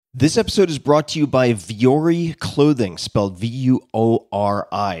This episode is brought to you by Vuori Clothing, spelled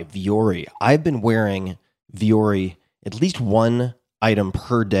V-U-O-R-I, Vuori. I've been wearing Vuori at least one item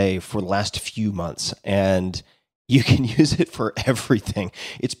per day for the last few months, and you can use it for everything.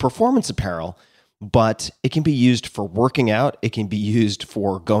 It's performance apparel, but it can be used for working out. It can be used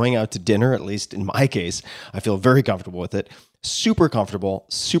for going out to dinner, at least in my case. I feel very comfortable with it. Super comfortable,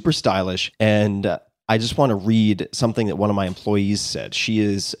 super stylish, and I just want to read something that one of my employees said. She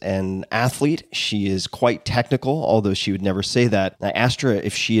is an athlete. She is quite technical, although she would never say that. I asked her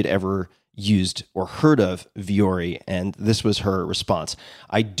if she had ever used or heard of Vuori, and this was her response.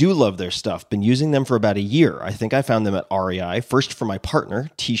 I do love their stuff. Been using them for about a year. I think I found them at REI. First for my partner,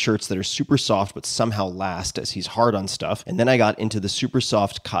 t-shirts that are super soft but somehow last as he's hard on stuff. And then I got into the super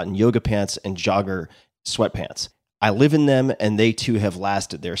soft cotton yoga pants and jogger sweatpants. I live in them, and they too have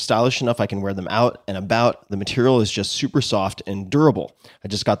lasted. They're stylish enough I can wear them out and about. The material is just super soft and durable. I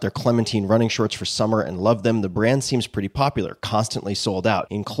just got their Clementine running shorts for summer and love them. The brand seems pretty popular, constantly sold out.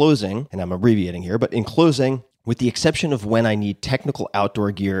 In closing, and I'm abbreviating here, but in closing, with the exception of when I need technical outdoor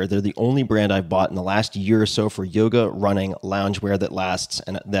gear, they're the only brand I've bought in the last year or so for yoga, running, loungewear that lasts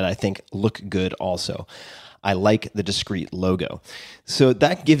and that I think look good also. I like the discreet logo. So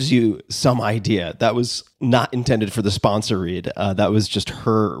that gives you some idea. That was not intended for the sponsor read. That was just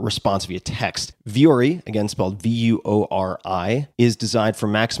her response via text. Vuori, again spelled V-U-O-R-I, is designed for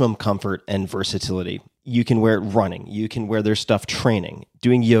maximum comfort and versatility. You can wear it running. You can wear their stuff training,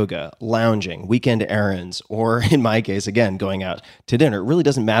 doing yoga, lounging, weekend errands, or in my case, again, going out to dinner. It really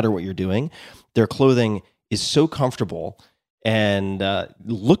doesn't matter what you're doing. Their clothing is so comfortable and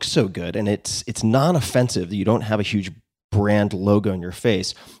looks so good, and it's non-offensive that you don't have a huge brand logo in your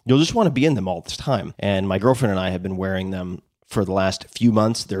face. You'll just want to be in them all the time. And my girlfriend and I have been wearing them for the last few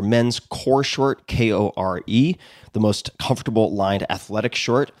months. They're men's core short, K-O-R-E. The most comfortable lined athletic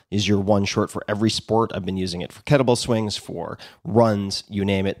short is your one short for every sport. I've been using it for kettlebell swings, for runs, you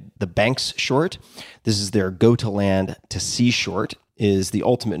name it. The Banks short, this is their go to land to sea short, is the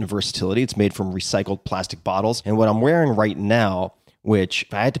ultimate in versatility. It's made from recycled plastic bottles. And what I'm wearing right now, which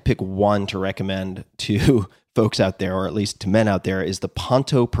if I had to pick one to recommend to folks out there, or at least to men out there, is the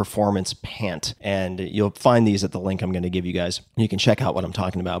Ponto Performance Pant. And you'll find these at the link I'm going to give you guys. You can check out what I'm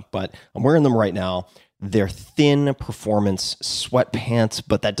talking about, but I'm wearing them right now. They're thin performance sweatpants,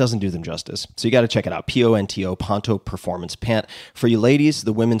 but that doesn't do them justice. So you got to check it out. P-O-N-T-O, Ponto Performance Pant. For you ladies,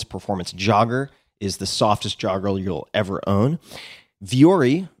 the women's performance jogger is the softest jogger you'll ever own.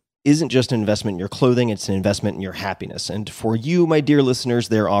 Vuori isn't just an investment in your clothing, it's an investment in your happiness. And for you, my dear listeners,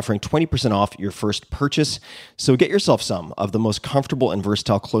 they're offering 20% off your first purchase. So get yourself some of the most comfortable and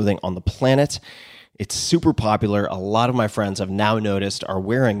versatile clothing on the planet. It's super popular. A lot of my friends I've now noticed are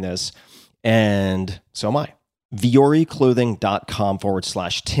wearing this, and so am I.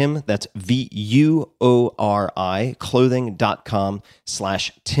 VuoriClothing.com/Tim. That's VUORI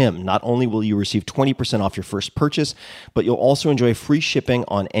clothing.com/Tim. Not only will you receive 20% off your first purchase, but you'll also enjoy free shipping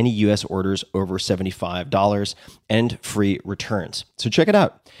on any U.S. orders over $75 and free returns. So check it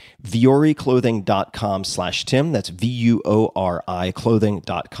out. VuoriClothing.com/Tim. That's VUORI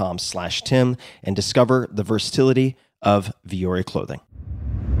clothing.com/Tim, and discover the versatility of Vuori Clothing.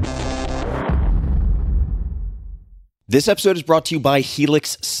 This episode is brought to you by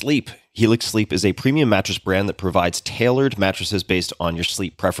Helix Sleep. Helix Sleep is a premium mattress brand that provides tailored mattresses based on your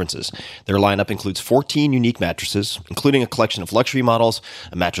sleep preferences. Their lineup includes 14 unique mattresses, including a collection of luxury models,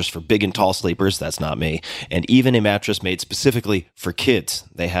 a mattress for big and tall sleepers, that's not me, and even a mattress made specifically for kids.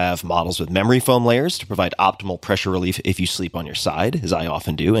 They have models with memory foam layers to provide optimal pressure relief if you sleep on your side, as I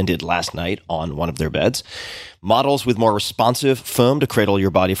often do and did last night on one of their beds. Models with more responsive foam to cradle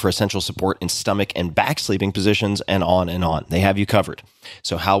your body for essential support in stomach and back sleeping positions, and on and on. They have you covered.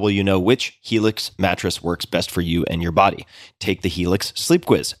 So how will you know which Helix mattress works best for you and your body? Take the Helix Sleep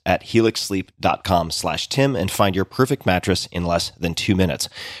Quiz at helixsleep.com/Tim and find your perfect mattress in less than 2 minutes.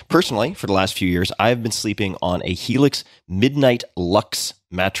 Personally, for the last few years, I've been sleeping on a Helix Midnight Luxe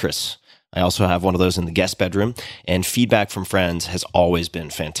mattress. I also have one of those in the guest bedroom, and feedback from friends has always been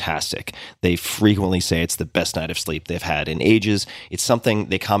fantastic. They frequently say it's the best night of sleep they've had in ages. It's something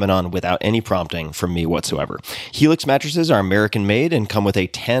they comment on without any prompting from me whatsoever. Helix mattresses are American-made and come with a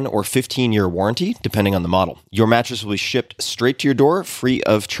 10 or 15-year warranty, depending on the model. Your mattress will be shipped straight to your door, free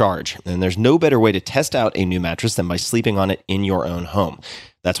of charge. And there's no better way to test out a new mattress than by sleeping on it in your own home.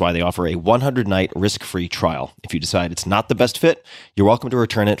 That's why they offer a 100-night risk-free trial. If you decide it's not the best fit, you're welcome to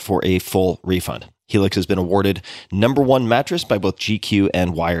return it for a full refund. Helix has been awarded #1 mattress by both GQ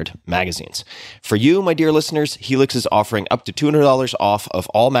and Wired magazines. For you, my dear listeners, Helix is offering up to $200 off of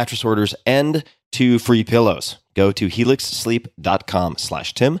all mattress orders and 2 free pillows. go to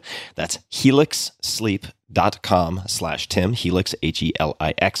helixsleep.com/Tim. That's helixsleep.com/Tim, Helix,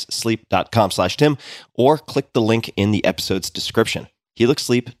 Helix, sleep.com/Tim, or click the link in the episode's description,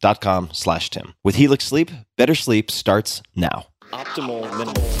 helixsleep.com/Tim. With Helix Sleep, better sleep starts now. Optimal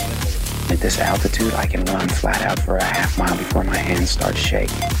minimal. At this altitude, I can run flat out for a half mile before my hands start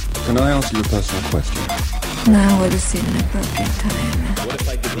shaking. Can I ask you a personal question? Now would seem an appropriate time. What if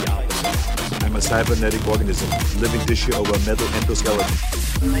I did the opposite? I'm a cybernetic organism, living tissue over a metal endoskeleton.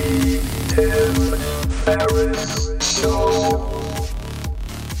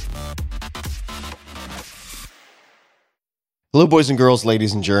 Hello, boys and girls,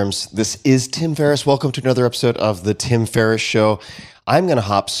 ladies and germs. This is Tim Ferriss. Welcome to another episode of The Tim Ferriss Show. I'm going to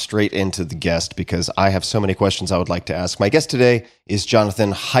hop straight into the guest because I have so many questions I would like to ask. My guest today is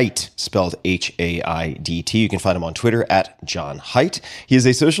Jonathan Haidt, spelled H-A-I-D-T. You can find him on Twitter at John Haidt. He is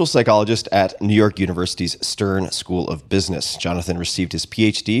a social psychologist at New York University's Stern School of Business. Jonathan received his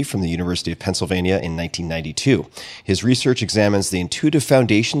PhD from the University of Pennsylvania in 1992. His research examines the intuitive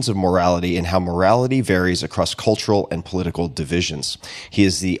foundations of morality and how morality varies across cultural and political divisions. He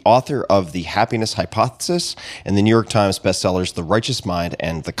is the author of The Happiness Hypothesis and the New York Times bestsellers The Righteous Mind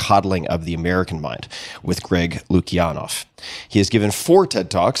and The Coddling of the American Mind with Greg Lukianoff. He has given 4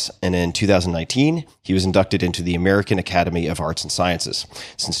 TED Talks, and in 2019, he was inducted into the American Academy of Arts and Sciences.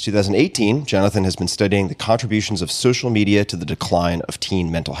 Since 2018, Jonathan has been studying the contributions of social media to the decline of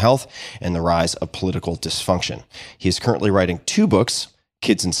teen mental health and the rise of political dysfunction. He is currently writing 2 books,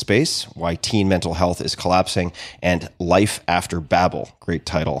 Kids in Space, Why Teen Mental Health is Collapsing, and Life After Babel. Great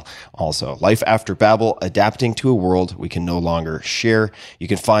title also. Life After Babel, Adapting to a World We Can No Longer Share. You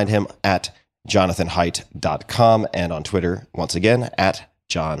can find him at jonathanhaidt.com and on Twitter, once again, at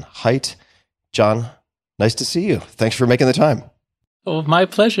John Haidt. John, nice to see you. Thanks for making the time. Oh, my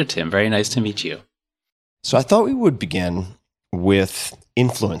pleasure, Tim. Very nice to meet you. So I thought we would begin with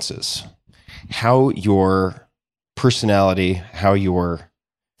influences, how your personality, how your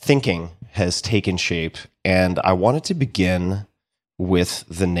thinking has taken shape. And I wanted to begin with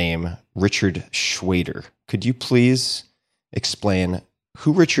the name Richard Shweder. Could you please explain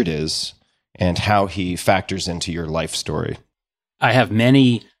who Richard is and how he factors into your life story? I have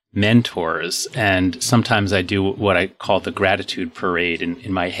many mentors, and sometimes I do what I call the gratitude parade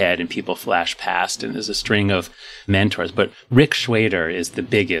in my head, and people flash past, and there's a string of mentors. But Rick Shweder is the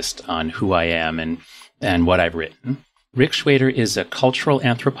biggest on who I am and what I've written. Rick Shweder is a cultural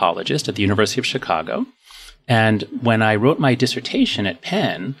anthropologist at the University of Chicago. And when I wrote my dissertation at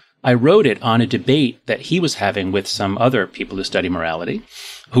Penn, I wrote it on a debate that he was having with some other people who study morality,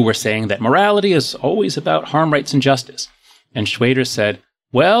 who were saying that morality is always about harm, rights, and justice. And Shweder said,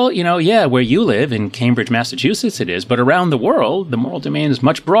 well, yeah, where you live in Cambridge, Massachusetts it is, but around the world, the moral domain is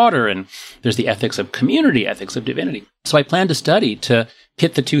much broader, and there's the ethics of community, ethics of divinity. So I planned a study to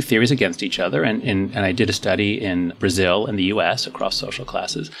pit the 2 theories against each other, and I did a study in Brazil and the US across social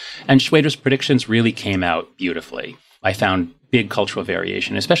classes, and Shweder's predictions really came out beautifully. I found big cultural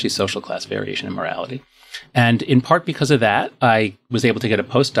variation, especially social class variation in morality. And in part because of that, I was able to get a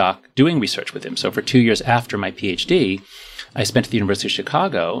postdoc doing research with him. So for 2 years after my PhD, I spent at the University of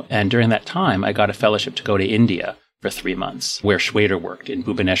Chicago, and during that time, I got a fellowship to go to India for 3 months, where Shweder worked in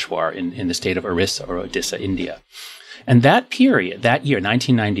Bhubaneswar in the state of Orissa or Odisha, India. And that period, that year,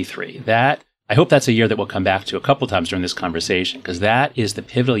 1993, I hope that's a year that we'll come back to a couple times during this conversation, because that is the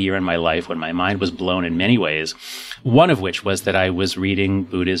pivotal year in my life when my mind was blown in many ways, one of which was that I was reading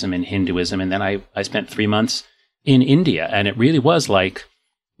Buddhism and Hinduism, and then I spent 3 months in India, and it really was like,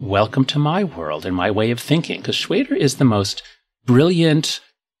 welcome to my world and my way of thinking, because Shweder is the most brilliant,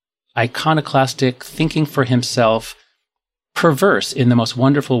 iconoclastic, thinking for himself, perverse in the most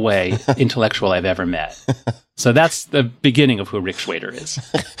wonderful way, intellectual I've ever met. So that's the beginning of who Rick Shweder is.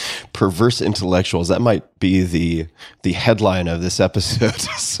 Perverse intellectuals. That might be the headline of this episode.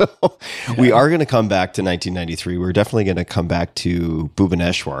 So we are going to come back to 1993. We're definitely going to come back to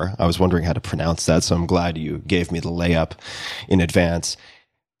Bhubaneswar. I was wondering how to pronounce that, so I'm glad you gave me the layup in advance.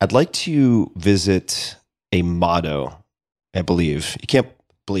 I'd like to visit a motto, I believe. You can't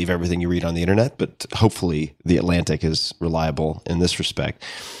believe everything you read on the internet, but hopefully The Atlantic is reliable in this respect.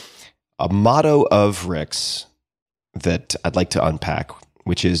 A motto of Rick's that I'd like to unpack,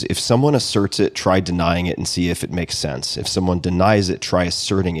 which is, if someone asserts it, try denying it and see if it makes sense. If someone denies it, try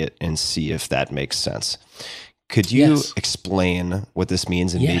asserting it and see if that makes sense. Could you explain what this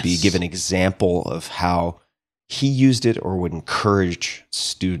means and maybe give an example of how he used it or would encourage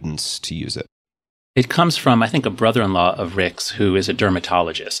students to use it? It comes from, I think, a brother-in-law of Rick's who is a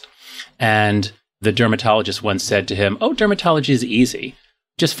dermatologist. And the dermatologist once said to him, "Oh, dermatology is easy.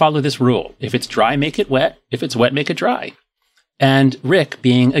 just follow this rule. If it's dry, make it wet. If it's wet, make it dry. And Rick,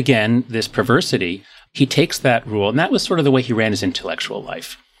 being, again, this perversity, he takes that rule, and that was sort of the way he ran his intellectual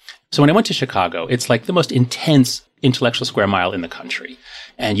life. So when I went to Chicago, it's like the most intense intellectual square mile in the country.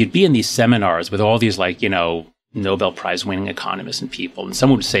 And you'd be in these seminars with all these, like, Nobel Prize winning economists and people, and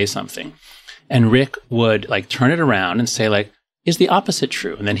someone would say something. And Rick would, like, turn it around and say, like, is the opposite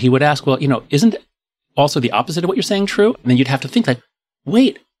true? And then he would ask, well, isn't also the opposite of what you're saying true? And then you'd have to think, like,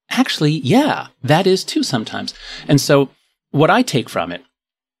 wait, actually, yeah, that is too sometimes. And so what I take from it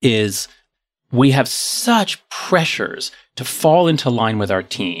is we have such pressures to fall into line with our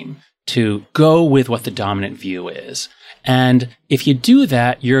team, to go with what the dominant view is. And if you do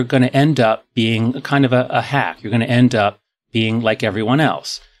that, you're going to end up being kind of a hack. You're going to end up being like everyone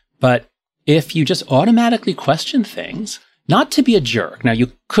else. But if you just automatically question things, not to be a jerk. Now,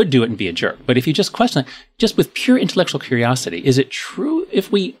 you could do it and be a jerk, but if you just question it, just with pure intellectual curiosity, is it true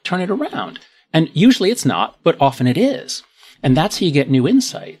if we turn it around? And usually it's not, but often it is. And that's how you get new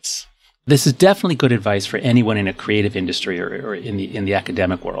insights. This is definitely good advice for anyone in a creative industry or in the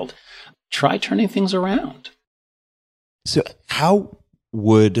academic world. Try turning things around. So how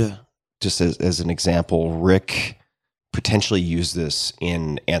would, just as an example, Rick potentially use this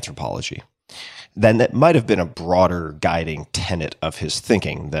in anthropology? Then that might have been a broader guiding tenet of his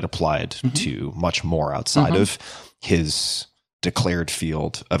thinking that applied to much more outside of his declared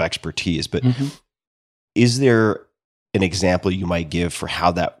field of expertise. But is there an example you might give for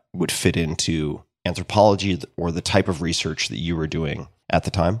how that would fit into anthropology or the type of research that you were doing at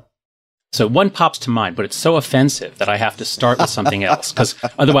the time? So one pops to mind, but it's so offensive that I have to start with something else, because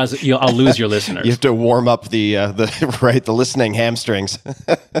otherwise I'll lose your listeners. You have to warm up the listening hamstrings.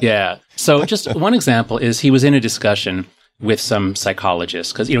 Yeah. So just one example is he was in a discussion with some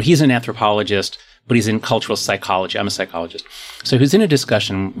psychologists, because he's an anthropologist, but he's in cultural psychology. I'm a psychologist. So he was in a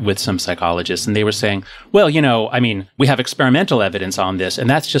discussion with some psychologists, and they were saying, well, we have experimental evidence on this, and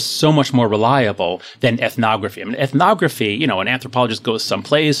that's just so much more reliable than ethnography. I mean, ethnography, an anthropologist goes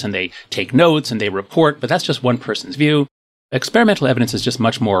someplace and they take notes and they report, but that's just one person's view. Experimental evidence is just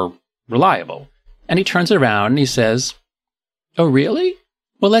much more reliable. And he turns around and he says, oh, really?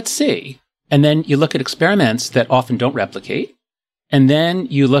 Well, let's see. And then you look at experiments that often don't replicate. And then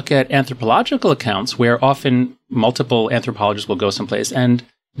you look at anthropological accounts where often multiple anthropologists will go someplace and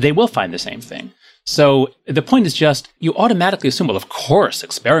they will find the same thing. So the point is just, you automatically assume, well, of course,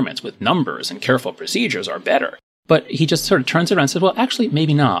 experiments with numbers and careful procedures are better. But he just sort of turns around and says, well, actually,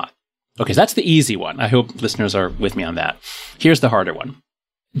 maybe not. Okay, so that's the easy one. I hope listeners are with me on that. Here's the harder one.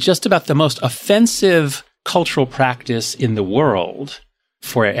 Just about the most offensive cultural practice in the world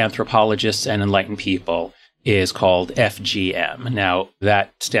for anthropologists and enlightened people is called FGM. Now,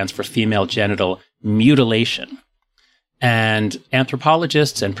 that stands for female genital mutilation. And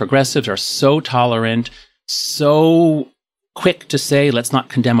anthropologists and progressives are so tolerant, so quick to say, let's not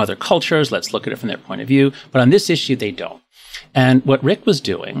condemn other cultures, let's look at it from their point of view. But on this issue, they don't. And what Rick was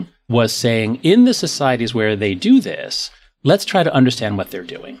doing was saying, in the societies where they do this, let's try to understand what they're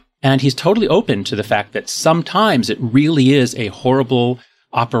doing. And he's totally open to the fact that sometimes it really is a horrible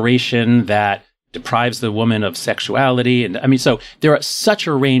operation that deprives the woman of sexuality. And so there are such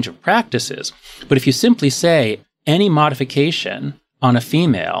a range of practices. But if you simply say any modification on a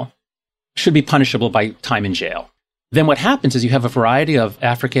female should be punishable by time in jail, then what happens is you have a variety of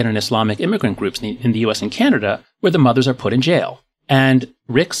African and Islamic immigrant groups in the US and Canada where the mothers are put in jail. And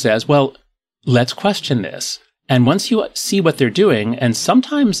Rick says, well, let's question this. And once you see what they're doing, and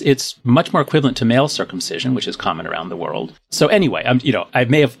sometimes it's much more equivalent to male circumcision, which is common around the world. So anyway, I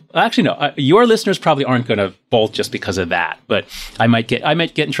may have, actually no, your listeners probably aren't going to bolt just because of that, but I might get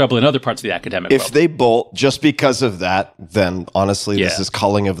in trouble in other parts of the academic world. If they bolt just because of that, then honestly, This is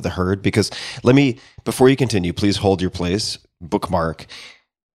culling of the herd. Because before you continue, please hold your place, bookmark.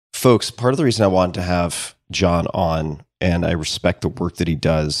 Folks, part of the reason I wanted to have John on, and I respect the work that he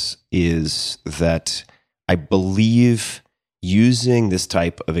does, is that I believe using this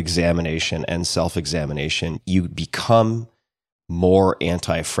type of examination and self-examination, you become more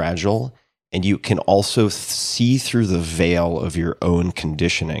anti-fragile, and you can also see through the veil of your own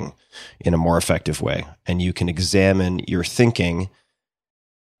conditioning in a more effective way. And you can examine your thinking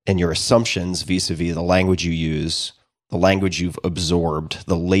and your assumptions vis-a-vis the language you use, the language you've absorbed,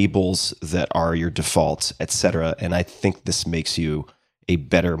 the labels that are your defaults, etc. And I think this makes you a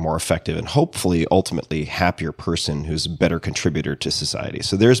better, more effective, and hopefully ultimately happier person who's a better contributor to society.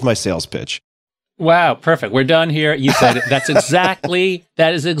 So there's my sales pitch. Wow, perfect. We're done here. You said it. That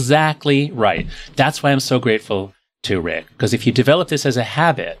is exactly right. That's why I'm so grateful to Rick, because if you develop this as a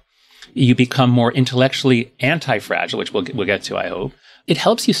habit, you become more intellectually anti-fragile, which we'll get to, I hope, it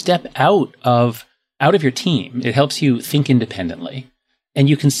helps you step out of your team. It helps you think independently. And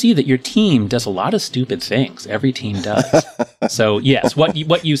you can see that your team does a lot of stupid things. Every team does. So yes,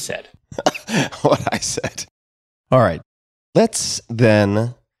 what you said. What I said. All right.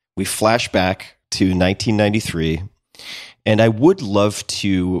 We flash back to 1993. And I would love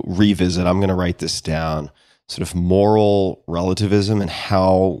to revisit, I'm going to write this down, sort of moral relativism and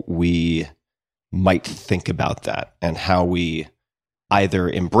how we might think about that and how we either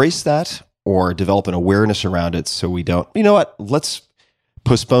embrace that or develop an awareness around it so we don't, you know what, let's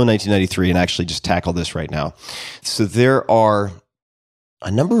postpone 1993 and actually just tackle this right now. So there are a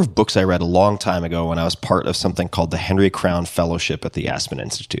number of books I read a long time ago when I was part of something called the Henry Crown Fellowship at the Aspen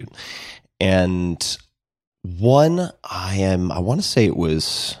Institute. And one, I want to say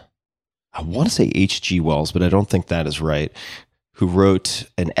H.G. Wells, but I don't think that is right, who wrote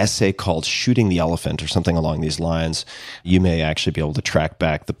an essay called Shooting the Elephant or something along these lines. You may actually be able to track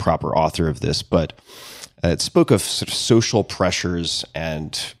back the proper author of this, but it spoke of sort of social pressures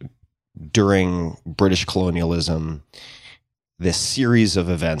and during British colonialism, this series of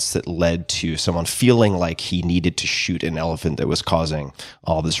events that led to someone feeling like he needed to shoot an elephant that was causing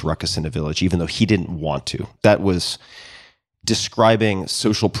all this ruckus in a village, even though he didn't want to. That was describing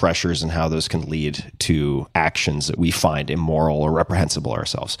social pressures and how those can lead to actions that we find immoral or reprehensible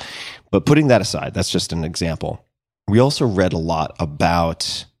ourselves. But putting that aside, that's just an example. We also read a lot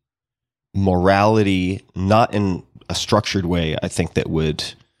about morality, not in a structured way, I think, that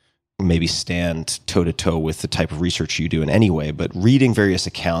would maybe stand toe-to-toe with the type of research you do in any way, but reading various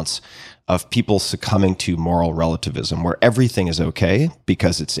accounts of people succumbing to moral relativism where everything is okay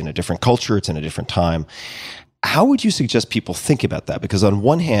because it's in a different culture, it's in a different time. How would you suggest people think about that? Because on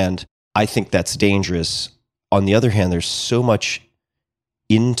one hand, I think that's dangerous. On the other hand, there's so much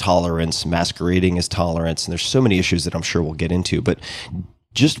intolerance masquerading as tolerance, and there's so many issues that I'm sure we'll get into. But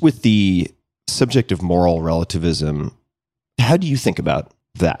just with the subject of moral relativism, how do you think about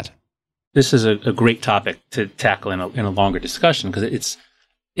that? This is a great topic to tackle in a longer discussion because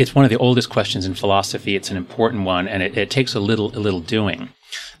it's one of the oldest questions in philosophy. It's an important one, and it takes a little doing.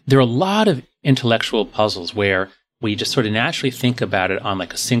 There are a lot of intellectual puzzles where we just sort of naturally think about it on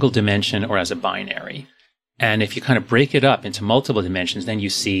like a single dimension or as a binary. And if you kind of break it up into multiple dimensions, then you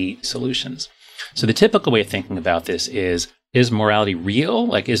see solutions. So the typical way of thinking about this is morality real?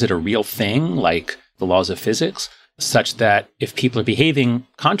 Like, is it a real thing, like the laws of physics, such that if people are behaving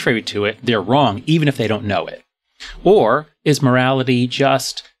contrary to it, they're wrong, even if they don't know it? Or is morality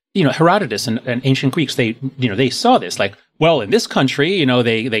just, Herodotus and ancient Greeks, they saw this, like, well, in this country,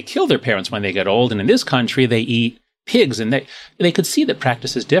 they kill their parents when they get old, and in this country, they eat pigs, and they could see that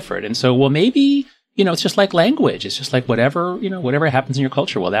practices differed. And so, well, maybe, it's just like language. It's just like whatever happens in your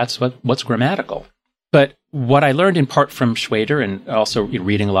culture. Well, that's what's grammatical. But what I learned in part from Schwader and also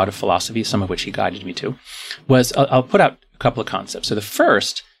reading a lot of philosophy, some of which he guided me to, was I'll put out a couple of concepts. So the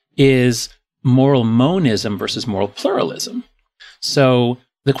first is moral monism versus moral pluralism. So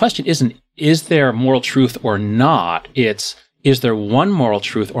the question isn't, is there moral truth or not? It's, is there one moral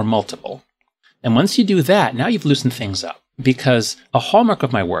truth or multiple? And once you do that, now you've loosened things up. Because a hallmark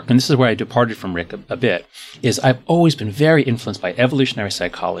of my work, and this is where I departed from Rick a bit, is I've always been very influenced by evolutionary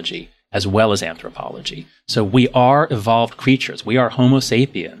psychology as well as anthropology. So we are evolved creatures. We are Homo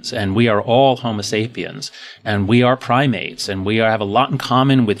sapiens, and we are all Homo sapiens, and we are primates, and we have a lot in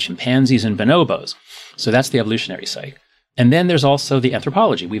common with chimpanzees and bonobos. So that's the evolutionary psych. And then there's also the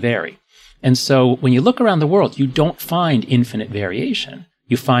anthropology. We vary. And so when you look around the world, you don't find infinite variation.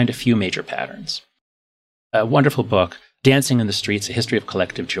 You find a few major patterns. A wonderful book, Dancing in the Streets, A History of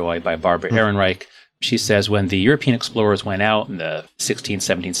Collective Joy by Barbara Ehrenreich. She says when the European explorers went out in the 16th,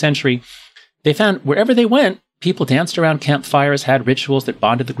 17th century, they found wherever they went, people danced around campfires, had rituals that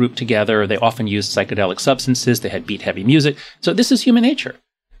bonded the group together. They often used psychedelic substances. They had beat-heavy music. So this is human nature.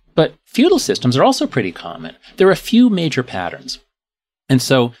 But feudal systems are also pretty common. There are a few major patterns. And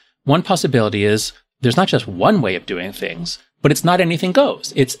so one possibility is there's not just one way of doing things, but it's not anything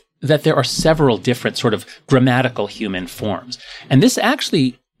goes. It's that there are several different sort of grammatical human forms. And this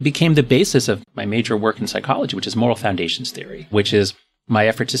actually became the basis of my major work in psychology, which is moral foundations theory, which is my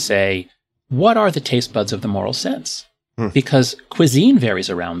effort to say, what are the taste buds of the moral sense? Because cuisine varies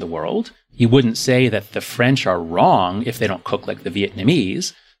around the world. You wouldn't say that the French are wrong if they don't cook like the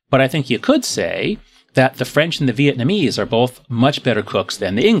Vietnamese, but I think you could say that the French and the Vietnamese are both much better cooks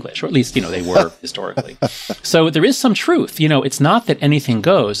than the English, or at least, they were historically. So there is some truth. It's not that anything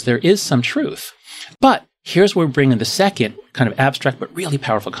goes. There is some truth. But here's where we bring in the second kind of abstract but really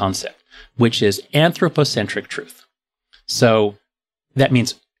powerful concept, which is anthropocentric truth. So that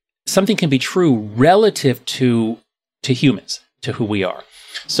means something can be true relative to humans. to who we are.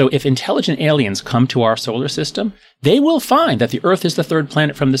 So if intelligent aliens come to our solar system, they will find that the Earth is the third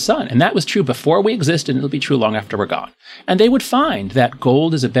planet from the sun. And that was true before we existed, and it'll be true long after we're gone. And they would find that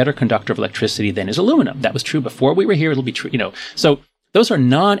gold is a better conductor of electricity than is aluminum. That was true before we were here. It'll be true, So those are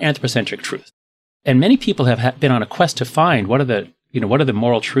non-anthropocentric truths. And many people have been on a quest to find what are the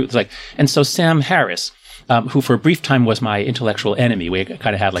moral truths. And so Sam Harris, who for a brief time was my intellectual enemy, we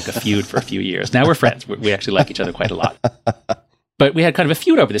kind of had like a feud for a few years. Now we're friends. We actually like each other quite a lot. But we had kind of a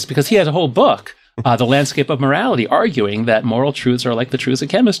feud over this because he has a whole book, The Landscape of Morality, arguing that moral truths are like the truths of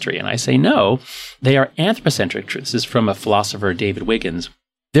chemistry. And I say, no, they are anthropocentric truths. This is from a philosopher, David Wiggins.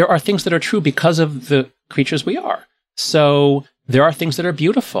 There are things that are true because of the creatures we are. So there are things that are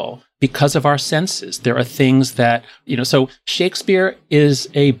beautiful because of our senses. There are things that, so Shakespeare is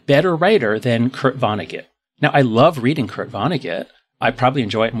a better writer than Kurt Vonnegut. Now, I love reading Kurt Vonnegut. I probably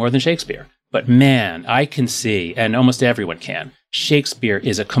enjoy it more than Shakespeare. But man, I can see, and almost everyone can, Shakespeare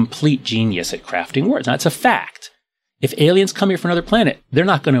is a complete genius at crafting words. Now, it's a fact. If aliens come here from another planet, they're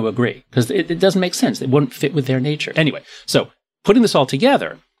not going to agree because it doesn't make sense. It wouldn't fit with their nature. Anyway, so putting this all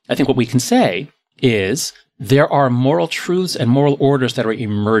together, I think what we can say is there are moral truths and moral orders that are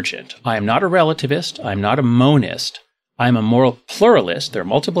emergent. I am not a relativist. I'm not a monist. I'm a moral pluralist. There are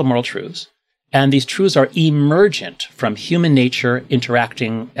multiple moral truths. And these truths are emergent from human nature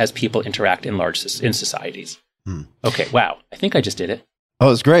interacting as people interact in societies. Okay, wow. I think I just did it. Oh,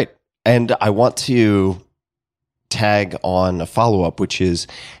 it was great. And I want to tag on a follow-up, which is,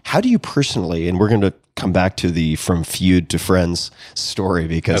 how do you personally, and we're going to come back to the from feud to friends story,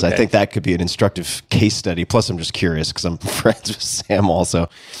 because I think that could be an instructive case study. Plus, I'm just curious because I'm friends with Sam also,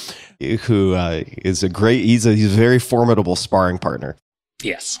 who is he's a very formidable sparring partner.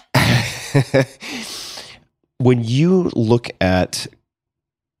 Yes. When you look at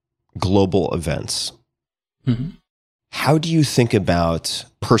global events, how do you think about,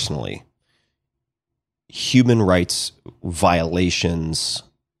 personally, human rights violations,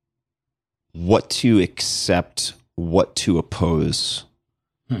 what to accept, what to oppose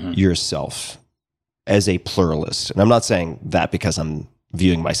yourself as a pluralist? And I'm not saying that because I'm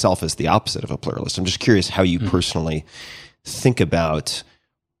viewing myself as the opposite of a pluralist. I'm just curious how you personally think about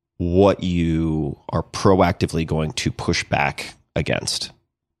what you are proactively going to push back against.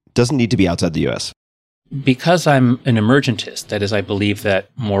 Doesn't need to be outside the U.S. Because I'm an emergentist, that is, I believe that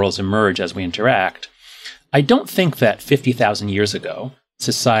morals emerge as we interact, I don't think that 50,000 years ago,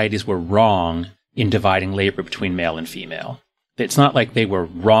 societies were wrong in dividing labor between male and female. It's not like they were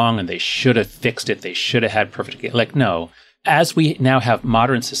wrong and they should have fixed it, they should have had perfect... no. As we now have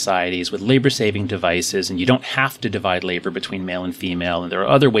modern societies with labor-saving devices, and you don't have to divide labor between male and female, and there are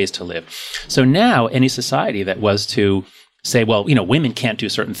other ways to live. So now any society that was to say, well, women can't do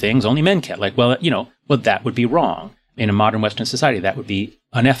certain things, only men can. That would be wrong. In a modern Western society, that would be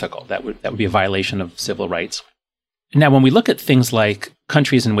unethical. That would be a violation of civil rights. Now, when we look at things like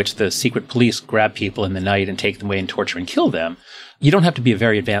countries in which the secret police grab people in the night and take them away and torture and kill them, you don't have to be a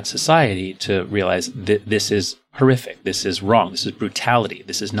very advanced society to realize that this is horrific. This is wrong. This is brutality.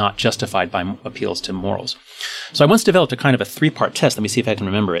 This is not justified by appeals to morals. So I once developed a kind of a 3-part test. Let me see if I can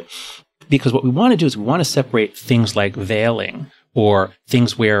remember it. Because what we want to do is we want to separate things like veiling or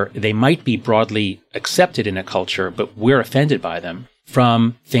things where they might be broadly accepted in a culture, but we're offended by them,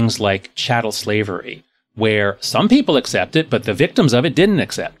 from things like chattel slavery, where some people accept it, but the victims of it didn't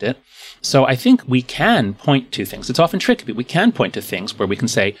accept it. So I think we can point to things. It's often tricky, but we can point to things where we can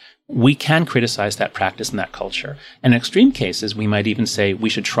say, we can criticize that practice and that culture. And in extreme cases, we might even say we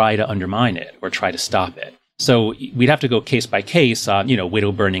should try to undermine it or try to stop it. So we'd have to go case by case on,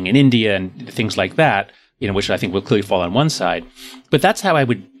 widow burning in India and things like that, which I think will clearly fall on one side. But that's how I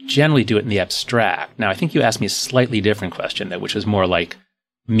would generally do it in the abstract. Now, I think you asked me a slightly different question, which is more like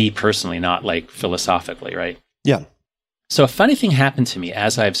me personally, not like philosophically, right? Yeah. So a funny thing happened to me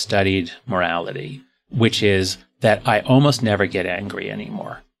as I've studied morality, which is that I almost never get angry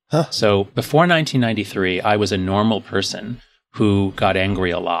anymore. Huh. So before 1993, I was a normal person who got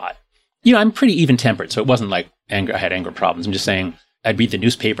angry a lot. I'm pretty even-tempered, so it wasn't like I had anger problems. I'm just saying I'd read the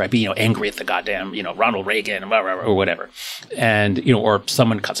newspaper, I'd be, angry at the goddamn, Ronald Reagan or whatever. And, or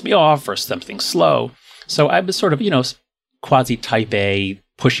someone cuts me off or something slow. So I was sort of, quasi-type A,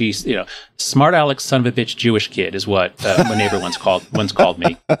 pushy, smart Aleck son of a bitch Jewish kid is what my neighbor once called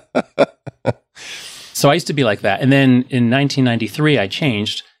me. So I used to be like that. And then in 1993, I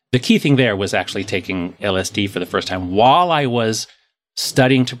changed. The key thing there was actually taking LSD for the first time while I was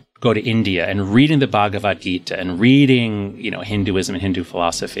studying to go to India and reading the Bhagavad Gita and reading, Hinduism and Hindu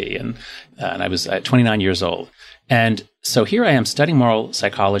philosophy. And I was 29 years old. And so here I am studying moral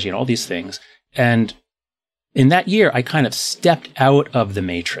psychology and all these things. And in that year, I kind of stepped out of the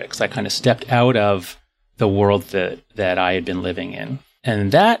matrix. I kind of stepped out of the world that I had been living in.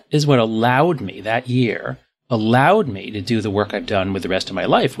 And that is what allowed me, that year, allowed me to do the work I've done with the rest of my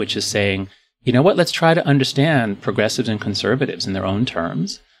life, which is saying, you know what, let's try to understand progressives and conservatives in their own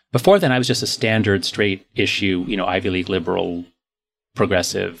terms. Before then, I was just a standard straight issue, Ivy League liberal,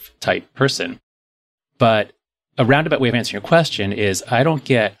 progressive type person. But a roundabout way of answering your question is I don't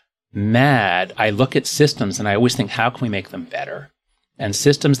get mad. I look at systems and I always think, how can we make them better? And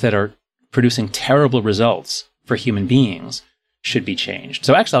systems that are producing terrible results for human beings should be changed.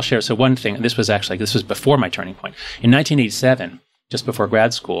 So actually, I'll share. So one thing, this was before my turning point. In 1987, just before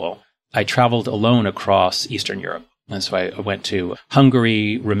grad school, I traveled alone across Eastern Europe. And so I went to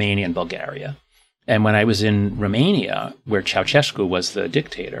Hungary, Romania, and Bulgaria. And when I was in Romania, where Ceausescu was the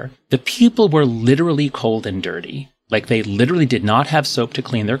dictator, the people were literally cold and dirty. Like they literally did not have soap to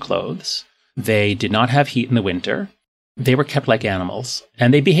clean their clothes. They did not have heat in the winter. They were kept like animals,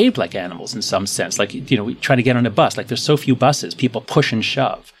 and they behaved like animals in some sense. Like, we try to get on a bus. Like there's so few buses, people push and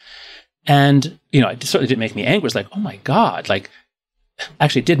shove. And, it certainly didn't make me angry. It was like, oh my God,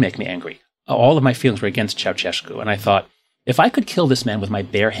 actually it did make me angry. All of my feelings were against Ceausescu. And I thought, if I could kill this man with my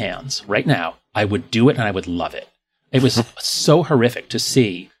bare hands right now, I would do it and I would love it. It was so horrific to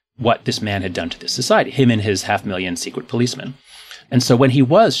see what this man had done to this society, him and his 500,000 secret policemen. And so when he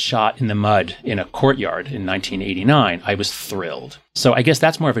was shot in the mud in a courtyard in 1989, I was thrilled. So I guess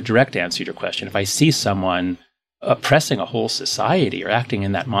that's more of a direct answer to your question. If I see someone oppressing a whole society or acting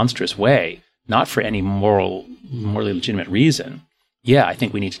in that monstrous way, not for any morally legitimate reason, yeah, I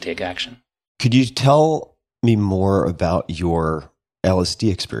think we need to take action. Could you tell me more about your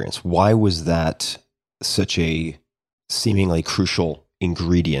LSD experience? Why was that such a seemingly crucial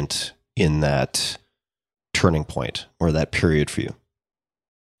ingredient in that turning point or that period for you?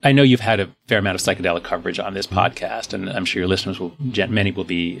 I know you've had a fair amount of psychedelic coverage on this podcast, and I'm sure your listeners many will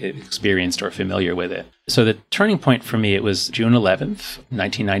be experienced or familiar with it. So the turning point for me, it was June 11th,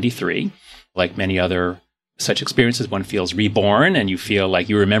 1993. Like many other such experiences, one feels reborn and you feel like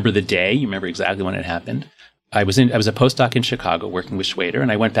you remember the day, you remember exactly when it happened. I was a postdoc in Chicago working with Schwader,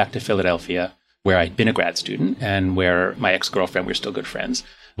 and I went back to Philadelphia where I'd been a grad student and where my ex-girlfriend, we were still good friends,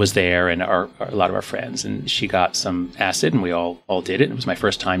 was there, and a lot of our friends. And she got some acid, and we all did it. It was my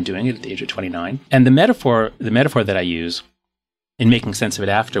first time doing it at the age of 29. And the metaphor that I use in making sense of it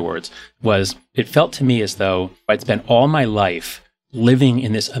afterwards was, it felt to me as though I'd spent all my life living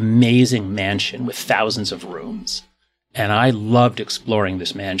in this amazing mansion with thousands of rooms. And I loved exploring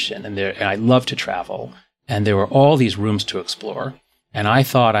this mansion, and I loved to travel. And there were all these rooms to explore. And I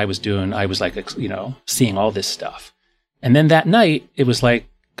thought I was seeing all this stuff. And then that night, it was like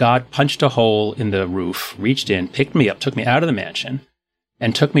God punched a hole in the roof, reached in, picked me up, took me out of the mansion,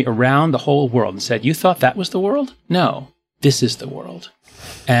 and took me around the whole world and said, you thought that was the world? No, this is the world.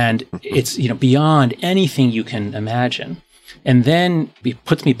 And it's, beyond anything you can imagine. And then he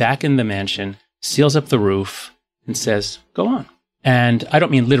puts me back in the mansion, seals up the roof, and says, go on. And I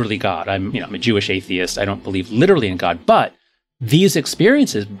don't mean literally God. I'm a Jewish atheist. I don't believe literally in God. But these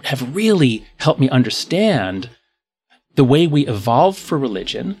experiences have really helped me understand the way we evolved for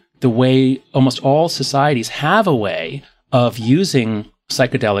religion, the way almost all societies have a way of using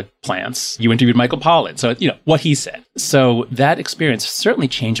psychedelic plants. You interviewed Michael Pollan, so what he said. So that experience certainly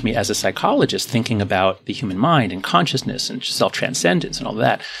changed me as a psychologist, thinking about the human mind and consciousness and self-transcendence and all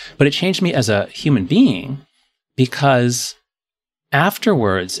that. But it changed me as a human being because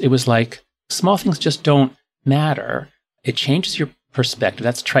afterwards it was like small things just don't matter. It changes your perspective.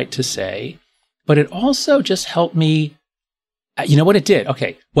 That's trite to say, but it also just helped me. You know what it did?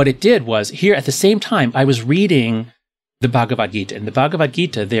 Okay. What it did was, here at the same time, I was reading the Bhagavad Gita. In the Bhagavad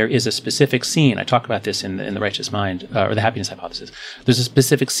Gita, there is a specific scene. I talk about this in the Righteous Mind, or the Happiness Hypothesis. There's a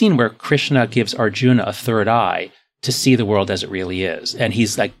specific scene where Krishna gives Arjuna a third eye to see the world as it really is. And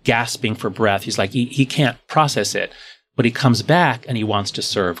he's like gasping for breath. He's like, he can't process it, but he comes back and he wants to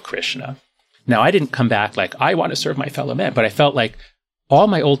serve Krishna. Now, I didn't come back like, I want to serve my fellow men, but I felt like all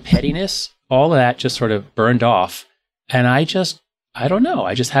my old pettiness, all of that just sort of burned off. And I don't know.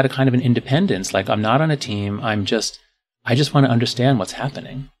 I just had a kind of an independence. Like, I'm not on a team. I just want to understand what's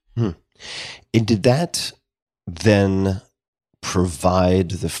happening. And did that then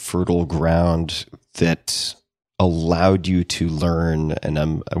provide the fertile ground that allowed you to learn, and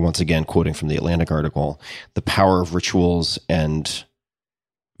I'm once again quoting from the Atlantic article, the power of rituals and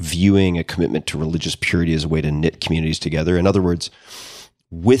viewing a commitment to religious purity as a way to knit communities together? In other words,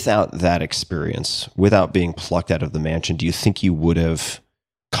 without that experience, without being plucked out of the mansion, do you think you would have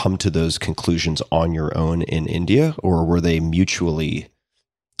come to those conclusions on your own in India, or were they mutually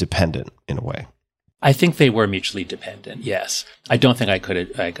dependent in a way? I think they were mutually dependent. Yes. I don't think I could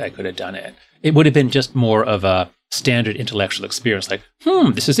have done it. It would have been just more of a standard intellectual experience, like,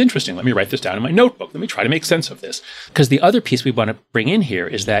 this is interesting. Let me write this down in my notebook. Let me try to make sense of this. Because the other piece we want to bring in here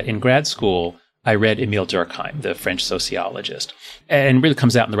is that in grad school, I read Émile Durkheim, the French sociologist, and it really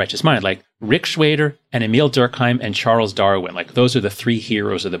comes out in The Righteous Mind, like Rick Schwader and Émile Durkheim and Charles Darwin. Like those are the three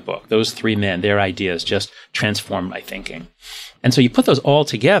heroes of the book. Those three men, their ideas just transformed my thinking. And so you put those all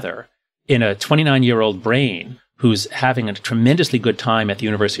together in a 29-year-old brain who's having a tremendously good time at the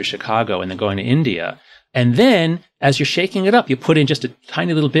University of Chicago and then going to India. And then, as you're shaking it up, you put in just a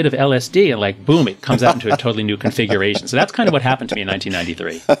tiny little bit of LSD and like, boom, it comes out into a totally new configuration. So that's kind of what happened to me in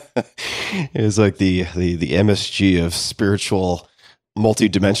 1993. It was like the MSG of spiritual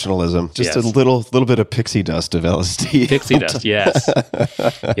multidimensionalism. Just Yes. a little bit of pixie dust of LSD. Pixie dust, yes.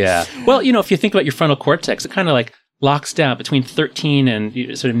 Yeah. Well, if you think about your frontal cortex, it kind of like locks down between 13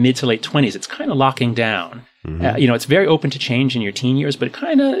 and sort of mid to late 20s. It's kind of locking down. Mm-hmm. It's very open to change in your teen years, but it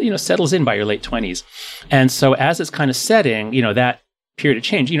kind of, settles in by your late 20s. And so as it's kind of setting, that period of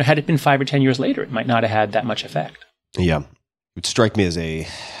change, had it been 5 or 10 years later, it might not have had that much effect. Yeah. It would strike me as a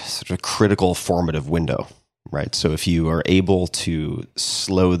sort of critical formative window, right? So if you are able to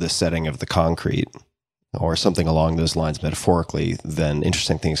slow the setting of the concrete or something along those lines metaphorically, then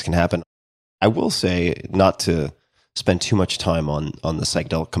interesting things can happen. I will say, not to spend too much time on the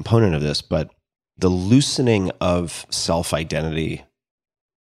psychedelic component of this, but the loosening of self-identity,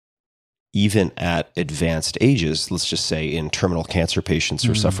 even at advanced ages, let's just say in terminal cancer patients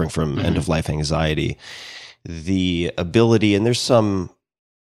who are suffering from end-of-life anxiety, the ability, and there's some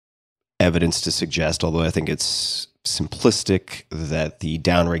evidence to suggest, although I think it's simplistic, that the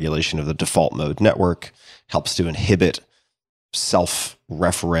downregulation of the default mode network helps to inhibit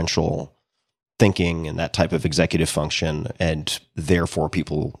self-referential thinking and that type of executive function, and therefore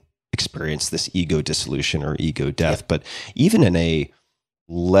people experience this ego dissolution or ego death. Yeah. But even in a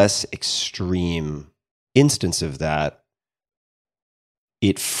less extreme instance of that,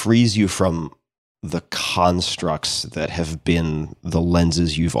 it frees you from the constructs that have been the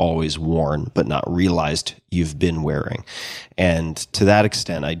lenses you've always worn but not realized you've been wearing. And to that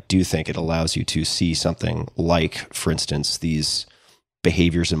extent, I do think it allows you to see something like, for instance, these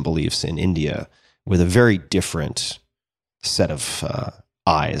behaviors and beliefs in India with a very different set of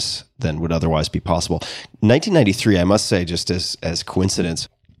eyes than would otherwise be possible. 1993, I must say, just as coincidence,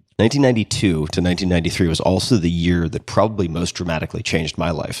 1992 to 1993 was also the year that probably most dramatically changed my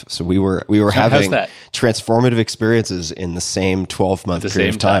life. So we were having transformative experiences in the same 12-month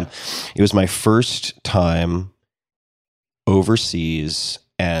period of time. It was my first time overseas,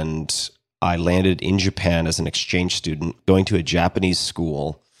 and I landed in Japan as an exchange student, going to a Japanese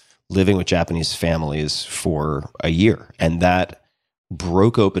school, living with Japanese families for a year. And that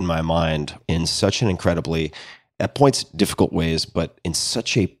broke open my mind in such an incredibly, at points, difficult ways, but in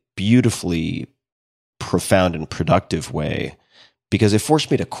such a beautifully profound and productive way, because it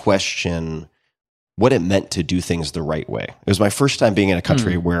forced me to question what it meant to do things the right way. It was my first time being in a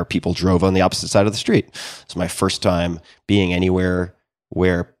country where people drove on the opposite side of the street. It was my first time being anywhere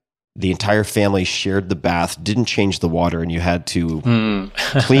where the entire family shared the bath, didn't change the water, and you had to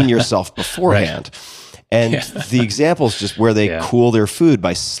clean yourself beforehand. Right. And the example is just where they cool their food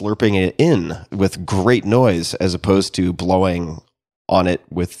by slurping it in with great noise as opposed to blowing on it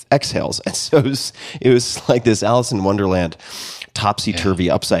with exhales. And so it was like this Alice in Wonderland, topsy-turvy,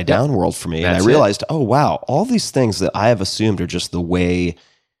 upside-down world for me. And I realized, oh, wow, all these things that I have assumed are just the way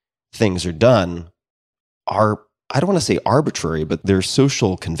things are done are, I don't want to say arbitrary, but they're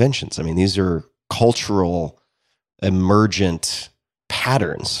social conventions. I mean, these are cultural, emergent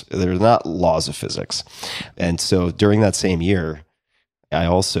patterns. They're not laws of physics. And so during that same year, I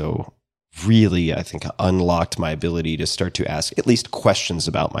also really, I think, unlocked my ability to start to ask at least questions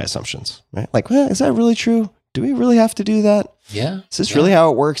about my assumptions, right? Like, is that really true? Do we really have to do that? Yeah. Is this really how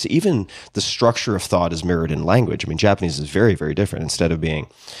it works? Even the structure of thought is mirrored in language. I mean, Japanese is very, very different. Instead of being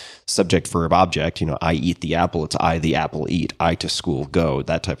subject, verb, object, I eat the apple, it's I the apple eat, I to school go,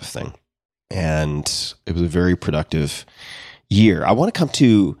 that type of thing. And it was a very productive year. I want to come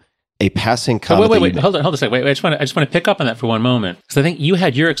to a passing comment. Wait, hold on a second. Wait, I just want to pick up on that for one moment, because I think you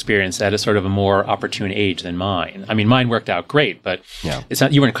had your experience at a sort of a more opportune age than mine. I mean, mine worked out great, but it's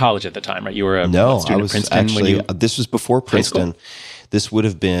not. You were in college at the time, right? You were a student at Princeton. Actually, this was before Princeton. This would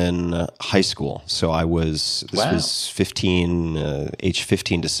have been high school. So I was. This was 15, age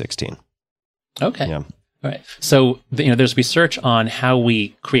 15 to 16. Okay. Yeah. All right. So, there's research on how we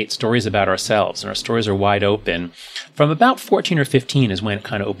create stories about ourselves, and our stories are wide open. From about 14 or 15 is when it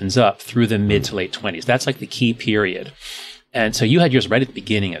kind of opens up through the mid to late 20s. That's like the key period. And so you had yours right at the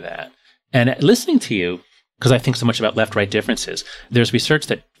beginning of that. And listening to you, because I think so much about left-right differences, there's research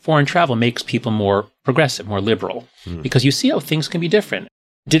that foreign travel makes people more progressive, more liberal, because you see how things can be different.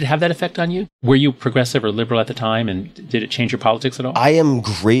 Did it have that effect on you? Were you progressive or liberal at the time, and did it change your politics at all? I am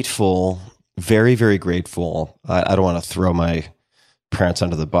grateful, very, very grateful. I don't want to throw my parents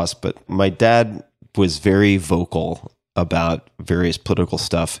under the bus, but my dad was very vocal about various political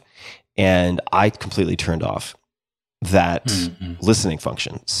stuff, and I completely turned off that listening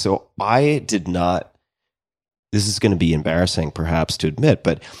function. So I did not, this is going to be embarrassing perhaps to admit,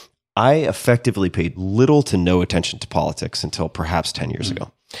 but I effectively paid little to no attention to politics until perhaps 10 years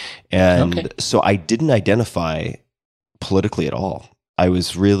ago. And so I didn't identify politically at all. I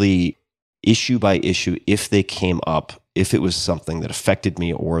was really issue by issue, if they came up, if it was something that affected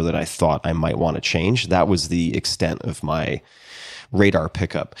me or that I thought I might want to change, that was the extent of my radar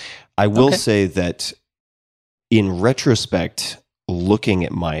pickup. I will say that in retrospect, looking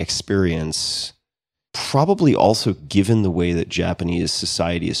at my experience, probably also given the way that Japanese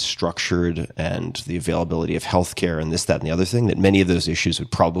society is structured and the availability of healthcare and this, that, and the other thing, that many of those issues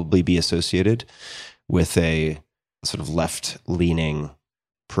would probably be associated with a sort of left-leaning,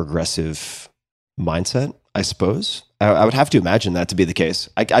 progressive mindset, I suppose. I would have to imagine that to be the case.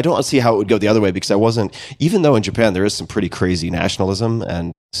 I don't see how it would go the other way, because I wasn't, even though in Japan there is some pretty crazy nationalism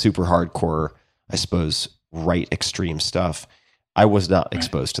and super hardcore, I suppose, right extreme stuff, I was not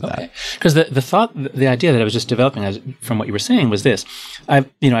exposed to that. Because the idea that I was just developing from what you were saying was this.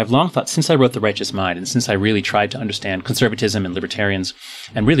 I've long thought, since I wrote The Righteous Mind, and since I really tried to understand conservatism and libertarians,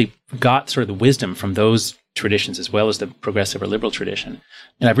 and really got sort of the wisdom from those traditions as well as the progressive or liberal tradition,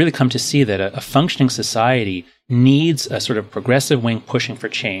 and I've really come to see that a functioning society needs a sort of progressive wing pushing for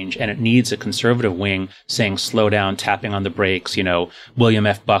change, and it needs a conservative wing saying, slow down, tapping on the brakes, William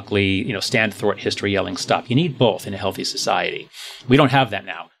F. Buckley, stand thwart history, yelling, stop. You need both in a healthy society. We don't have that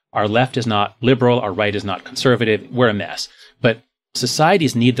now. Our left is not liberal, our right is not conservative. We're a mess. But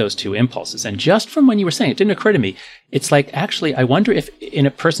societies need those two impulses. And just from when you were saying, it didn't occur to me, it's like, actually, I wonder if in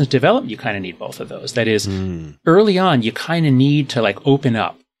a person's development, you kind of need both of those. That is, early on, you kind of need to open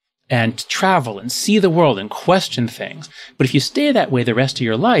up and travel and see the world and question things. But if you stay that way the rest of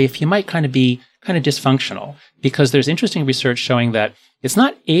your life, you might kind of be kind of dysfunctional, because there's interesting research showing that it's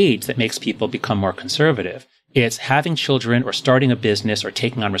not age that makes people become more conservative. It's having children or starting a business or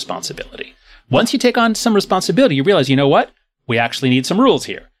taking on responsibility. Once you take on some responsibility, you realize, you know what? We actually need some rules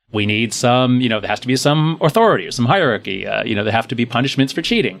here. We need some, there has to be some authority or some hierarchy. There have to be punishments for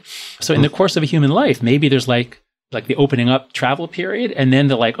cheating. So in the course of a human life, maybe there's like the opening up travel period, and then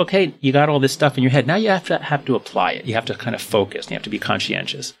they're like, okay, you got all this stuff in your head. Now you have to apply it. You have to kind of focus. You have to be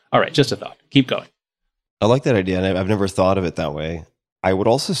conscientious. All right, just a thought. Keep going. I like that idea, and I've never thought of it that way. I would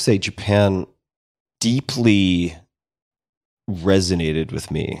also say Japan deeply resonated with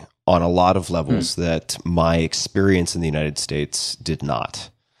me on a lot of levels that my experience in the United States did not.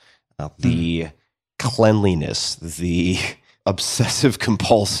 The cleanliness, the obsessive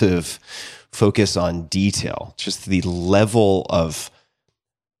compulsive focus on detail, just the level of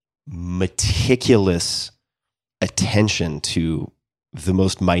meticulous attention to the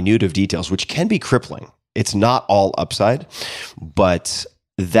most minute of details, which can be crippling. It's not all upside, but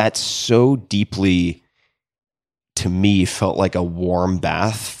that so deeply, to me, felt like a warm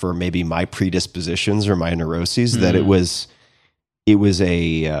bath for maybe my predispositions or my neuroses, that it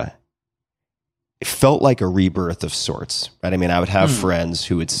felt like a rebirth of sorts, right? I mean, I would have friends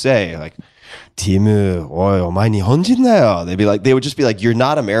who would say, like, Tim, omae Nihonjin da yo. They would just be like, you're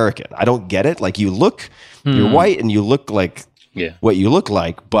not American. I don't get it. Like, you're white and you look like what you look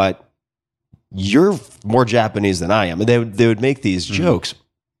like, but you're more Japanese than I am. And they would make these jokes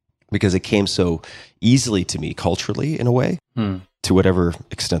because it came so easily to me culturally, in a way, to whatever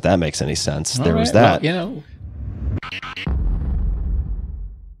extent that makes any sense. There was that. Well,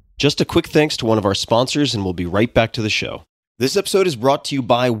 Just a quick thanks to one of our sponsors, and we'll be right back to the show. This episode is brought to you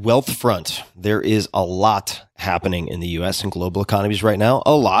by Wealthfront. There is a lot happening in the U.S. and global economies right now.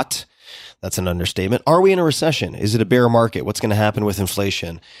 A lot. That's an understatement. Are we in a recession? Is it a bear market? What's going to happen with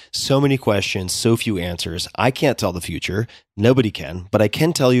inflation? So many questions, so few answers. I can't tell the future. Nobody can. But I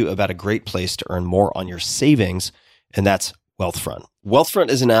can tell you about a great place to earn more on your savings, and that's Wealthfront. Wealthfront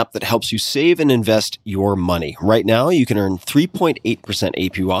is an app that helps you save and invest your money. Right now, you can earn 3.8%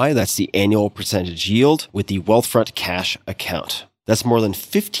 APY. That's the annual percentage yield with the Wealthfront Cash account. That's more than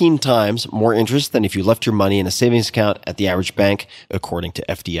 15 times more interest than if you left your money in a savings account at the average bank, according to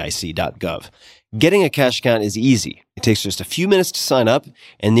FDIC.gov. Getting a cash account is easy. It takes just a few minutes to sign up,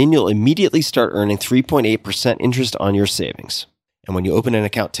 and then you'll immediately start earning 3.8% interest on your savings. And when you open an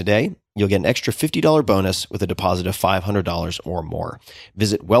account today, you'll get an extra $50 bonus with a deposit of $500 or more.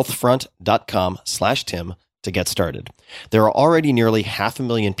 Visit wealthfront.com/Tim to get started. There are already nearly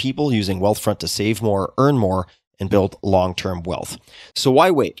 500,000 people using Wealthfront to save more, earn more, and build long-term wealth. So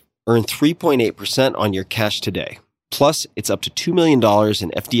why wait? Earn 3.8% on your cash today. Plus, it's up to $2 million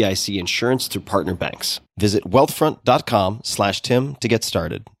in FDIC insurance through partner banks. Visit wealthfront.com/Tim to get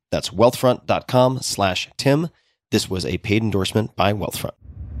started. That's wealthfront.com/Tim. This was a paid endorsement by Wealthfront.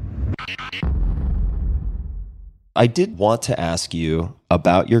 I did want to ask you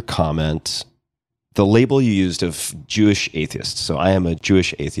about your comment, the label you used of Jewish atheist. So I am a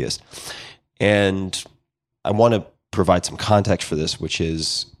Jewish atheist. And I want to provide some context for this, which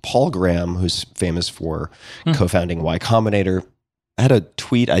is Paul Graham, who's famous for co-founding Y Combinator, had a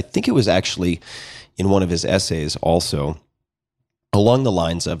tweet, I think it was actually in one of his essays also, along the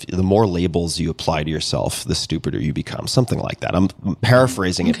lines of the more labels you apply to yourself, the stupider you become, something like that. I'm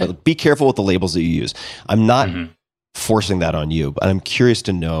paraphrasing it, but be careful with the labels that you use. I'm not forcing that on you, but I'm curious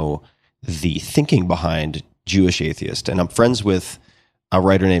to know the thinking behind Jewish atheist. And I'm friends with a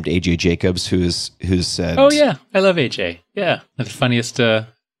writer named AJ Jacobs who's said, "Oh yeah, I love AJ. Yeah, the funniest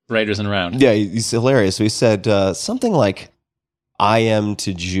writers around." Yeah, he's hilarious. So he said something like, "I am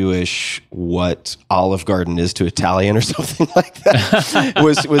to Jewish what Olive Garden is to Italian," or something like that.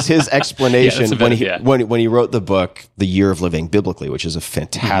 was his explanation when he wrote the book The Year of Living Biblically, which is a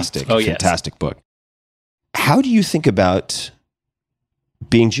fantastic book. How do you think about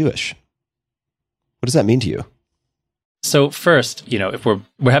being Jewish? What does that mean to you? So first, if we're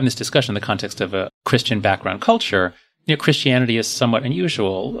having this discussion in the context of a Christian background culture, Christianity is somewhat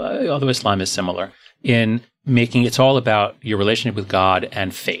unusual, although Islam is similar, in making it's all about your relationship with God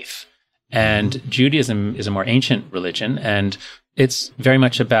and faith. And Judaism is a more ancient religion, and it's very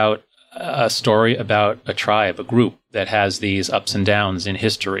much about a story about a tribe, a group that has these ups and downs in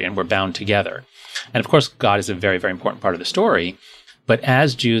history, and we're bound together. And of course, God is a very, very important part of the story. But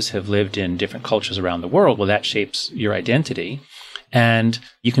as Jews have lived in different cultures around the world, well, that shapes your identity. And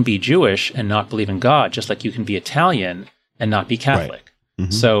you can be Jewish and not believe in God, just like you can be Italian and not be Catholic.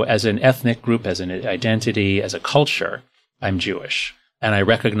 Right. So as an ethnic group, as an identity, as a culture, I'm Jewish. And I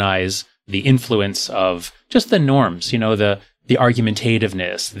recognize the influence of just the norms, the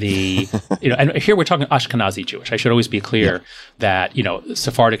argumentativeness, and here we're talking Ashkenazi Jewish. I should always be clear that,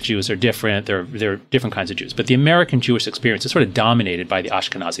 Sephardic Jews are different. There are different kinds of Jews. But the American Jewish experience is sort of dominated by the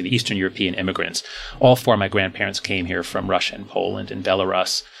Ashkenazi, the Eastern European immigrants. All four of my grandparents came here from Russia and Poland and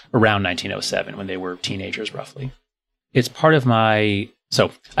Belarus around 1907 when they were teenagers, roughly. It's part of my...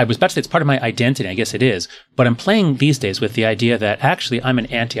 So I was about to say it's part of my identity, I guess it is, but I'm playing these days with the idea that actually I'm an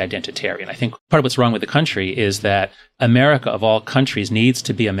anti-identitarian. I think part of what's wrong with the country is that America, of all countries, needs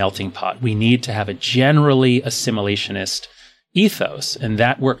to be a melting pot. We need to have a generally assimilationist ethos, and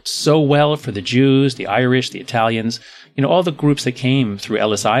that worked so well for the Jews, the Irish, the Italians, all the groups that came through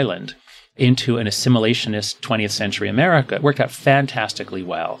Ellis Island into an assimilationist 20th century America. It worked out fantastically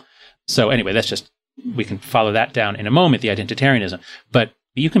well. So anyway, we can follow that down in a moment, the identitarianism. But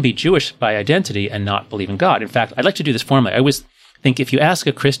you can be Jewish by identity and not believe in God. In fact, I'd like to do this formally. I always think if you ask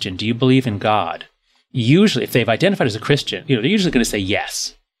a Christian, do you believe in God? Usually, if they've identified as a Christian, they're usually going to say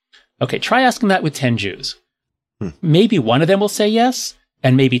yes. Okay, try asking that with 10 Jews. Maybe one of them will say yes,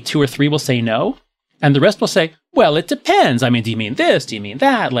 and maybe 2 or 3 will say no. And the rest will say, well, it depends. I mean, do you mean this? Do you mean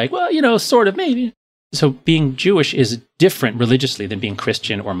that? Like, well, sort of, maybe. So being Jewish is different religiously than being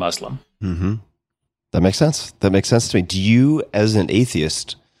Christian or Muslim. Mm-hmm. That makes sense. That makes sense to me. Do you, as an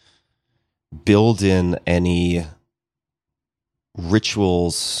atheist, build in any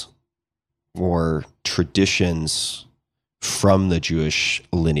rituals or traditions from the Jewish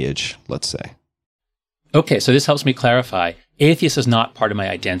lineage, let's say? Okay, so this helps me clarify. Atheist is not part of my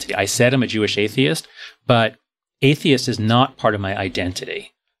identity. I said I'm a Jewish atheist, but atheist is not part of my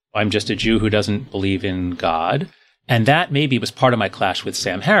identity. I'm just a Jew who doesn't believe in God. And that maybe was part of my clash with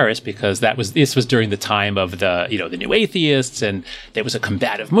Sam Harris, because this was during the time of the new atheists, and there was a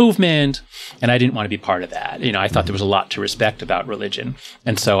combative movement, and I didn't want to be part of that. I thought there was a lot to respect about religion.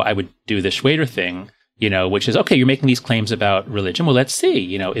 And so I would do the Schwader thing, which is, okay, you're making these claims about religion. Well, let's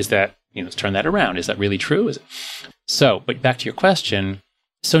see, is that, let's turn that around. Is that really true? So, but back to your question.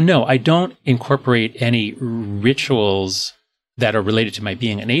 So no, I don't incorporate any rituals that are related to my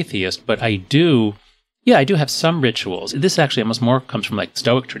being an atheist, but I do have some rituals. This actually almost more comes from like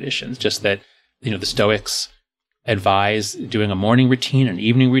Stoic traditions, just that, the Stoics advise doing a morning routine, an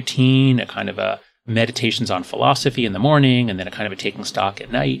evening routine, a kind of a meditations on philosophy in the morning, and then a kind of a taking stock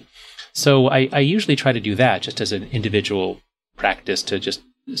at night. So I usually try to do that just as an individual practice to just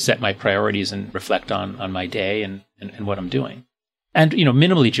set my priorities and reflect on my day and what I'm doing. And,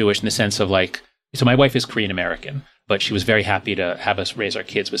 minimally Jewish in the sense of so my wife is Korean American, but she was very happy to have us raise our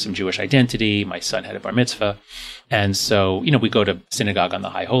kids with some Jewish identity. My son had a bar mitzvah. And so, we go to synagogue on the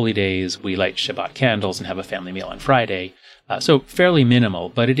high holy days. We light Shabbat candles and have a family meal on Friday. So fairly minimal,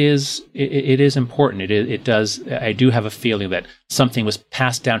 but it is important. I do have a feeling that something was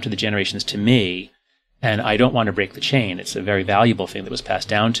passed down to the generations to me, and I don't want to break the chain. It's a very valuable thing that was passed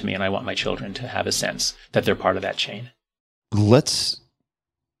down to me, and I want my children to have a sense that they're part of that chain. Let's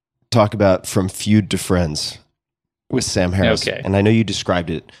talk about From Feud to Friends with Sam Harris. Okay. And I know you described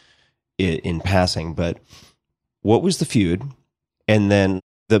it in passing, but what was the feud? And then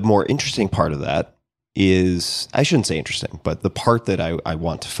the more interesting part of that is, I shouldn't say interesting, but the part that I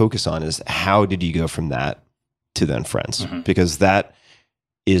want to focus on is how did you go from that to then Friends? Mm-hmm. Because that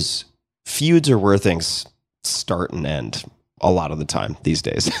is, feuds are where things start and end a lot of the time these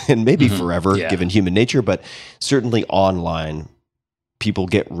days, and maybe forever, given human nature, but certainly online, people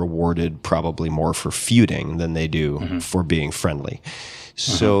get rewarded probably more for feuding than they do for being friendly.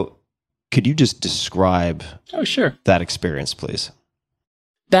 So could you just describe that experience, please?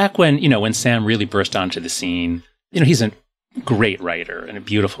 Back when, when Sam really burst onto the scene, he's a great writer and a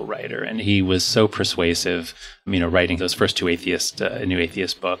beautiful writer, and he was so persuasive, writing those first two New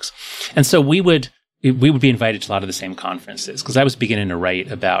Atheist books. And so we would be invited to a lot of the same conferences, because I was beginning to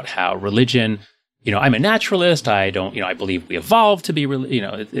write about how religion, I'm a naturalist. I believe we evolved to be,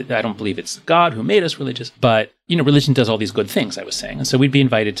 I don't believe it's God who made us religious, but, religion does all these good things, I was saying. And so we'd be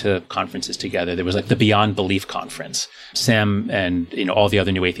invited to conferences together. There was the Beyond Belief conference. Sam and, all the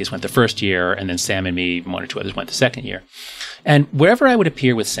other New Atheists went the first year, and then Sam and me, one or two others, went the second year. And wherever I would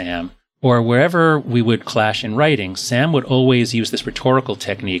appear with Sam, or wherever we would clash in writing, Sam would always use this rhetorical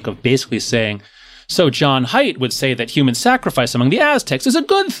technique of basically saying, so John Haidt would say that human sacrifice among the Aztecs is a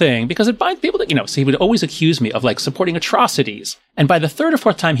good thing because it binds people to, so he would always accuse me of supporting atrocities. And by the third or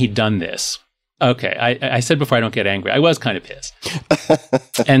fourth time he'd done this, okay, I said before I don't get angry, I was kind of pissed.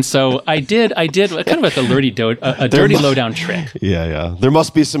 And so I did kind of like a dirty lowdown trick. Yeah. There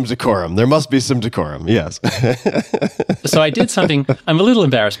must be some decorum. Yes. So I did something, I'm a little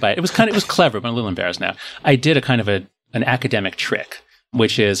embarrassed by it. It was clever, but I'm a little embarrassed now. I did a kind of an academic trick,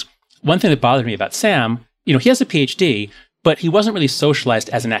 which is, one thing that bothered me about Sam, he has a PhD, but he wasn't really socialized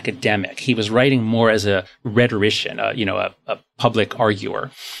as an academic. He was writing more as a rhetorician, a public arguer.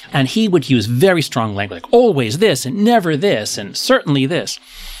 And he would use very strong language, like always this and never this and certainly this.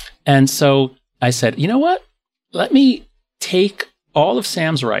 And so I said, you know what? Let me take all of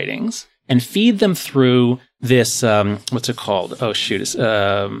Sam's writings and feed them through this, what's it called? Oh, shoot.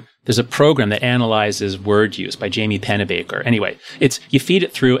 There's a program that analyzes word use by Jamie Pennebaker. Anyway, you feed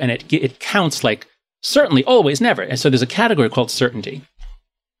it through and it counts certainly, always, never. And so there's a category called certainty.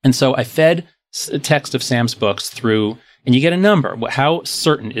 And so I fed a text of Sam's books through, and you get a number. How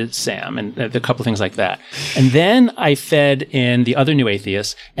certain is Sam? And a couple of things like that. And then I fed in the other New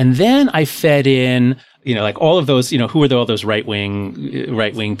Atheists. And then I fed in, all of those, who are all those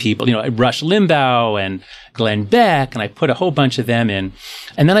right-wing people, Rush Limbaugh and Glenn Beck, and I put a whole bunch of them in.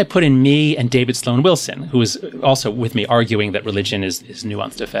 And then I put in me and David Sloan Wilson, who was also with me arguing that religion is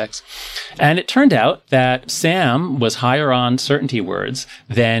nuanced effects. And it turned out that Sam was higher on certainty words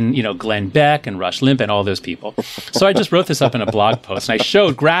than, Glenn Beck and Rush Limbaugh and all those people. So I just wrote this up in a blog post, and I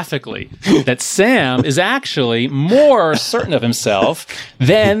showed graphically that Sam is actually more certain of himself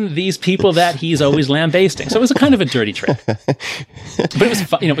than these people that he's always lambasting. So it was a kind of a dirty trick.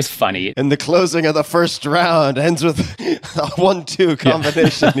 But it was funny. And the closing of the first round ends with a 1-2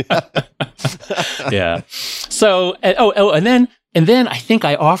 combination. Yeah. So, and then I think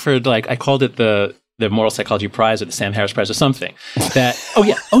I offered, I called it the Moral Psychology Prize or the Sam Harris Prize or something. That's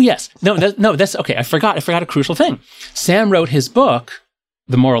okay. I forgot a crucial thing. Sam wrote his book,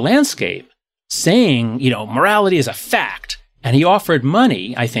 The Moral Landscape, saying, morality is a fact. And he offered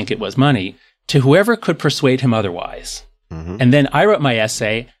money, I think it was money, to whoever could persuade him otherwise. Mm-hmm. And then I wrote my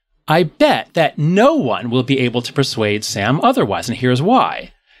essay, I bet that no one will be able to persuade Sam otherwise, and here's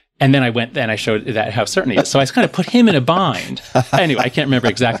why. And then I showed that how certain he is. So I kind of put him in a bind. Anyway, I can't remember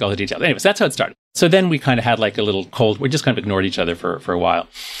exactly all the details. Anyways, that's how it started. So then we kind of had a little we just kind of ignored each other for a while.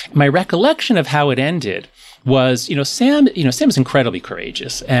 My recollection of how it ended was, Sam is incredibly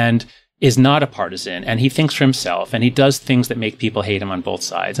courageous and is not a partisan, and he thinks for himself, and he does things that make people hate him on both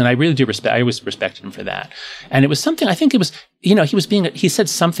sides. And I really do I always respected him for that. And it was something, I think it was, he said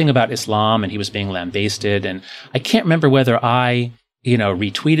something about Islam, and he was being lambasted, and I can't remember whether I,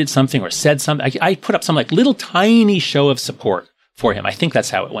 retweeted something or said something. I put up some little tiny show of support for him. I think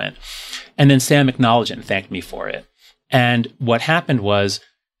that's how it went. And then Sam acknowledged it and thanked me for it. And what happened was,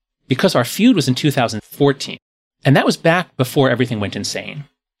 because our feud was in 2014, And that was back before everything went insane.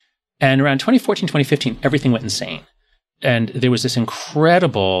 And around 2014, 2015, everything went insane. And there was this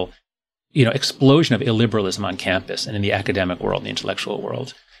incredible, explosion of illiberalism on campus and in the academic world, the intellectual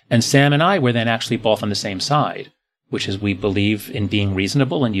world. And Sam and I were then actually both on the same side, which is we believe in being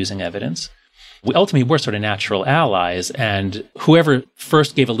reasonable and using evidence. We ultimately were sort of natural allies, and whoever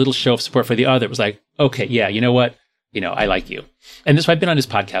first gave a little show of support for the other was like, okay, yeah, you know what? I like you. And this, I've been on his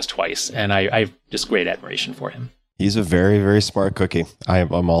podcast twice, and I have just great admiration for him. He's a very, very smart cookie.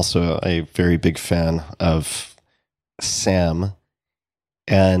 I'm also a very big fan of Sam.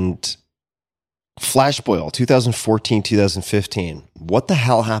 And Flashboil, 2014, 2015. What the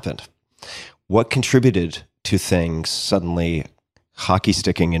hell happened? What contributed to things suddenly hockey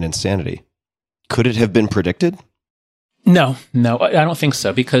sticking in insanity? Could it have been predicted? No, I don't think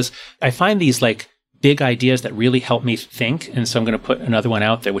so, because I find these big ideas that really help me think. And so I'm going to put another one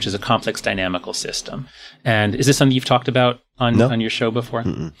out there, which is a complex dynamical system. And is this something you've talked about on your show before?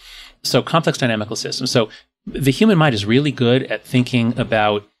 Mm-mm. So complex dynamical system. So the human mind is really good at thinking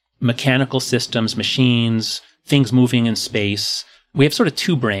about mechanical systems, machines, things moving in space. We have sort of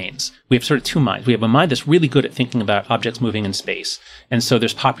two brains. We have sort of two minds. We have a mind that's really good at thinking about objects moving in space. And so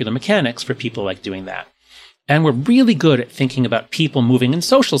there's popular mechanics for people like doing that. And we're really good at thinking about people moving in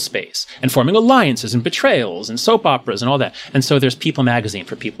social space and forming alliances and betrayals and soap operas and all that. And so there's People Magazine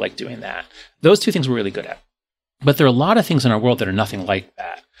for people like doing that. Those two things we're really good at. But there are a lot of things in our world that are nothing like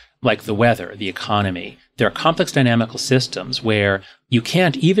that, like the weather, the economy. There are complex dynamical systems where you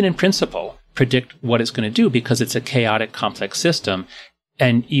can't, even in principle, predict what it's going to do because it's a chaotic, complex system.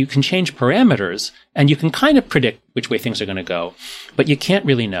 And you can change parameters and you can kind of predict which way things are going to go, but you can't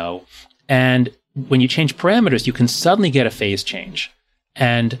really know. And when you change parameters, you can suddenly get a phase change.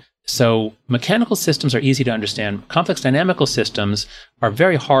 And so mechanical systems are easy to understand. Complex dynamical systems are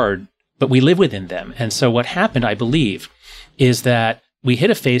very hard, but we live within them. And so what happened, I believe, is that we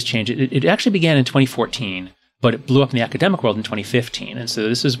hit a phase change. It actually began in 2014, but it blew up in the academic world in 2015. And so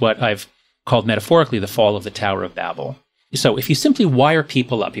this is what I've called metaphorically the fall of the Tower of Babel. So if you simply wire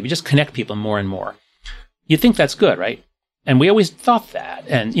people up, if you just connect people more and more, you think that's good, right? And we always thought that.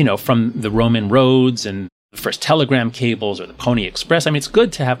 And, from the Roman roads and the first telegram cables or the Pony Express, it's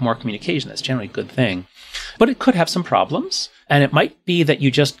good to have more communication. That's generally a good thing. But it could have some problems. And it might be that you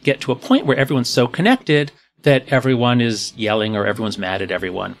just get to a point where everyone's so connected that everyone is yelling or everyone's mad at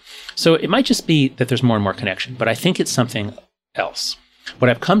everyone. So it might just be that there's more and more connection. But I think it's something else. What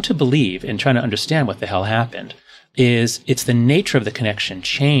I've come to believe in trying to understand what the hell happened is it's the nature of the connection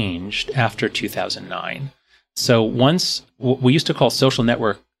changed after 2009. So once, what we used to call social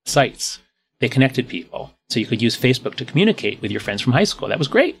network sites, they connected people. So you could use Facebook to communicate with your friends from high school. That was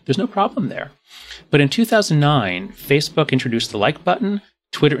great. There's no problem there. But in 2009, Facebook introduced the like button.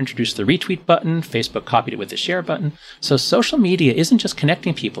 Twitter introduced the retweet button. Facebook copied it with the share button. So social media isn't just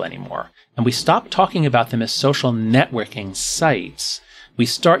connecting people anymore. And we stopped talking about them as social networking sites. We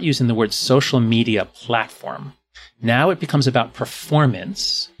start using the word social media platform. Now it becomes about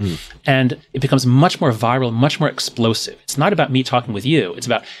performance, and it becomes much more viral, much more explosive. It's not about me talking with you. It's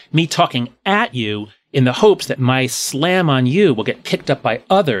about me talking at you in the hopes that my slam on you will get picked up by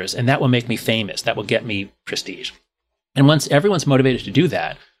others, and that will make me famous. That will get me prestige. And once everyone's motivated to do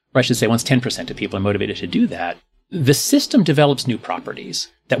that, or I should say once 10% of people are motivated to do that, the system develops new properties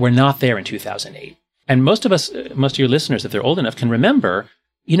that were not there in 2008. And most of your listeners, if they're old enough, can remember,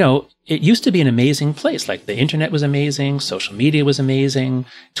 it used to be an amazing place. Like the internet was amazing, social media was amazing,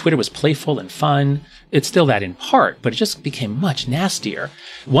 Twitter was playful and fun. It's still that in part, but it just became much nastier.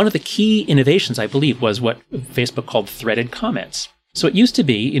 One of the key innovations, I believe, was what Facebook called threaded comments. So it used to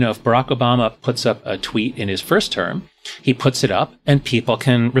be, if Barack Obama puts up a tweet in his first term, he puts it up and people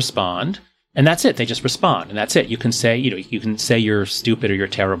can respond. And that's it. They just respond. And that's it. You can say, you can say you're stupid or you're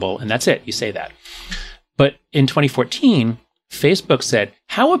terrible. And that's it. You say that. But in 2014, Facebook said,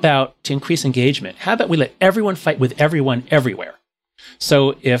 how about to increase engagement? How about we let everyone fight with everyone everywhere?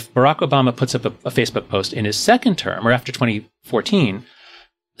 So if Barack Obama puts up a Facebook post in his second term or after 2014,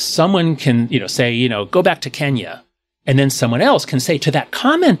 someone can, say, go back to Kenya. And then someone else can say to that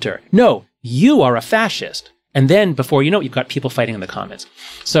commenter, no, you are a fascist. And then before you know it, you've got people fighting in the comments.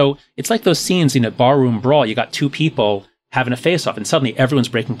 So it's like those scenes in a barroom brawl. You got two people having a face-off, and suddenly everyone's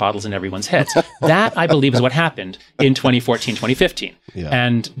breaking bottles in everyone's heads. That, I believe, is what happened in 2014, 2015. Yeah.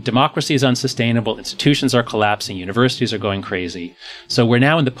 And democracy is unsustainable. Institutions are collapsing. Universities are going crazy. So we're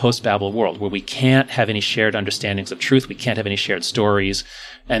now in the post-Babel world where we can't have any shared understandings of truth. We can't have any shared stories.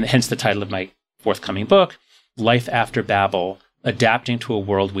 And hence the title of my forthcoming book, Life After Babel, Adapting to a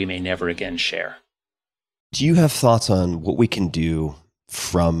World We May Never Again Share. Do you have thoughts on what we can do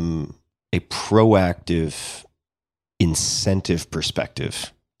from a proactive incentive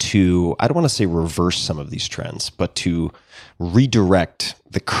perspective to, I don't want to say reverse some of these trends, but to redirect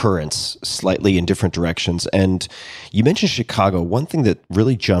the currents slightly in different directions. And you mentioned Chicago. One thing that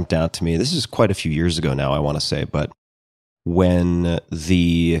really jumped out to me, this is quite a few years ago now, I want to say, but when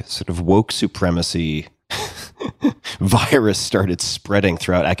the sort of woke supremacy virus started spreading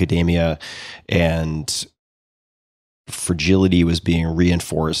throughout academia and fragility was being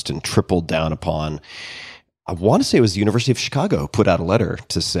reinforced and tripled down upon, I want to say it was the University of Chicago put out a letter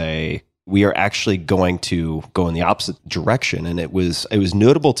to say, we are actually going to go in the opposite direction. And it was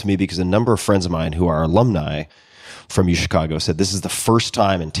notable to me because a number of friends of mine who are alumni from UChicago said, this is the first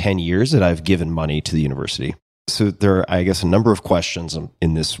time in 10 years that I've given money to the university. So there are, I guess, a number of questions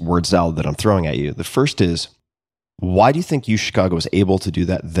in this word salad that I'm throwing at you. The first is, why do you think UChicago was able to do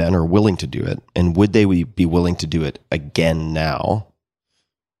that then or willing to do it? And would they be willing to do it again now?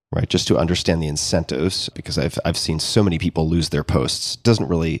 Right, just to understand the incentives, because I've seen so many people lose their posts.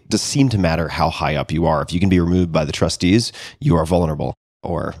 Does seem to matter how high up you are. If you can be removed by the trustees, you are vulnerable,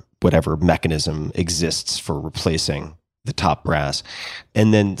 or whatever mechanism exists for replacing the top brass.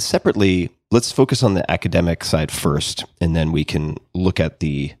 And then separately, let's focus on the academic side first, and then we can look at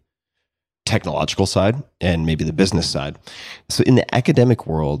the technological side and maybe the business side. So in the academic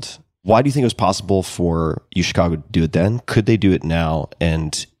world, why do you think it was possible for UChicago to do it then? Could they do it now?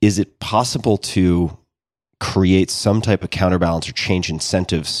 And is it possible to create some type of counterbalance or change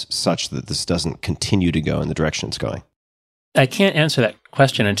incentives such that this doesn't continue to go in the direction it's going? I can't answer that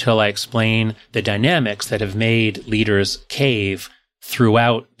question until I explain the dynamics that have made leaders cave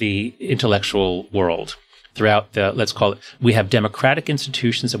throughout the intellectual world. Throughout the, let's call it, we have democratic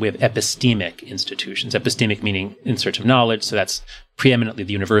institutions and we have epistemic institutions. Epistemic meaning in search of knowledge. So that's preeminently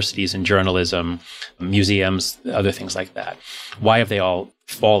the universities and journalism, museums, other things like that. Why have they all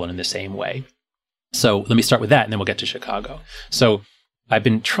fallen in the same way? So let me start with that and then we'll get to Chicago. So I've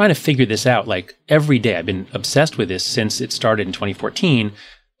been trying to figure this out like every day. I've been obsessed with this since it started in 2014.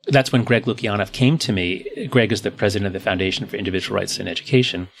 That's when Greg Lukianoff came to me. Greg is the president of the Foundation for Individual Rights in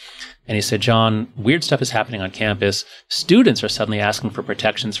Education. And he said, John, weird stuff is happening on campus. Students are suddenly asking for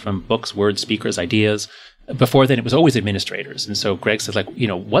protections from books, words, speakers, ideas. Before then, it was always administrators. And so Greg said,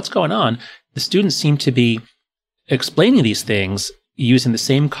 what's going on? The students seem to be explaining these things using the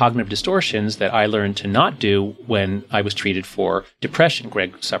same cognitive distortions that I learned to not do when I was treated for depression.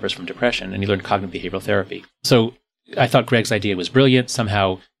 Greg suffers from depression, and he learned cognitive behavioral therapy. So I thought Greg's idea was brilliant.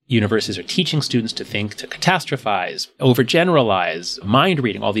 Somehow universities are teaching students to think, to catastrophize, overgeneralize, mind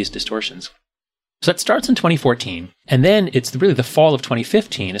reading, all these distortions. So that starts in 2014. And then it's really the fall of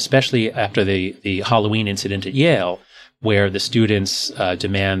 2015, especially after the Halloween incident at Yale, where the students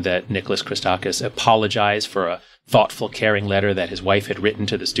demand that Nicholas Christakis apologize for a thoughtful, caring letter that his wife had written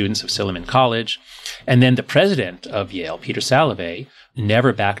to the students of Silliman College. And then the president of Yale, Peter Salovey,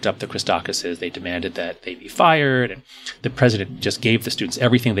 never backed up the Christakises. They demanded that they be fired. And the president just gave the students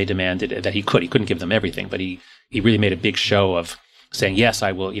everything they demanded that he could. He couldn't give them everything, but he really made a big show of saying, yes,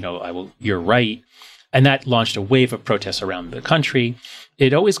 I will, you're right. And that launched a wave of protests around the country.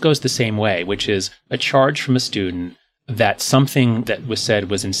 It always goes the same way, which is a charge from a student that something that was said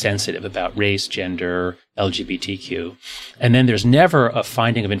was insensitive about race, gender, LGBTQ. And then there's never a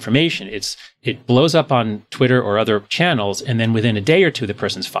finding of information. It blows up on Twitter or other channels, and then within a day or two, the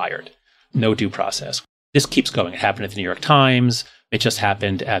person's fired. No due process. This keeps going. It happened at the New York Times. It just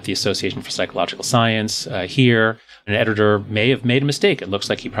happened at the Association for Psychological Science here. An editor may have made a mistake. It looks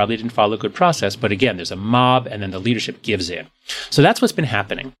like he probably didn't follow a good process. But again, there's a mob, and then the leadership gives in. So that's what's been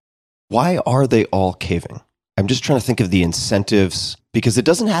happening. Why are they all caving? I'm just trying to think of the incentives, because it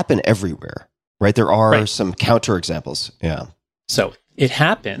doesn't happen everywhere, right? There are some counterexamples. Yeah. So it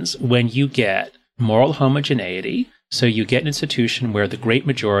happens when you get moral homogeneity. So you get an institution where the great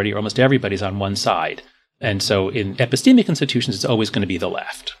majority, or almost everybody's on one side. And so in epistemic institutions, it's always going to be the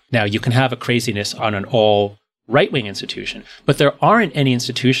left. Now, you can have a craziness on an all right-wing institution, but there aren't any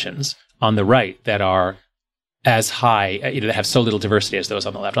institutions on the right that are as high, that have so little diversity as those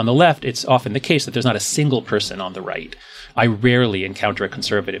on the left. On the left, it's often the case that there's not a single person on the right. I rarely encounter a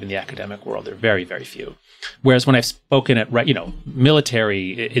conservative in the academic world. There are very, very few. Whereas when I've spoken at,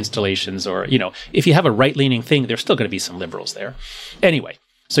 military installations or, if you have a right-leaning thing, there's still going to be some liberals there. Anyway,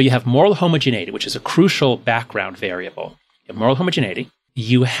 so you have moral homogeneity, which is a crucial background variable. You have moral homogeneity.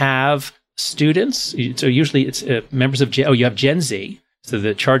 You have students. So usually it's members of you have Gen Z. So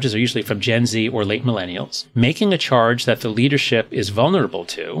the charges are usually from Gen Z or late millennials, making a charge that the leadership is vulnerable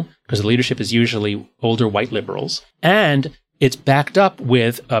to, because the leadership is usually older white liberals, and it's backed up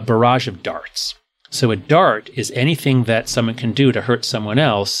with a barrage of darts. So a dart is anything that someone can do to hurt someone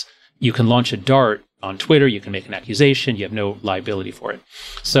else. You can launch a dart on Twitter, you can make an accusation, you have no liability for it.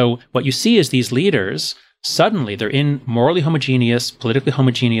 So what you see is these leaders, suddenly they're in morally homogeneous, politically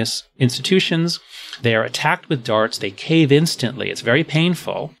homogeneous institutions. They are attacked with darts. They cave instantly. It's very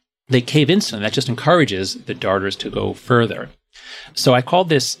painful. They cave instantly. That just encourages the darters to go further. So I called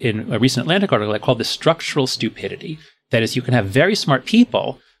this, in a recent Atlantic article, I called this structural stupidity. That is, you can have very smart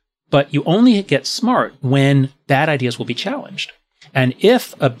people, but you only get smart when bad ideas will be challenged. And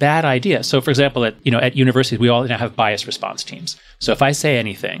if a bad idea, so for example, at universities, we all now have bias response teams. So if I say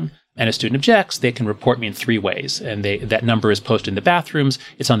anything and a student objects, they can report me in 3 ways. And that number is posted in the bathrooms.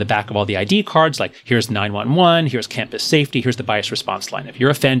 It's on the back of all the ID cards, like here's 911, here's campus safety, here's the bias response line. If you're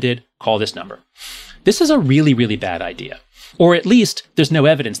offended, call this number. This is a really, really bad idea. Or at least there's no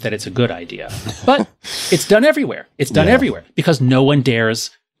evidence that it's a good idea. But it's done everywhere. It's done everywhere because no one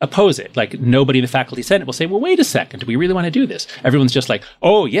dares oppose it. Like nobody in the faculty senate will say, well, wait a second, do we really want to do this? Everyone's just like,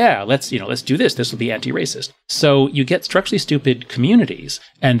 oh yeah, let's do this. This will be anti-racist. So you get structurally stupid communities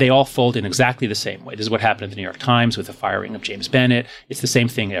and they all fold in exactly the same way. This is what happened at the New York Times with the firing of James Bennett. It's the same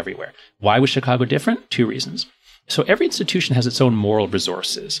thing everywhere. Why was Chicago different? 2 reasons. So every institution has its own moral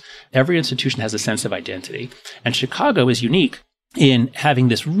resources. Every institution has a sense of identity. And Chicago is unique in having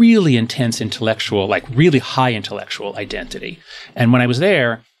this really intense intellectual, like really high intellectual identity. And when I was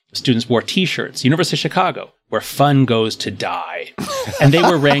there, students wore T-shirts, University of Chicago, where fun goes to die. And they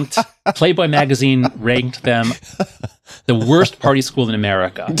were ranked, Playboy magazine ranked them the worst party school in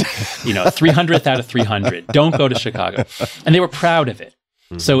America. 300th out of 300. Don't go to Chicago. And they were proud of it.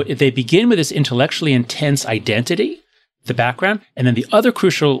 So they begin with this intellectually intense identity, the background, and then the other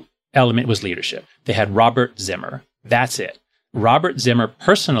crucial element was leadership. They had Robert Zimmer. That's it. Robert Zimmer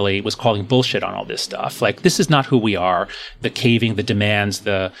personally was calling bullshit on all this stuff. Like, this is not who we are. The caving, the demands,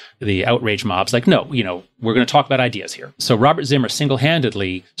 the outrage mobs. Like, no, we're going to talk about ideas here. So Robert Zimmer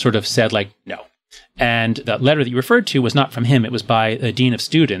single-handedly sort of said, like, no. And the letter that you referred to was not from him. It was by a dean of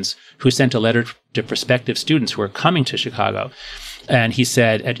students who sent a letter to prospective students who are coming to Chicago. And he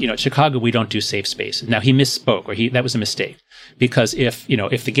said, at Chicago, we don't do safe spaces. Now, he misspoke, or that was a mistake. Because if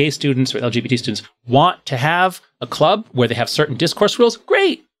the gay students or LGBT students want to have a club where they have certain discourse rules,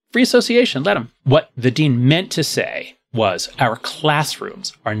 great, free association, let them. What the dean meant to say was our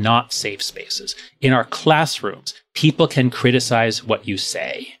classrooms are not safe spaces. In our classrooms, people can criticize what you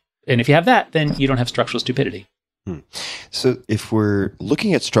say. And if you have that, then you don't have structural stupidity. So if we're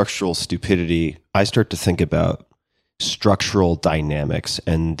looking at structural stupidity, I start to think about structural dynamics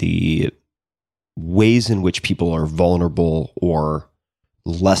and the ways in which people are vulnerable or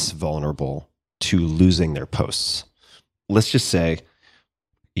less vulnerable to losing their posts. Let's just say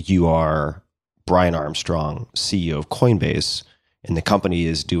you are Brian Armstrong, CEO of Coinbase, and the company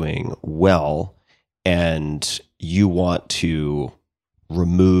is doing well, and you want to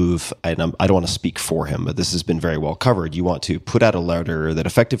remove, and I don't want to speak for him, but this has been very well covered. You want to put out a letter that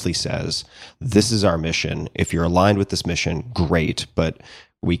effectively says, this is our mission. If you're aligned with this mission, great, but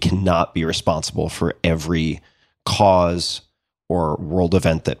we cannot be responsible for every cause or world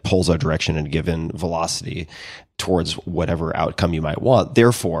event that pulls our direction in a given velocity towards whatever outcome you might want.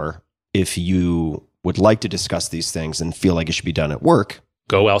 Therefore, if you would like to discuss these things and feel like it should be done at work,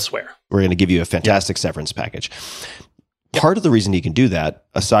 go elsewhere. We're going to give you a fantastic severance package. Part of the reason he can do that,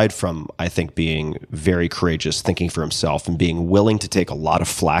 aside from, I think, being very courageous, thinking for himself, and being willing to take a lot of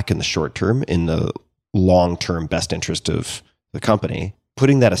flack in the short term, in the long-term best interest of the company,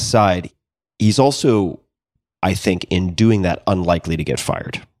 putting that aside, he's also, I think, in doing that, unlikely to get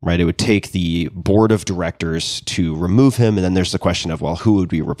fired, right? It would take the board of directors to remove him, and then there's the question of, well, who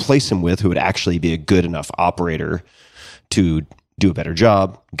would we replace him with? Who would actually be a good enough operator to do a better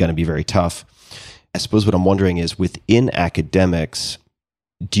job? Going to be very tough. I suppose what I'm wondering is, within academics,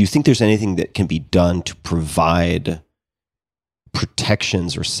 do you think there's anything that can be done to provide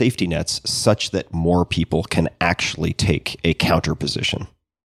protections or safety nets such that more people can actually take a counter position?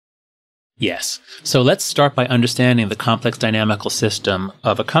 Yes. So let's start by understanding the complex dynamical system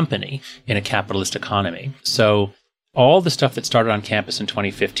of a company in a capitalist economy. So all the stuff that started on campus in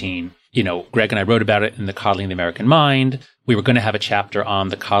 2015, Greg and I wrote about it in The Coddling the American Mind. We were going to have a chapter on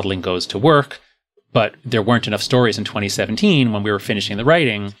The Coddling Goes to Work, but there weren't enough stories in 2017 when we were finishing the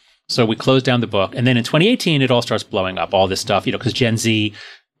writing. So we closed down the book. And then in 2018, it all starts blowing up, all this stuff, because Gen Z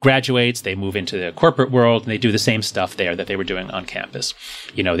graduates, they move into the corporate world, and they do the same stuff there that they were doing on campus.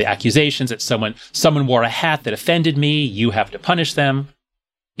 The accusations that someone wore a hat that offended me, you have to punish them.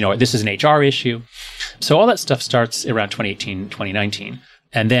 This is an HR issue. So all that stuff starts around 2018, 2019.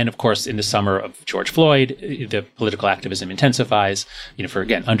 And then, of course, in the summer of George Floyd, the political activism intensifies, for,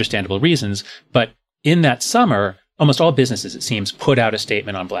 again, understandable reasons. But in that summer, almost all businesses, it seems, put out a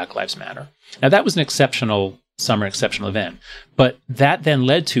statement on Black Lives Matter. Now, that was an exceptional summer, exceptional event. But that then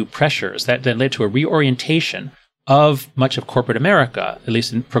led to pressures, that then led to a reorientation of much of corporate America, at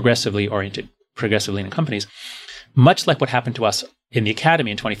least in progressively leaning companies, much like what happened to us in the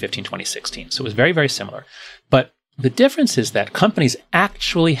academy in 2015, 2016. So it was very, very similar. But the difference is that companies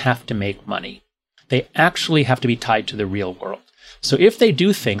actually have to make money. They actually have to be tied to the real world. So if they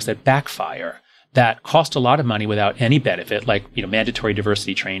do things that backfire, that cost a lot of money without any benefit, like mandatory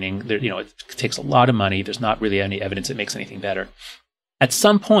diversity training, it takes a lot of money. There's not really any evidence it makes anything better. At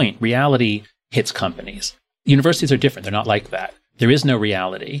some point, reality hits companies. Universities are different. They're not like that. There is no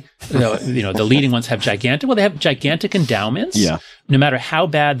reality. The leading ones have gigantic endowments. Yeah. No matter how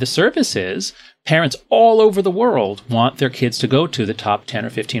bad the service is, parents all over the world want their kids to go to the top 10 or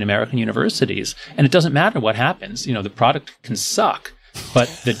 15 American universities. And it doesn't matter what happens. The product can suck, but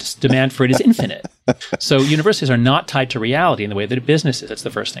the demand for it is infinite. So universities are not tied to reality in the way that a business is. That's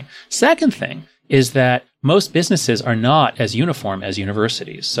the first thing. Second thing is that most businesses are not as uniform as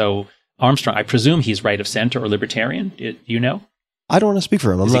universities. So Armstrong, I presume he's right of center or libertarian. I don't want to speak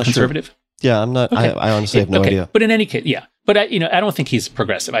for him. I'm is not he conservative? Sure. Yeah, I'm not. Okay. I honestly have no idea. But in any case, yeah. But I don't think he's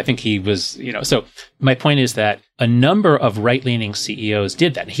progressive. I think he was, So my point is that a number of right-leaning CEOs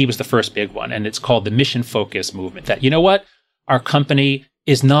did that. He was the first big one, and it's called the mission focus movement. That our company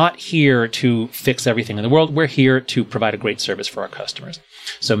is not here to fix everything in the world. We're here to provide a great service for our customers.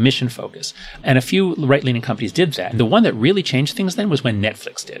 So mission focus. And a few right-leaning companies did that. And the one that really changed things then was when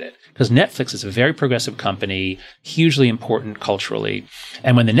Netflix did it. Because Netflix is a very progressive company, hugely important culturally.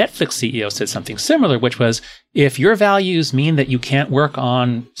 And when the Netflix CEO said something similar, which was, if your values mean that you can't work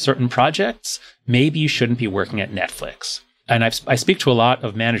on certain projects, maybe you shouldn't be working at Netflix. And I speak to a lot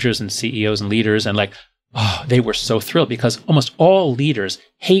of managers and CEOs and leaders, and they were so thrilled because almost all leaders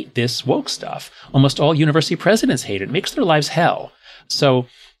hate this woke stuff. Almost all university presidents hate it. It makes their lives hell. So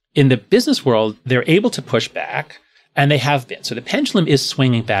in the business world, they're able to push back, and they have been. So the pendulum is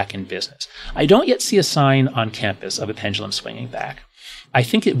swinging back in business. I don't yet see a sign on campus of a pendulum swinging back. I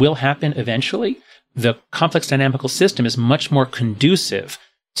think it will happen eventually. The complex dynamical system is much more conducive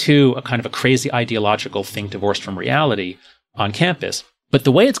to a kind of a crazy ideological thing divorced from reality on campus. But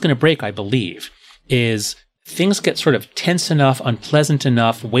the way it's going to break, I believe, is things get sort of tense enough, unpleasant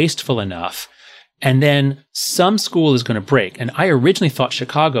enough, wasteful enough, and then some school is going to break. And I originally thought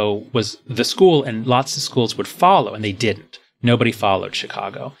Chicago was the school and lots of schools would follow, and they didn't. Nobody followed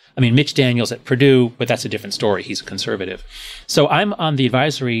Chicago. I mean, Mitch Daniels at Purdue, but that's a different story. He's a conservative. So I'm on the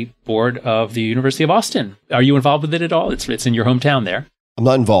advisory board of the University of Austin. Are you involved with it at all? It's in your hometown there. I'm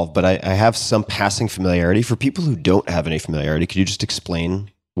not involved, but I have some passing familiarity. For people who don't have any familiarity, could you just explain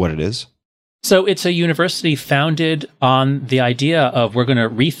what it is? So it's a university founded on the idea of we're going to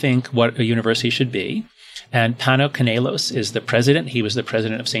rethink what a university should be. And Pano Kanelos is the president. He was the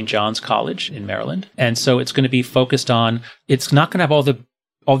president of St. John's College in Maryland. And so it's going to be focused on, it's not going to have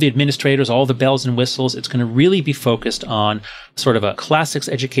all the administrators, all the bells and whistles. It's going to really be focused on sort of a classics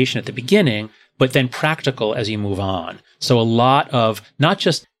education at the beginning, but then practical as you move on. So a lot of not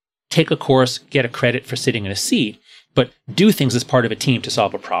just take a course, get a credit for sitting in a seat, but do things as part of a team to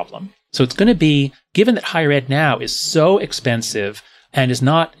solve a problem. So it's going to be, given that higher ed now is so expensive and is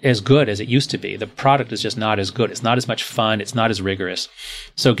not as good as it used to be, the product is just not as good. It's not as much fun. It's not as rigorous.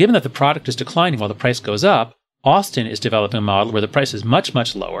 So given that the product is declining while the price goes up, Austin is developing a model where the price is much,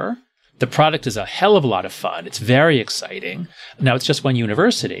 much lower. The product is a hell of a lot of fun. It's very exciting. Now, it's just one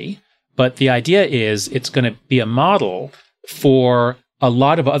university, but the idea is it's going to be a model for a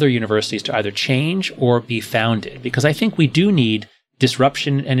lot of other universities to either change or be founded, because I think we do need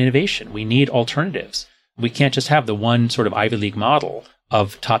disruption and innovation. We need alternatives. We can't just have the one sort of Ivy League model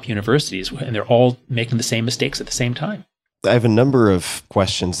of top universities, and they're all making the same mistakes at the same time. I have a number of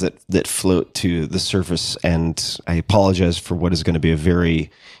questions that float to the surface, and I apologize for what is going to be a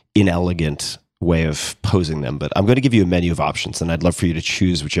very inelegant way of posing them, but I'm going to give you a menu of options, and I'd love for you to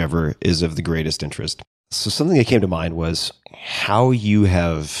choose whichever is of the greatest interest. So something that came to mind was how you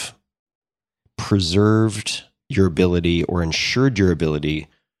have preserved your ability or ensured your ability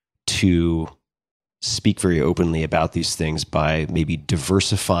to speak very openly about these things by maybe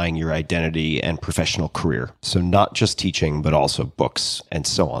diversifying your identity and professional career. So not just teaching, but also books and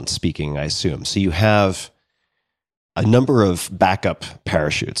so on, speaking, I assume. So you have a number of backup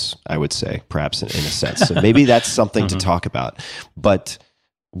parachutes, I would say, perhaps in a sense. So maybe that's something to talk about. But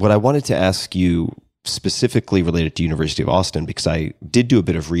what I wanted to ask you specifically related to University of Austin, because I did do a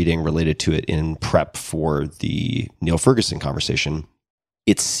bit of reading related to it in prep for the Neil Ferguson conversation.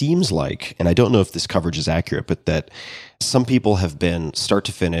 It seems like, and I don't know if this coverage is accurate, but that some people have been start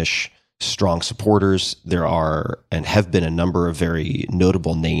to finish strong supporters. There are and have been a number of very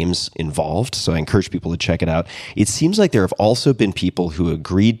notable names involved, so I encourage people to check it out. It seems like there have also been people who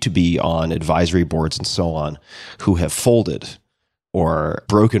agreed to be on advisory boards and so on who have folded or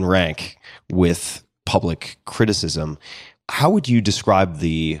broken rank with public criticism. How would you describe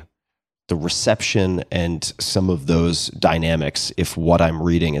the reception and some of those dynamics if what I'm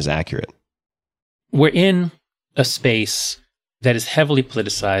reading is accurate? We're in a space that is heavily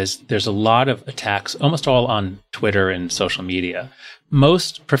politicized. There's a lot of attacks, almost all on Twitter and social media.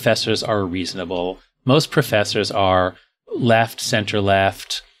 Most professors are reasonable. Most professors are left, center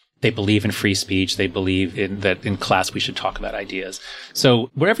left. They believe in free speech. They believe that in class we should talk about ideas.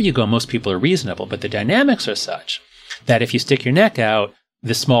 So wherever you go, most people are reasonable. But the dynamics are such that if you stick your neck out,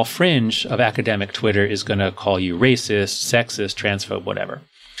 the small fringe of academic Twitter is going to call you racist, sexist, transphobe, whatever.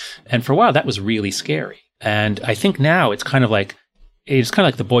 And for a while, that was really scary. And I think now it's kind of like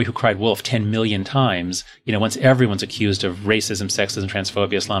the boy who cried wolf 10 million times, once everyone's accused of racism, sexism,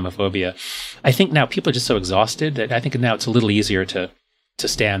 transphobia, Islamophobia. I think now people are just so exhausted that I think now it's a little easier to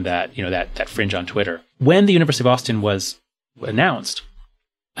stand that, that fringe on Twitter. When the University of Austin was announced,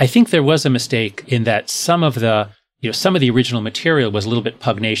 I think there was a mistake in that some of the original material was a little bit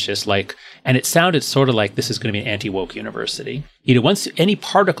pugnacious, and it sounded sort of like this is going to be an anti-woke university. Once any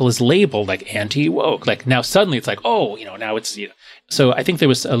particle is labeled like anti-woke, now suddenly it's like, now it's, So I think there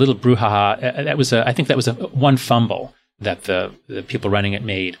was a little brouhaha. I think that was one fumble that the people running it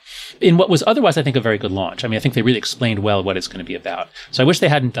made in what was otherwise, I think, a very good launch. I mean, I think they really explained well what it's going to be about. So I wish they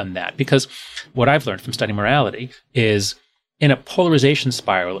hadn't done that, because what I've learned from studying morality is in a polarization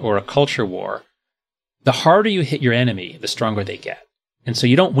spiral or a culture war, the harder you hit your enemy, the stronger they get. And so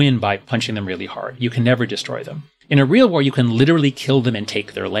you don't win by punching them really hard. You can never destroy them. In a real war, you can literally kill them and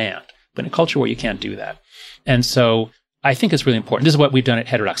take their land. But in a culture war, you can't do that. And so I think it's really important. This is what we've done at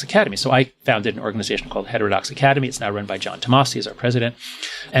Heterodox Academy. So I founded an organization called Heterodox Academy. It's now run by John Tomasi as our president.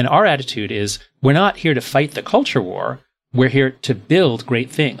 And our attitude is we're not here to fight the culture war. We're here to build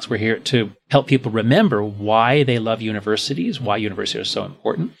great things. We're here to help people remember why they love universities, why universities are so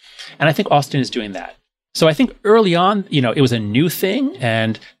important. And I think Austin is doing that. So I think early on, it was a new thing,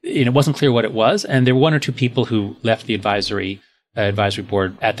 and it wasn't clear what it was. And there were one or two people who left the advisory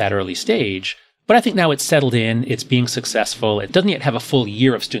board at that early stage. But I think now it's settled in. It's being successful. It doesn't yet have a full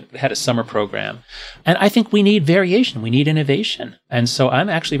year of students. It had a summer program. And I think we need variation. We need innovation. And so I'm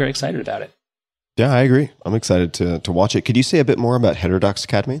actually very excited about it. Yeah, I agree. I'm excited to watch it. Could you say a bit more about Heterodox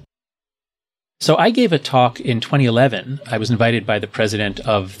Academy? So I gave a talk in 2011. I was invited by the president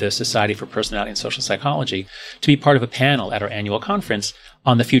of the Society for Personality and Social Psychology to be part of a panel at our annual conference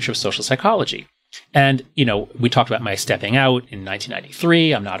on the future of social psychology. And, we talked about my stepping out in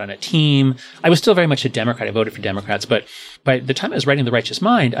 1993. I'm not on a team. I was still very much a Democrat. I voted for Democrats. But by the time I was writing The Righteous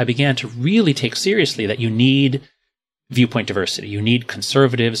Mind, I began to really take seriously that you need viewpoint diversity. You need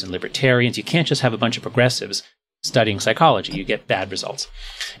conservatives and libertarians. You can't just have a bunch of progressives studying psychology. You get bad results.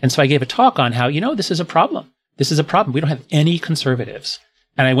 And so I gave a talk on how, this is a problem. This is a problem. We don't have any conservatives.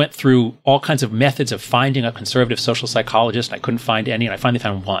 And I went through all kinds of methods of finding a conservative social psychologist, and I couldn't find any, and I finally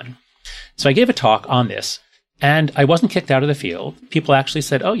found one. So I gave a talk on this, and I wasn't kicked out of the field. People actually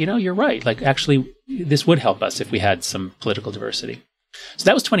said, oh, you're right. Actually, this would help us if we had some political diversity. So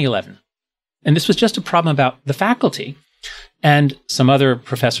that was 2011. And this was just a problem about the faculty. And some other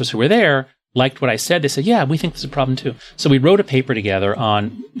professors who were there liked what I said. They said, yeah, we think this is a problem too. So we wrote a paper together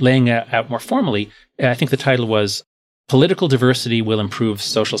on laying it out more formally. I think the title was Political Diversity Will Improve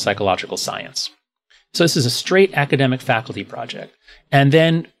Social Psychological Science. So this is a straight academic faculty project. And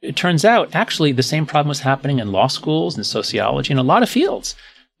then it turns out, actually, the same problem was happening in law schools and sociology and a lot of fields.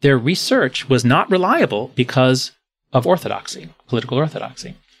 Their research was not reliable because of orthodoxy, political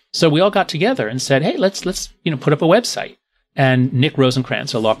orthodoxy. So we all got together and said, hey, let's put up a website. And Nick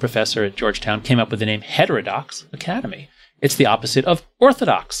Rosenkrantz, a law professor at Georgetown, came up with the name Heterodox Academy. It's the opposite of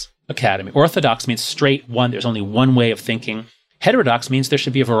Orthodox Academy. Orthodox means straight one. There's only one way of thinking. Heterodox means there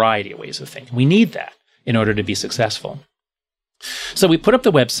should be a variety of ways of thinking. We need that in order to be successful. So we put up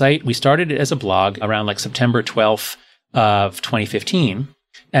the website. We started it as a blog around September 12th of 2015.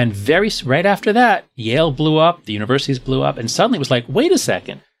 And right after that, Yale blew up, the universities blew up, and suddenly it was like, wait a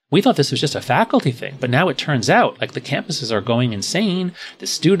second. We thought this was just a faculty thing, but now it turns out the campuses are going insane. The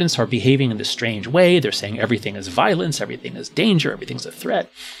students are behaving in this strange way. They're saying everything is violence, everything is danger, everything's a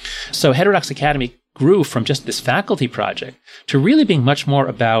threat. So Heterodox Academy grew from just this faculty project to really being much more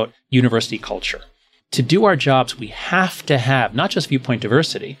about university culture. To do our jobs, we have to have not just viewpoint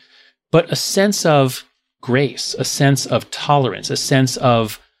diversity, but a sense of grace, a sense of tolerance, a sense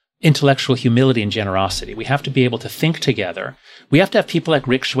of intellectual humility and generosity. We have to be able to think together. We have to have people like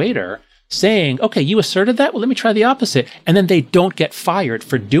Rick Schwader saying, okay, you asserted that? Well, let me try the opposite. And then they don't get fired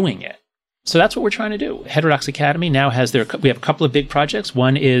for doing it. So that's what we're trying to do. Heterodox Academy now has we have a couple of big projects.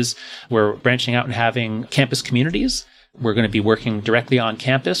 One is we're branching out and having campus communities. We're going to be working directly on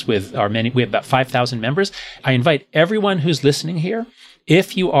campus with we have about 5,000 members. I invite everyone who's listening here,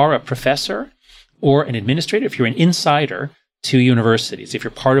 if you are a professor or an administrator, if you're an insider to universities, if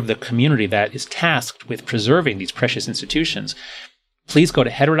you're part of the community that is tasked with preserving these precious institutions, please go to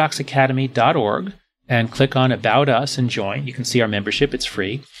heterodoxacademy.org and click on About Us and join. You can see our membership. It's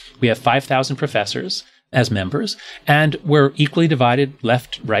free. We have 5,000 professors as members, and we're equally divided,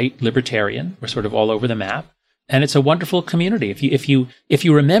 left, right, libertarian. We're sort of all over the map. And it's a wonderful community. If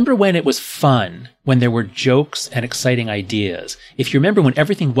you remember when it was fun, when there were jokes and exciting ideas, if you remember when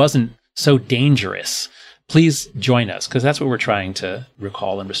everything wasn't so dangerous, please join us, because that's what we're trying to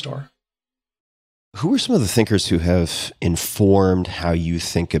recall and restore. Who are some of the thinkers who have informed how you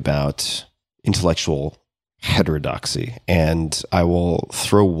think about intellectual heterodoxy? And I will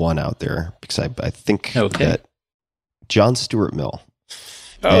throw one out there because I think that John Stuart Mill.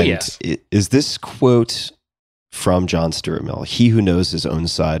 Oh, and yes. Is this quote from John Stuart Mill? He who knows his own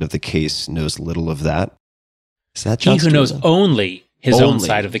side of the case knows little of that. Is that John Stuart Mill? He who knows only his own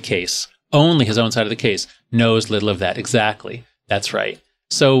side of the case, only his own side of the case, knows little of that. Exactly. That's right.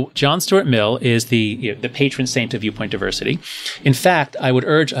 So John Stuart Mill is the patron saint of viewpoint diversity. In fact, I would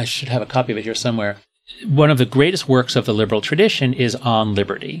urge, I should have a copy of it here somewhere, one of the greatest works of the liberal tradition is On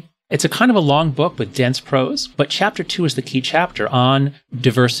Liberty. It's a kind of a long book with dense prose, but chapter 2 is the key chapter on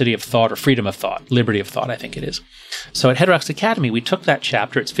diversity of thought or freedom of thought, liberty of thought, I think it is. So at Heterodox Academy, we took that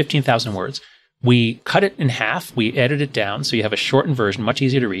chapter, it's 15,000 words, we cut it in half, we edited it down, so you have a shortened version, much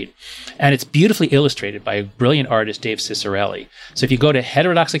easier to read, and it's beautifully illustrated by a brilliant artist, Dave Cicerelli. So if you go to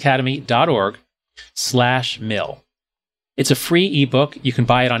heterodoxacademy.org/mill, it's a free ebook. You can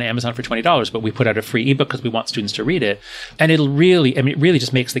buy it on Amazon for $20, but we put out a free ebook because we want students to read it. And it really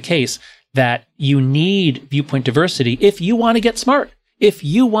just makes the case that you need viewpoint diversity if you want to get smart, if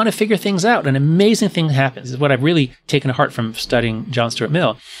you want to figure things out. An amazing thing happens. This is what I've really taken to heart from studying John Stuart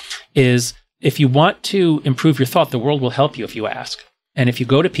Mill, is if you want to improve your thought, the world will help you if you ask. And if you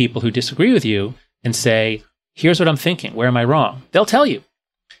go to people who disagree with you and say, here's what I'm thinking, where am I wrong? They'll tell you.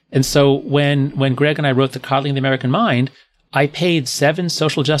 And so when Greg and I wrote The Coddling the American Mind, I paid 7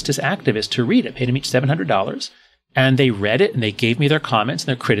 social justice activists to read it, paid them each $700. And they read it and they gave me their comments and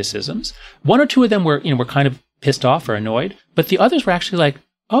their criticisms. 1 or 2 of them were kind of pissed off or annoyed, but the others were actually like,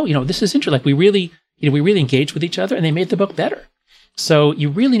 oh, this is interesting. Like we really engaged with each other, and they made the book better. So you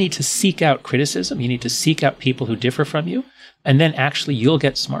really need to seek out criticism. You need to seek out people who differ from you, and then actually you'll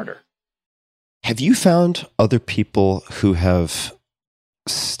get smarter. Have you found other people who have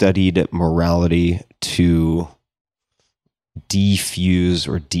studied morality to defuse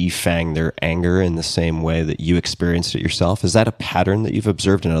or defang their anger in the same way that you experienced it yourself? Is that a pattern that you've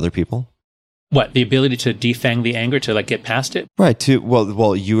observed in other people? What, the ability to defang the anger, to get past it? Right.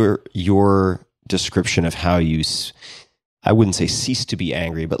 Well, your description of how you, I wouldn't say ceased to be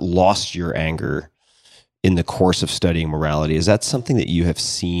angry, but lost your anger in the course of studying morality. Is that something that you have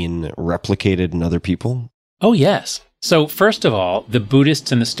seen replicated in other people? Oh, yes. So first of all, the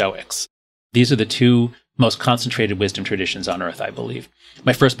Buddhists and the Stoics. These are the 2 most concentrated wisdom traditions on earth, I believe.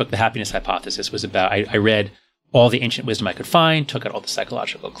 My first book, The Happiness Hypothesis, was about, I read all the ancient wisdom I could find, took out all the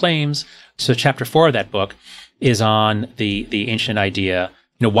psychological claims. So chapter 4 of that book is on the ancient idea,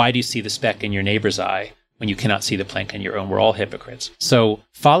 why do you see the speck in your neighbor's eye when you cannot see the plank in your own? We're all hypocrites. So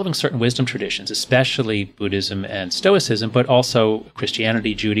following certain wisdom traditions, especially Buddhism and Stoicism, but also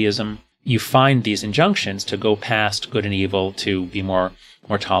Christianity, Judaism, you find these injunctions to go past good and evil, to be more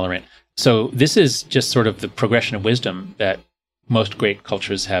tolerant. So this is just sort of the progression of wisdom that most great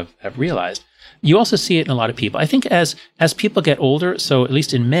cultures have realized. You also see it in a lot of people. I think as people get older, so at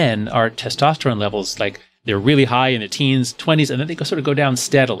least in men, our testosterone levels, they're really high in the teens, 20s, and then they go down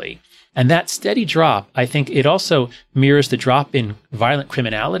steadily. And that steady drop, I think it also mirrors the drop in violent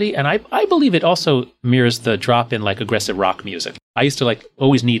criminality. And I believe it also mirrors the drop in aggressive rock music. I used to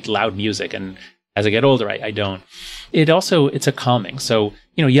always need loud music. And as I get older, I don't. It's a calming. So,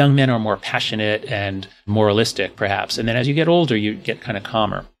 young men are more passionate and moralistic perhaps. And then as you get older, you get kind of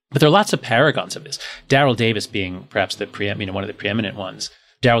calmer. But there are lots of paragons of this. Daryl Davis being perhaps one of the preeminent ones.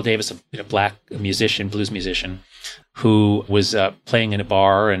 Daryl Davis, a black musician, blues musician, who was playing in a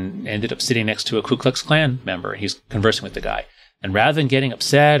bar and ended up sitting next to a Ku Klux Klan member. He's conversing with the guy. And rather than getting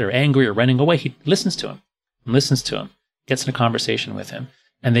upset or angry or running away, he listens to him, gets in a conversation with him,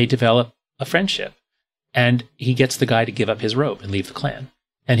 and they develop a friendship. And he gets the guy to give up his robe and leave the Klan.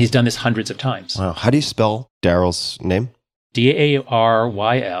 And he's done this hundreds of times. Wow. How do you spell Daryl's name?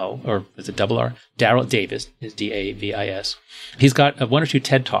 Daryl, or is it double R? Daryl Davis is Davis. He's got one or two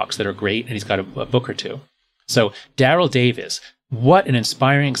TED Talks that are great, and he's got a book or two. So Daryl Davis, what an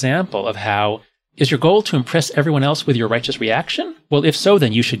inspiring example of how, is your goal to impress everyone else with your righteous reaction? Well, if so,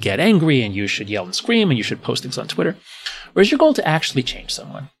 then you should get angry and you should yell and scream and you should post things on Twitter. Or is your goal to actually change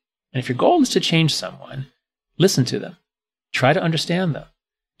someone? And if your goal is to change someone, listen to them. Try to understand them.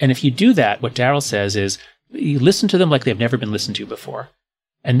 And if you do that, what Daryl says is, you listen to them like they've never been listened to before.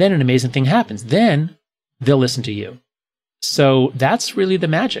 And then an amazing thing happens. Then they'll listen to you. So that's really the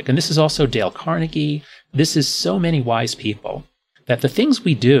magic. And this is also Dale Carnegie. This is so many wise people, that the things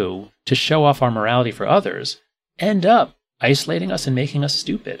we do to show off our morality for others end up isolating us and making us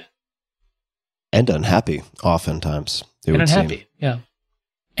stupid. And unhappy, oftentimes. And unhappy, yeah.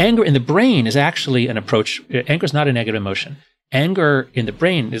 Anger in the brain is actually an approach. Anger is not a negative emotion. Anger in the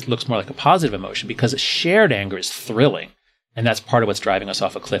brain looks more like a positive emotion because shared anger is thrilling. And that's part of what's driving us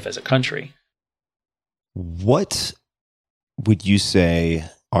off a cliff as a country. What would you say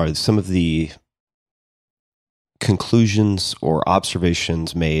are some of the conclusions or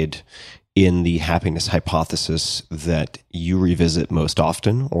observations made in the happiness hypothesis that you revisit most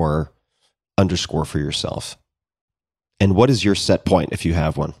often or underscore for yourself? And what is your set point if you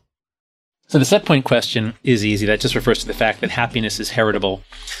have one? So the set point question is easy. That just refers to the fact that happiness is heritable,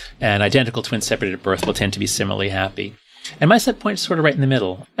 and identical twins separated at birth will tend to be similarly happy. And my set point is sort of right in the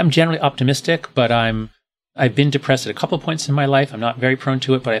middle. I'm generally optimistic, but I've been depressed at a couple of points in my life. I'm not very prone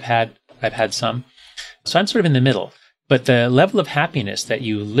to it, but I've had some. So I'm sort of in the middle. But the level of happiness that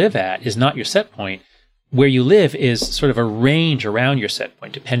you live at is not your set point. Where you live is sort of a range around your set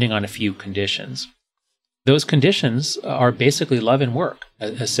point, depending on a few conditions. Those conditions are basically love and work,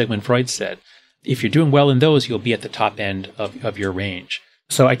 as Sigmund Freud said. If you're doing well in those, you'll be at the top end of your range.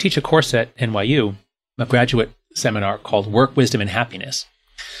 So I teach a course at NYU, a graduate seminar called Work, Wisdom, and Happiness.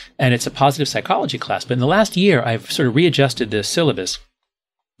 And it's a positive psychology class. But in the last year, I've sort of readjusted the syllabus.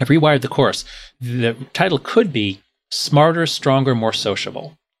 I've rewired the course. The title could be Smarter, Stronger, More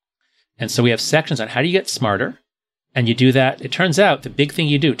Sociable. And so we have sections on how do you get smarter. And you do that. It turns out the big thing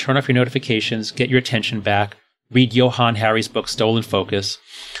you do, turn off your notifications, get your attention back, read Johann Hari's book, Stolen Focus.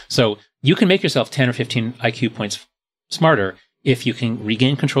 So you can make yourself 10 or 15 IQ points smarter if you can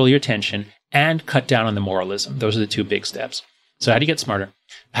regain control of your attention and cut down on the moralism. Those are the two big steps. So how do you get smarter?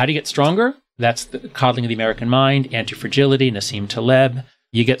 How do you get stronger? That's the Coddling of the American Mind, Anti-Fragility, Nassim Taleb.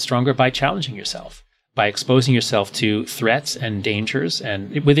 You get stronger by challenging yourself, by exposing yourself to threats and dangers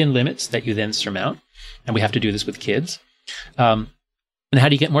and within limits that you then surmount. And we have to do this with kids. And how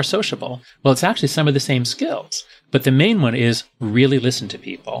do you get more sociable? Well, it's actually some of the same skills. But the main one is really listen to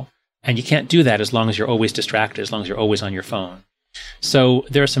people. And you can't do that as long as you're always distracted, as long as you're always on your phone. So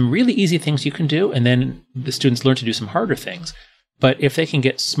there are some really easy things you can do. And then the students learn to do some harder things. But if they can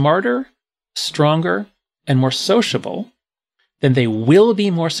get smarter, stronger, and more sociable, then they will be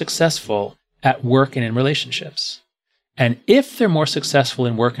more successful at work and in relationships. And if they're more successful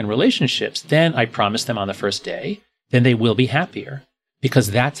in work and relationships, then I promise them on the first day, then they will be happier. Because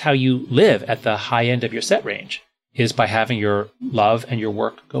that's how you live at the high end of your set range, is by having your love and your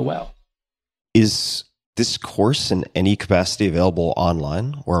work go well. Is this course in any capacity available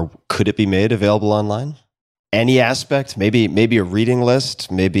online, or could it be made available online? Any aspect, maybe a reading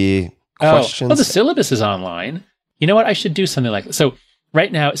list, maybe questions? Well, the syllabus is online. You know what? I should do something like that. So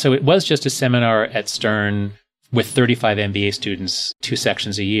right now, so it was just a seminar at Stern with 35 MBA students, 2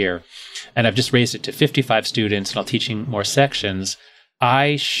 sections a year. And I've just raised it to 55 students, and I'll teaching more sections.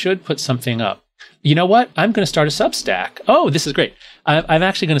 I should put something up. You know what? I'm going to start a Substack. Oh, this is great. I'm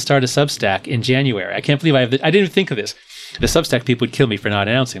actually going to start a Substack in January. I can't believe I didn't even think of this. The Substack people would kill me for not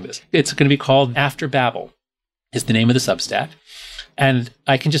announcing this. It's going to be called After Babel, is the name of the Substack. And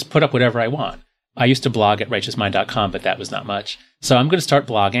I can just put up whatever I want. I used to blog at righteousmind.com, but that was not much. So I'm going to start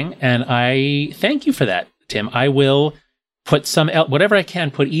blogging, and I thank you for that, Tim. I will put whatever I can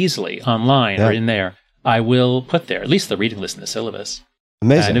put easily online or in there, I will put there, at least the reading list and the syllabus.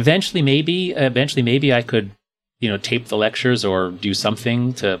 Amazing. And eventually maybe I could, tape the lectures or do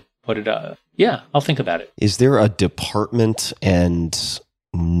something to put it up. Yeah, I'll think about it. Is there a department and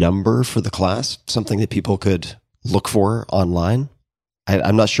number for the class? Something that people could look for online?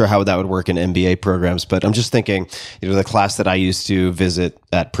 I'm not sure how that would work in MBA programs, but I'm just thinking, the class that I used to visit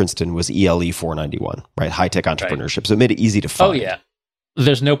at Princeton was ELE 491, right? High-tech entrepreneurship. Right. So it made it easy to find. Oh, yeah.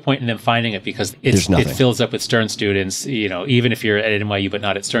 There's no point in them finding it because it fills up with Stern students. Even if you're at NYU but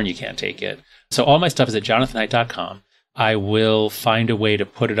not at Stern, you can't take it. So all my stuff is at jonathanhaidt.com. I will find a way to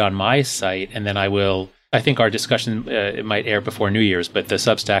put it on my site, and then I think our discussion, it might air before New Year's, but the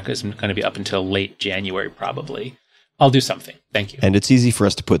Substack isn't going to be up until late January probably. I'll do something. Thank you. And it's easy for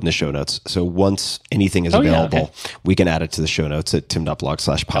us to put in the show notes. So once anything is available, we can add it to the show notes at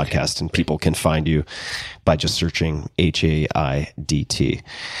tim.blog/podcast, and people can find you by just searching HAIDT.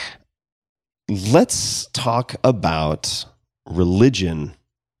 Let's talk about religion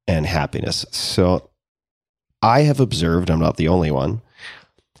and happiness. So I have observed, I'm not the only one,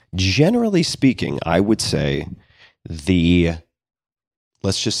 generally speaking, I would say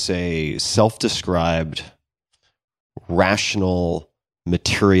let's just say, self-described, rational,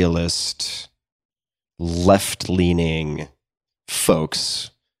 materialist, left-leaning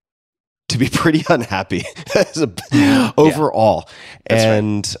folks to be pretty unhappy overall.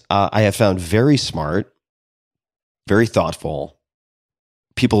 And I have found very smart, very thoughtful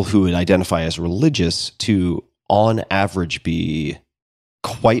people who would identify as religious to, on average, be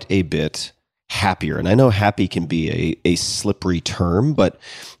quite a bit happier. And I know happy can be a slippery term, but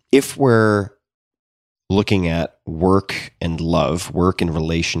if we're looking at work and love, work and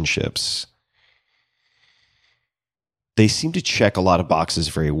relationships, they seem to check a lot of boxes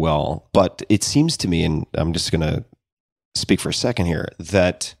very well. But it seems to me, and I'm just going to speak for a second here,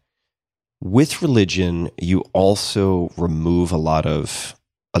 that with religion, you also remove a lot of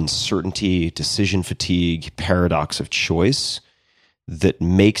uncertainty, decision fatigue, paradox of choice that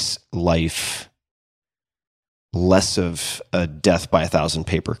makes life less of a death by 1,000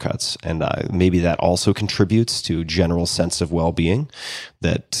 paper cuts. And maybe that also contributes to general sense of well-being,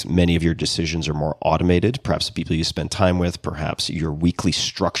 that many of your decisions are more automated, perhaps the people you spend time with, perhaps your weekly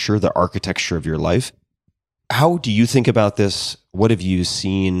structure, the architecture of your life. How do you think about this? What have you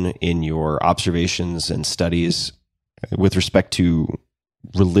seen in your observations and studies with respect to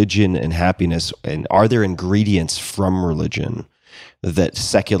religion and happiness? And are there ingredients from religion that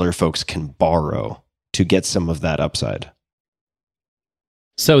secular folks can borrow to get some of that upside?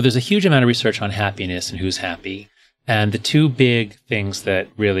 So there's a huge amount of research on happiness and who's happy. And the two big things that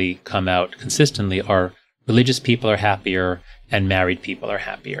really come out consistently are religious people are happier and married people are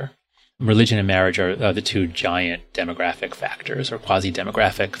happier. Religion and marriage are the two giant demographic factors or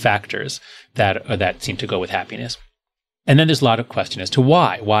quasi-demographic factors that seem to go with happiness. And then there's a lot of question as to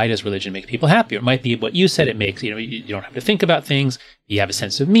why. Why does religion make people happier? It might be what you said. It makes, you don't have to think about things. You have a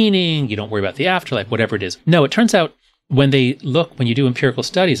sense of meaning. You don't worry about the afterlife, whatever it is. No, it turns out when you do empirical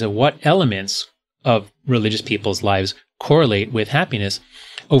studies of what elements of religious people's lives correlate with happiness,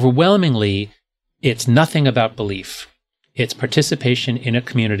 overwhelmingly, it's nothing about belief. It's participation in a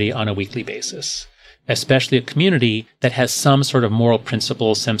community on a weekly basis, especially a community that has some sort of moral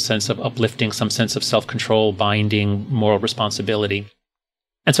principle, some sense of uplifting, some sense of self-control, binding, moral responsibility.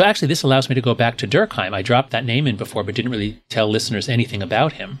 And so actually this allows me to go back to Durkheim. I dropped that name in before, but didn't really tell listeners anything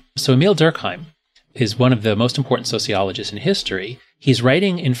about him. So Emile Durkheim is one of the most important sociologists in history. He's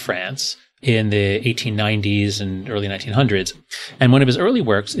writing in France in the 1890s and early 1900s. And one of his early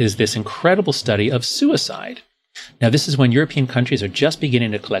works is this incredible study of suicide. Now, this is when European countries are just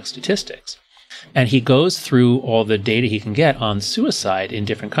beginning to collect statistics. And he goes through all the data he can get on suicide in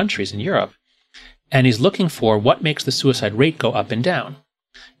different countries in Europe. And he's looking for what makes the suicide rate go up and down.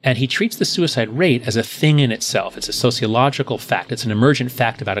 And he treats the suicide rate as a thing in itself. It's a sociological fact. It's an emergent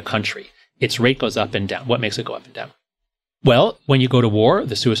fact about a country. Its rate goes up and down. What makes it go up and down? Well, when you go to war,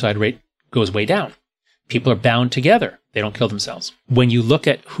 the suicide rate goes way down. People are bound together. They don't kill themselves. When you look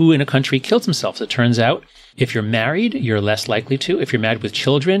at who in a country kills themselves, it turns out if you're married, you're less likely to. If you're married with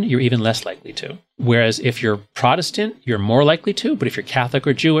children, you're even less likely to. Whereas if you're Protestant, you're more likely to. But if you're Catholic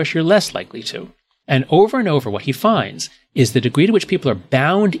or Jewish, you're less likely to. And over, what he finds is the degree to which people are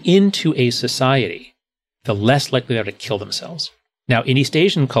bound into a society, the less likely they are to kill themselves. Now, in East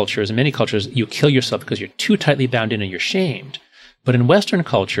Asian cultures, in many cultures, you kill yourself because you're too tightly bound in and you're shamed. But in Western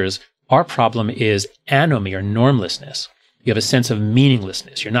cultures, our problem is anomie or normlessness. You have a sense of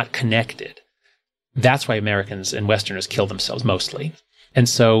meaninglessness. You're not connected. That's why Americans and Westerners kill themselves mostly. And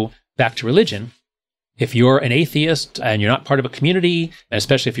so back to religion, if you're an atheist and you're not part of a community, and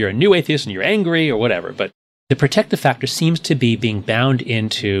especially if you're a new atheist and you're angry or whatever, but the protective factor seems to be being bound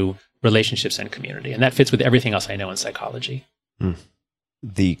into relationships and community. And that fits with everything else I know in psychology.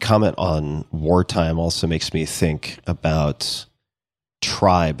 The comment on wartime also makes me think about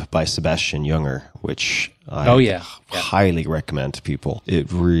Tribe by Sebastian Junger, which I highly recommend to people.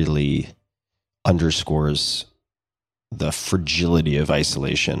 It really underscores the fragility of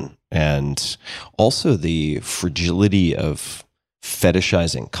isolation and also the fragility of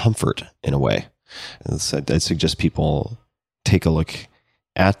fetishizing comfort in a way. I'd suggest people take a look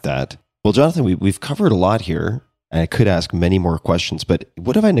at that. Well, Jonathan, we've covered a lot here. I could ask many more questions, but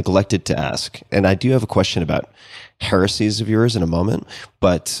what have I neglected to ask? And I do have a question about heresies of yours in a moment,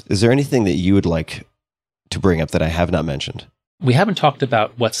 but is there anything that you would like to bring up that I have not mentioned? We haven't talked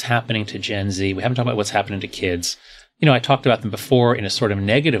about what's happening to Gen Z. We haven't talked about what's happening to kids. I talked about them before in a sort of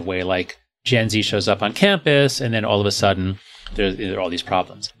negative way, like Gen Z shows up on campus and then all of a sudden there are all these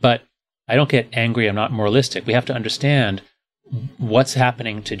problems. But I don't get angry. I'm not moralistic. We have to understand what's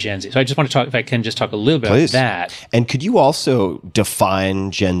happening to Gen Z. So I just want to talk, if I can just talk a little bit about that. And could you also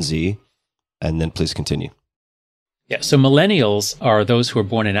define Gen Z? And then please continue. Yeah. So millennials are those who were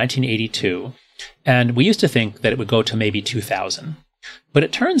born in 1982. And we used to think that it would go to maybe 2000. But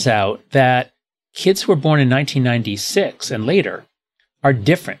it turns out that kids who were born in 1996 and later are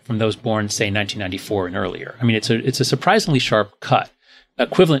different from those born, say, 1994 and earlier. I mean, it's a surprisingly sharp cut,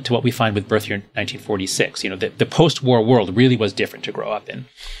 equivalent to what we find with birth year 1946. The post-war world really was different to grow up in.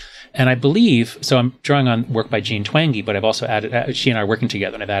 And I believe, so I'm drawing on work by Jean Twenge, but I've also added, she and I are working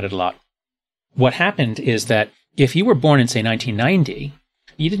together, and I've added a lot. What happened is that if you were born in, say, 1990,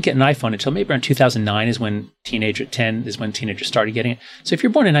 you didn't get an iPhone until maybe around 2009 is when teenagers started getting it. So if you're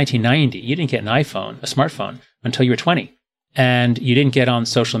born in 1990, you didn't get an iPhone, a smartphone, until you were 20. And you didn't get on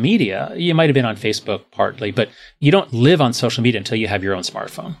social media. You might have been on Facebook partly, but you don't live on social media until you have your own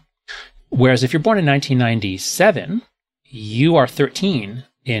smartphone. Whereas if you're born in 1997, you are 13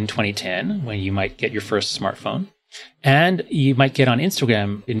 in 2010 when you might get your first smartphone. And you might get on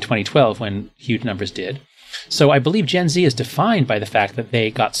Instagram in 2012 when huge numbers did. So I believe Gen Z is defined by the fact that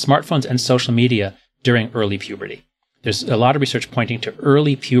they got smartphones and social media during early puberty. There's a lot of research pointing to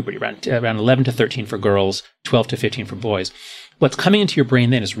early puberty, around 11 to 13 for girls, 12 to 15 for boys. What's coming into your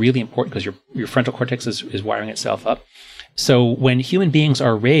brain then is really important because your frontal cortex is wiring itself up. So when human beings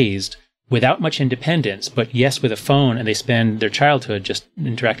are raised without much independence, but yes, with a phone, and they spend their childhood just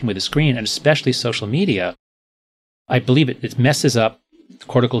interacting with a screen, and especially social media, I believe it messes up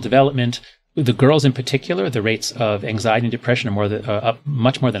cortical development. The girls in particular, the rates of anxiety and depression are up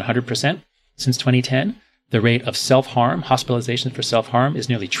much more than 100% since 2010. The rate of self-harm, hospitalizations for self-harm, is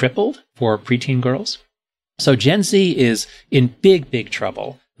nearly tripled for preteen girls. So Gen Z is in big, big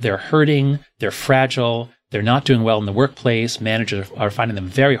trouble. They're hurting, they're fragile, they're not doing well in the workplace. Managers are finding them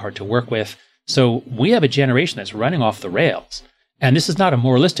very hard to work with. So we have a generation that's running off the rails. And this is not a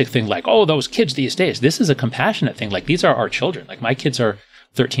moralistic thing like, oh, those kids these days. This is a compassionate thing. Like, these are our children. Like, my kids are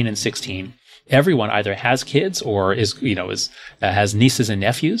 13 and 16. Everyone either has kids or has nieces and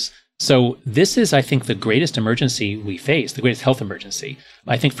nephews. So this is, I think, the greatest emergency we face, the greatest health emergency.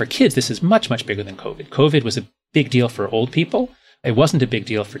 I think for kids, this is much, much bigger than COVID. COVID was a big deal for old people. It wasn't a big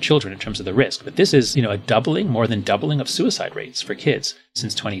deal for children in terms of the risk. But this is, a doubling, more than doubling of suicide rates for kids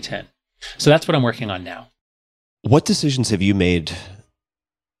since 2010. So that's what I'm working on now. What decisions have you made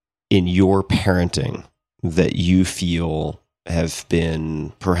in your parenting that you feel have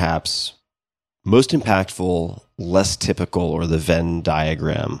been perhaps most impactful, less typical, or the Venn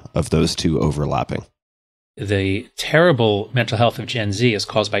diagram of those two overlapping? The terrible mental health of Gen Z is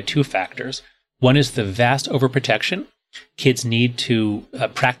caused by two factors. One is the vast overprotection. Kids need to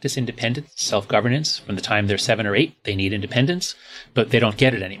practice independence, self-governance. From the time they're 7 or 8, they need independence, but they don't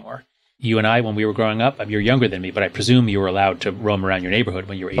get it anymore. You and I, when we were growing up, you're younger than me, but I presume you were allowed to roam around your neighborhood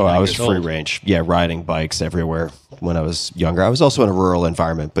when you were 8 years old. I was free range. Yeah, riding bikes everywhere when I was younger. I was also in a rural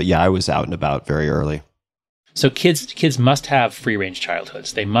environment, but yeah, I was out and about very early. So kids must have free range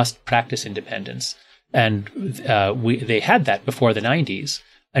childhoods. They must practice independence. And they had that before the 90s.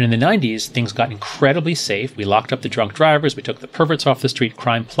 And in the 90s, things got incredibly safe. We locked up the drunk drivers. We took the perverts off the street.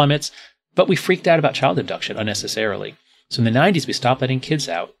 Crime plummets. But we freaked out about child abduction unnecessarily. So in the 90s, we stopped letting kids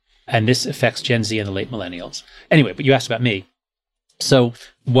out. And this affects Gen Z and the late millennials. Anyway, but you asked about me. So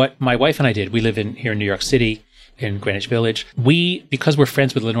what my wife and I did, we live here in New York City, in Greenwich Village. Because we're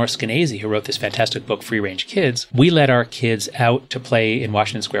friends with Lenore Skenazy, who wrote this fantastic book, Free Range Kids, we let our kids out to play in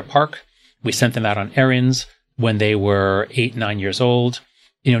Washington Square Park. We sent them out on errands when they were 8, 9 years old.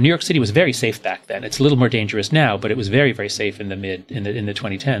 New York City was very safe back then. It's a little more dangerous now, but it was very, very safe in the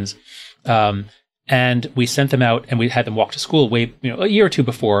 2010s. And we sent them out and we had them walk to school a year or two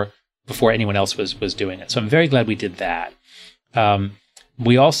before anyone else was doing it. So I'm very glad we did that.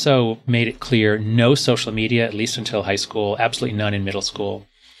 We also made it clear, no social media, at least until high school, absolutely none in middle school.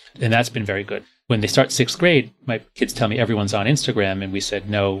 And that's been very good. When they start 6th grade, my kids tell me everyone's on Instagram. And we said,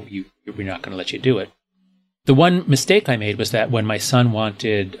 no, we're not going to let you do it. The one mistake I made was that when my son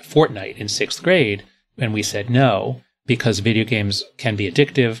wanted Fortnite in 6th grade, and we said no, because video games can be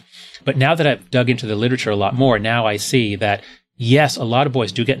addictive. But now that I've dug into the literature a lot more, now I see that, yes, a lot of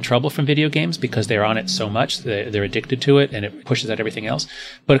boys do get in trouble from video games because they're on it so much. They're addicted to it and it pushes out everything else.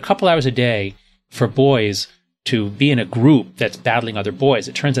 But a couple hours a day for boys to be in a group that's battling other boys,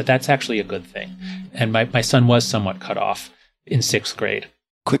 it turns out that's actually a good thing. And my son was somewhat cut off in 6th grade.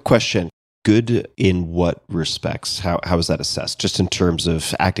 Quick question. good in what respects? How is that assessed? Just in terms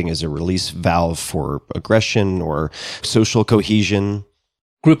of acting as a release valve for aggression or social cohesion?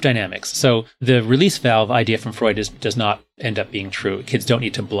 Group dynamics. So the release valve idea from Freud does not end up being true. Kids don't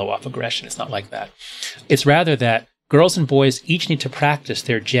need to blow off aggression. It's not like that. It's rather that girls and boys each need to practice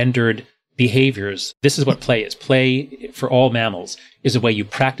their gendered behaviors. This is what play is. Play, for all mammals, is a way you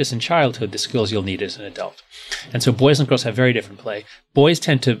practice in childhood the skills you'll need as an adult. And so boys and girls have very different play. Boys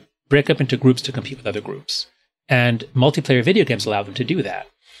tend to break up into groups to compete with other groups. And multiplayer video games allow them to do that.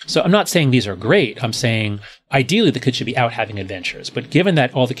 So I'm not saying these are great. I'm saying ideally the kids should be out having adventures. But given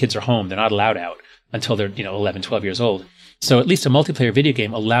that all the kids are home, they're not allowed out until they're 11, 12 years old. So at least a multiplayer video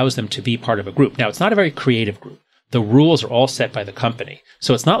game allows them to be part of a group. Now, it's not a very creative group. The rules are all set by the company.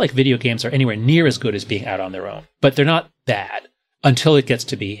 So it's not like video games are anywhere near as good as being out on their own. But they're not bad until it gets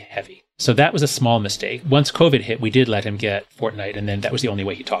to be heavy. So that was a small mistake. Once COVID hit, we did let him get Fortnite, and then that was the only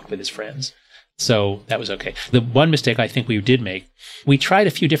way he talked with his friends. So that was okay. The one mistake I think we did make, we tried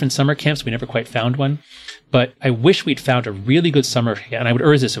a few different summer camps. We never quite found one. But I wish we'd found a really good summer camp. And I would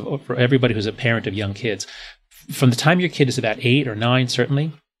urge this for everybody who's a parent of young kids. From the time your kid is about 8 or 9,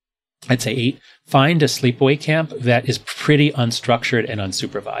 certainly, I'd say 8, find a sleepaway camp that is pretty unstructured and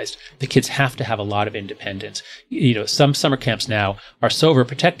unsupervised. The kids have to have a lot of independence. Some summer camps now are so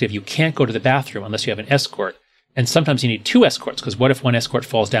overprotective, you can't go to the bathroom unless you have an escort. And sometimes you need 2 escorts, because what if one escort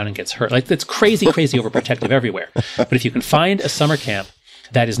falls down and gets hurt? Like, it's crazy overprotective everywhere. But if you can find a summer camp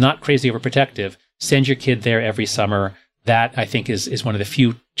that is not crazy overprotective, send your kid there every summer. That, I think, is one of the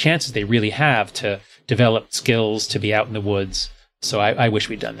few chances they really have to develop skills, to be out in the woods. So I wish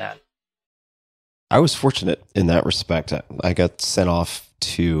we'd done that. I was fortunate in that respect. I got sent off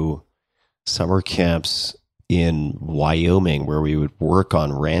to summer camps in Wyoming where we would work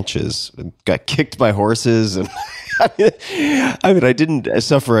on ranches. Got kicked by horses, and I mean, I didn't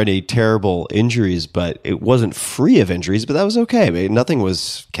suffer any terrible injuries, but it wasn't free of injuries. But that was okay. I mean, nothing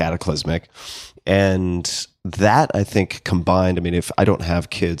was cataclysmic, and that, I think, combined. I mean, if I don't have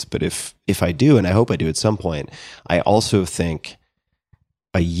kids, but if I do, and I hope I do at some point, I also think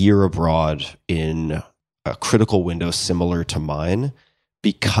a year abroad in a critical window similar to mine,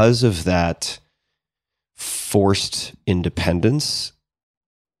 because of that forced independence,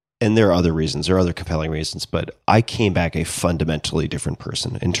 and there are other reasons, there are other compelling reasons, but I came back a fundamentally different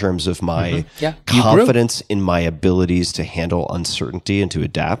person in terms of my confidence in my abilities to handle uncertainty and to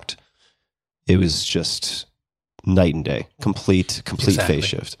adapt. It was just night and day, complete phase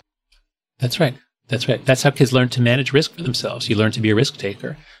shift. That's right. That's how kids learn to manage risk for themselves. You learn to be a risk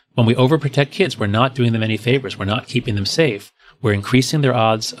taker. When we overprotect kids, we're not doing them any favors. We're not keeping them safe. We're increasing their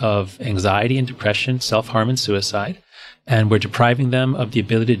odds of anxiety and depression, self-harm and suicide, and we're depriving them of the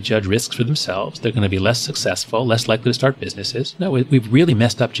ability to judge risks for themselves. They're going to be less successful, less likely to start businesses. No, we've really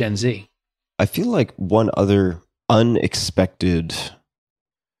messed up Gen Z. I feel like one other unexpected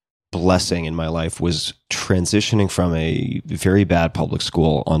blessing in my life was transitioning from a very bad public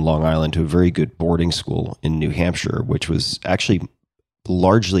school on Long Island to a very good boarding school in New Hampshire, which was actually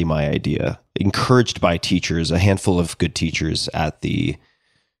largely my idea, encouraged by teachers, a handful of good teachers at the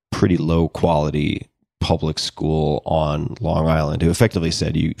pretty low quality public school on Long Island, who effectively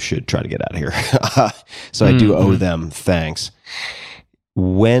said, you should try to get out of here. So I do owe them thanks.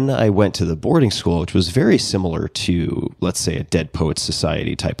 When I went to the boarding school, which was very similar to, let's say, a Dead Poets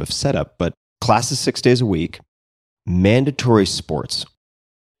Society type of setup, but classes 6 days a week, mandatory sports.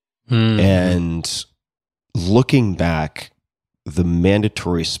 And looking back, the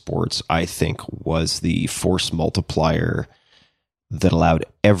mandatory sports, I think, was the force multiplier that allowed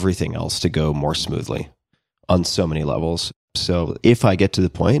everything else to go more smoothly on so many levels. So if I get to the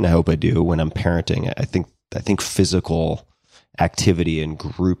point, and I hope I do, when I'm parenting, I think physical activity in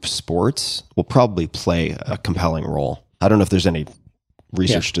group sports will probably play a compelling role. I don't know if there's any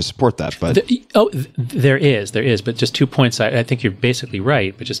research to support that, but there is. But just 2 points. I think you're basically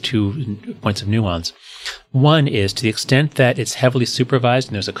right, but just 2 points of nuance. One is, to the extent that it's heavily supervised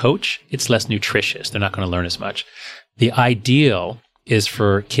and there's a coach, it's less nutritious. They're not going to learn as much. The ideal is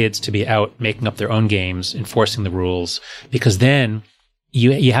for kids to be out making up their own games, enforcing the rules, because then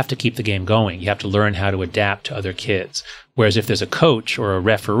you have to keep the game going. You have to learn how to adapt to other kids. Whereas if there's a coach or a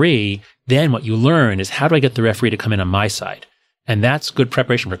referee, then what you learn is, how do I get the referee to come in on my side? And that's good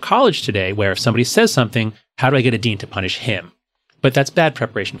preparation for college today, where if somebody says something, how do I get a dean to punish him? But that's bad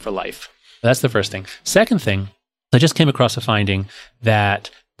preparation for life. That's the first thing. Second thing, I just came across a finding that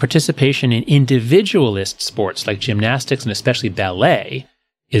participation in individualist sports like gymnastics and especially ballet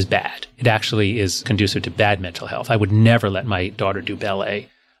is bad. It actually is conducive to bad mental health. I would never let my daughter do ballet.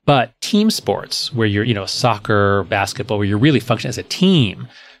 But team sports, where you're, soccer, basketball, where you're really functioning as a team,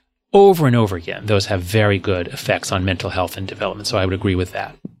 over and over again, those have very good effects on mental health and development. So I would agree with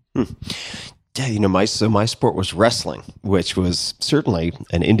that. Yeah, my sport was wrestling, which was certainly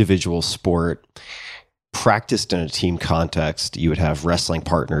an individual sport practiced in a team context. You would have wrestling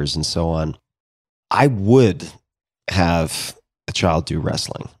partners and so on. I would have a child do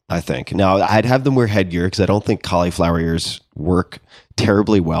wrestling, I think. Now, I'd have them wear headgear because I don't think cauliflower ears work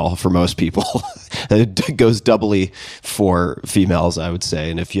terribly well for most people. It goes doubly for females, I would say.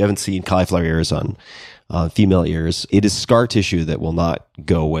 And if you haven't seen cauliflower ears on female ears, it is scar tissue that will not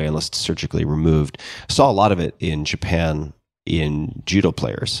go away unless it's surgically removed. I saw a lot of it in Japan in judo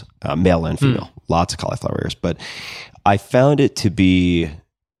players, male and female, lots of cauliflower ears. But I found it to be,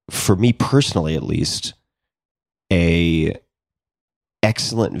 for me personally at least, a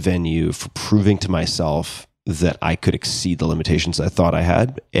excellent venue for proving to myself that I could exceed the limitations I thought I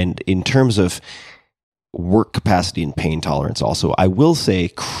had. And in terms of work capacity and pain tolerance also, I will say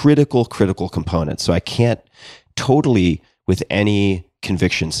critical component. So I can't totally with any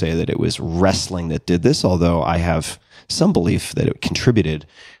conviction say that it was wrestling that did this, although I have some belief that it contributed.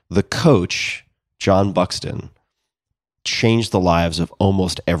 The coach, John Buxton, changed the lives of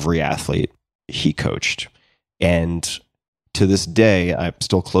almost every athlete he coached. And to this day, I'm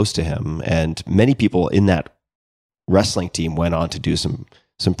still close to him. And many people in that wrestling team went on to do some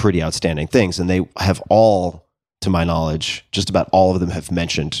pretty outstanding things. And they have all, to my knowledge, just about all of them have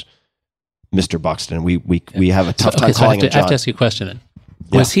mentioned Mr. Buxton. We have a tough time calling him John. I have to ask you a question then.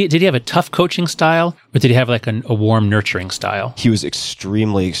 Did he have a tough coaching style, or did he have like a warm, nurturing style? He was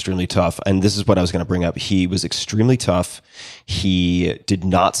extremely tough. And this is what I was going to bring up. He was extremely tough. He did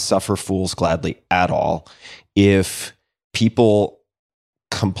not suffer fools gladly at all. If people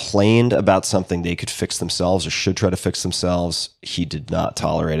complained about something they could fix themselves or should try to fix themselves, he did not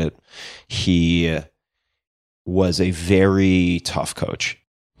tolerate it. He was a very tough coach.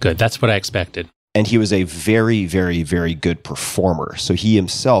 Good. That's what I expected. And he was a very good performer. So he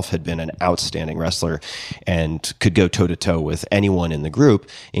himself had been an outstanding wrestler and could go toe-to-toe with anyone in the group,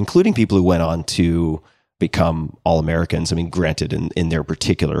 including people who went on to become All-Americans. I mean, granted, in their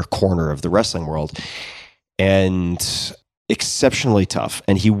particular corner of the wrestling world. And exceptionally tough.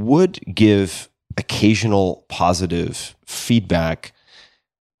 And he would give occasional positive feedback.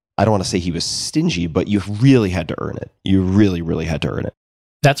 I don't want to say he was stingy, but you really had to earn it. You really had to earn it.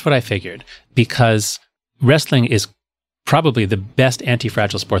 That's what I figured, because wrestling is probably the best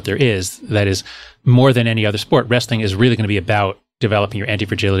anti-fragile sport there is. That is, more than any other sport, wrestling is really going to be about developing your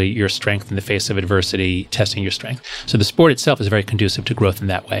anti-fragility, your strength in the face of adversity, testing your strength. So the sport itself is very conducive to growth in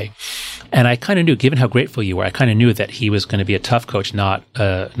that way. And I kind of knew, given how grateful you were, I kind of knew that he was going to be a tough coach, not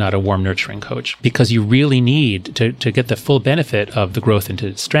a warm, nurturing coach, because you really need to get the full benefit of the growth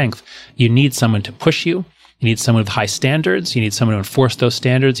into strength. You need someone to push you. You need someone with high standards. You need someone to enforce those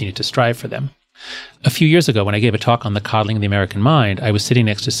standards. You need to strive for them. A few years ago, when I gave a talk on the coddling of the American mind, I was sitting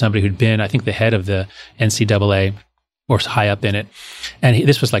next to somebody who'd been, I think, the head of the NCAA, or high up in it. And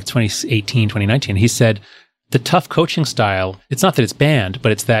this was like 2018, 2019. He said, the tough coaching style, it's not that it's banned,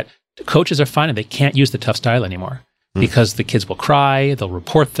 but it's that coaches are finding they can't use the tough style anymore because the kids will cry, they'll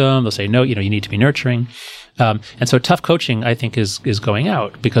report them, they'll say, no, you need to be nurturing. And so tough coaching, I think, is going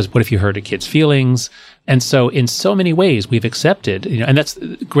out, because what if you hurt a kid's feelings? And so in so many ways, we've accepted, and that's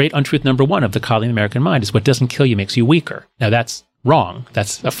great untruth number one of the coddling of the American mind, is what doesn't kill you makes you weaker. Now that's wrong.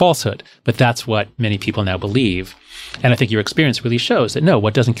 That's a falsehood, but that's what many people now believe. And I think your experience really shows that no,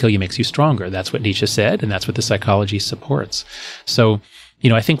 what doesn't kill you makes you stronger. That's what Nietzsche said, and that's what the psychology supports. So,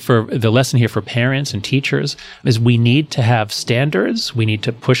 I think for the lesson here for parents and teachers is we need to have standards. We need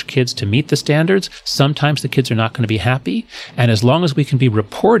to push kids to meet the standards. Sometimes the kids are not going to be happy. And as long as we can be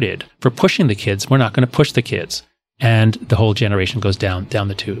reported for pushing the kids, we're not going to push the kids. And the whole generation goes down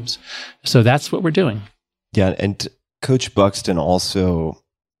the tubes. So that's what we're doing. Yeah, and Coach Buxton also,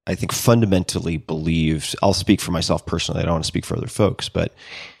 I think, fundamentally believed, I'll speak for myself personally, I don't want to speak for other folks, but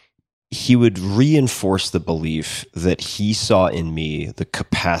he would reinforce the belief that he saw in me the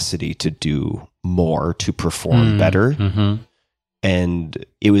capacity to do more, to perform better. Mm-hmm. And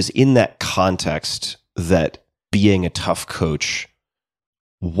it was in that context that being a tough coach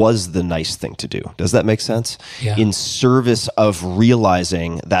was the nice thing to do. Does that make sense? Yeah. In service of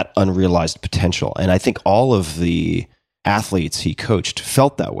realizing that unrealized potential. And I think all of the athletes he coached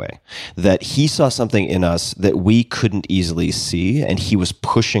felt that way, that he saw something in us that we couldn't easily see, and he was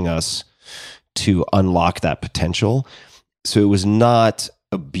pushing us to unlock that potential. So it was not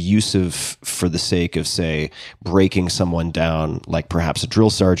abusive for the sake of, say, breaking someone down, like perhaps a drill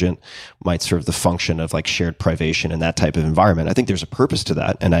sergeant might serve the function of like shared privation in that type of environment. I think there's a purpose to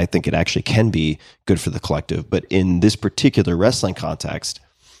that, and I think it actually can be good for the collective. But in this particular wrestling context,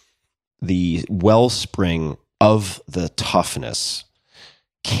 the wellspring of the toughness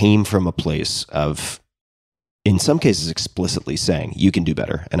came from a place of, in some cases, explicitly saying, you can do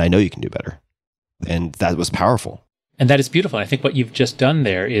better, and I know you can do better. And that was powerful. And that is beautiful. I think what you've just done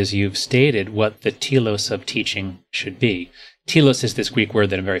there is you've stated what the telos of teaching should be. Telos is this Greek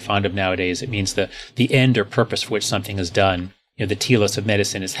word that I'm very fond of nowadays. It means the end or purpose for which something is done. The telos of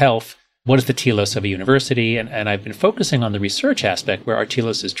medicine is health. What is the telos of a university? And I've been focusing on the research aspect where our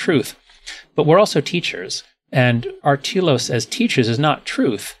telos is truth. But we're also teachers. And our telos as teachers is not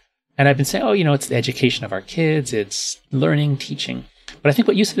truth. And I've been saying, it's the education of our kids. It's learning, teaching. But I think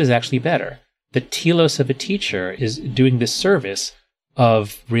what you said is actually better. The telos of a teacher is doing this service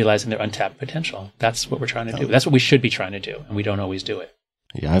of realizing their untapped potential. That's what we're trying to do. That's what we should be trying to do, and we don't always do it.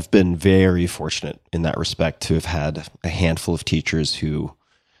 Yeah, I've been very fortunate in that respect to have had a handful of teachers who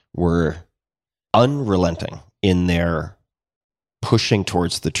were unrelenting in their pushing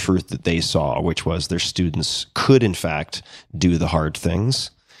towards the truth that they saw, which was their students could, in fact, do the hard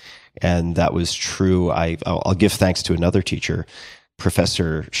things. And that was true. I'll give thanks to another teacher,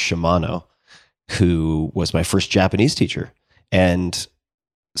 Professor Shimano, who was my first Japanese teacher. And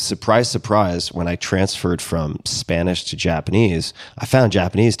surprise, surprise, when I transferred from Spanish to Japanese, I found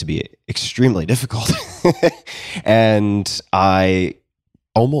Japanese to be extremely difficult. And I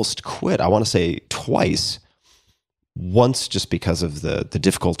almost quit, I want to say twice. Once just because of the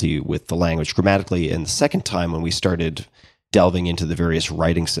difficulty with the language grammatically, and the second time when we started delving into the various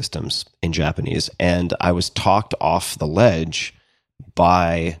writing systems in Japanese. And I was talked off the ledge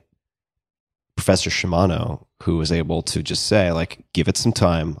by Professor Shimano, who was able to just say, give it some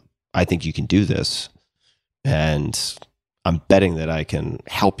time. I think you can do this. And I'm betting that I can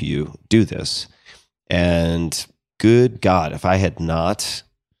help you do this. And good God, if I had not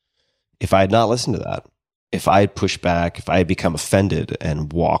listened to that, if I had pushed back, if I had become offended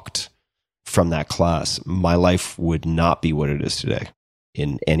and walked from that class, my life would not be what it is today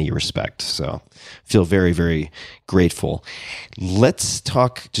in any respect. So I feel very, very grateful. Let's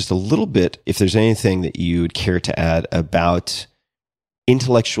talk just a little bit, if there's anything that you'd care to add about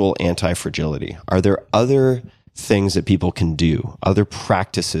intellectual anti-fragility. Are there other things that people can do, other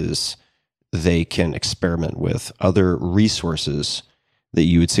practices they can experiment with, other resources that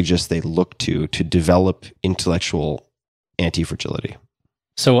you would suggest they look to develop intellectual anti-fragility?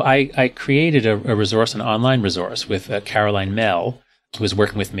 So I created a resource, an online resource with Caroline Mell, who was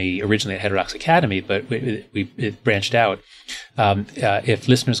working with me originally at Heterodox Academy, but it branched out. If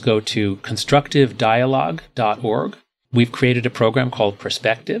listeners go to constructivedialogue.org, we've created a program called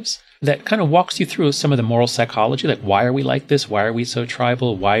Perspectives that kind of walks you through some of the moral psychology, like why are we like this? Why are we so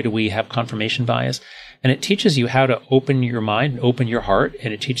tribal? Why do we have confirmation bias? And it teaches you how to open your mind, open your heart,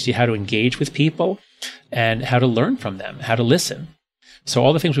 and it teaches you how to engage with people and how to learn from them, how to listen. So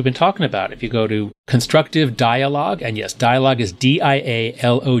all the things we've been talking about, if you go to Constructive Dialogue, and yes, dialogue is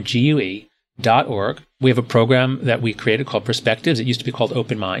dialogue.org, we have a program that we created called Perspectives. It used to be called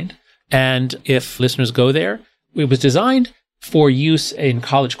Open Mind. And if listeners go there, it was designed for use in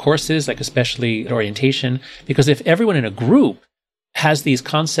college courses, like especially orientation, because if everyone in a group has these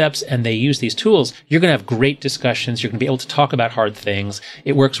concepts and they use these tools, you're going to have great discussions. You're going to be able to talk about hard things.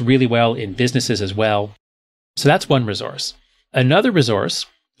 It works really well in businesses as well. So that's one resource. Another resource,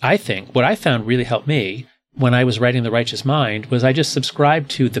 I think, what I found really helped me when I was writing The Righteous Mind was I just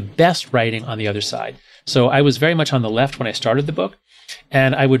subscribed to the best writing on the other side. So I was very much on the left when I started the book,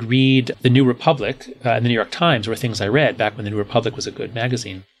 and I would read The New Republic and The New York Times were things I read back when The New Republic was a good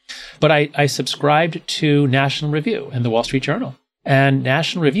magazine. But I subscribed to National Review and The Wall Street Journal. And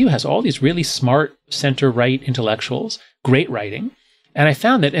National Review has all these really smart center-right intellectuals, great writing. And I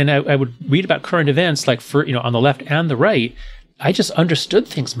found that, and I would read about current events, like on the left and the right, I just understood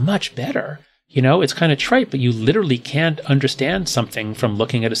things much better. It's kind of trite, but you literally can't understand something from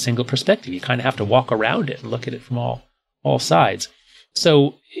looking at a single perspective. You kind of have to walk around it and look at it from all sides.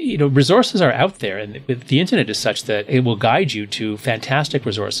 So, resources are out there, and the internet is such that it will guide you to fantastic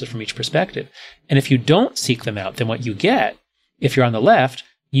resources from each perspective. And if you don't seek them out, then what you get, if you're on the left,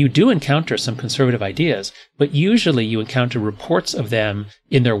 you do encounter some conservative ideas, but usually you encounter reports of them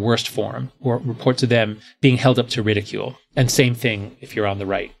in their worst form, or reports of them being held up to ridicule. And same thing if you're on the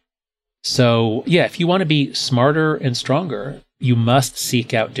right. So, yeah, if you want to be smarter and stronger, you must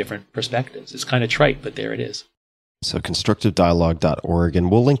seek out different perspectives. It's kind of trite, but there it is. So constructivedialogue.org,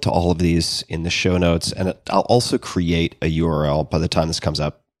 and we'll link to all of these in the show notes. And I'll also create a URL. By the time this comes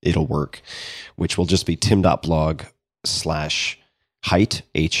up, it'll work, which will just be tim.blog/Haidt,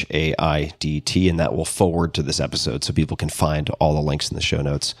 Haidt, and that will forward to this episode so people can find all the links in the show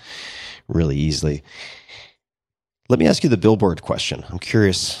notes really easily. Let me ask you the billboard question. I'm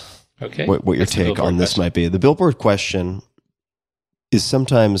curious Okay. what your What's the take billboard on this question? might be. The billboard question is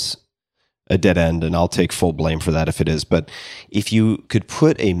sometimes a dead end, and I'll take full blame for that if it is. But if you could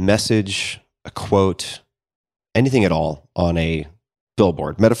put a message, a quote, anything at all on a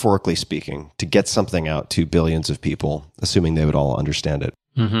billboard, metaphorically speaking, to get something out to billions of people, assuming they would all understand it,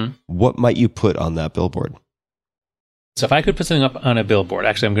 Mm-hmm. what might you put on that billboard? So if I could put something up on a billboard,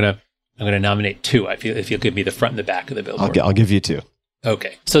 actually, I'm gonna nominate two. I feel if you'll give me the front and the back of the billboard. I'll give you two.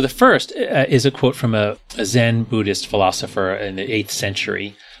 Okay. So the first is a quote from a Zen Buddhist philosopher in the 8th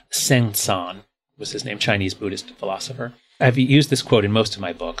century. Seng-san was his name, Chinese Buddhist philosopher. I've used this quote in most of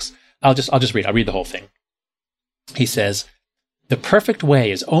my books. I'll just read. I'll read the whole thing. He says, "The perfect way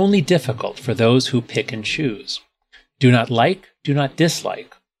is only difficult for those who pick and choose. Do not like, do not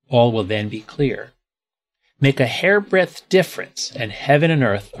dislike. All will then be clear. Make a hairbreadth difference, and heaven and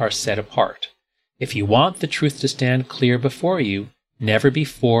earth are set apart. If you want the truth to stand clear before you, never be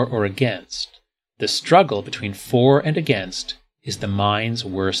for or against. The struggle between for and against is the mind's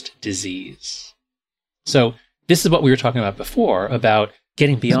worst disease." So this is what we were talking about before, about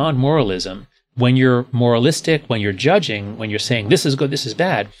getting beyond moralism. When you're moralistic, when you're judging, when you're saying this is good, this is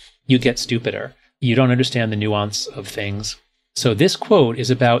bad, you get stupider. You don't understand the nuance of things. So this quote is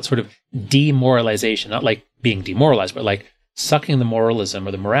about sort of demoralization, not like being demoralized, but like sucking the moralism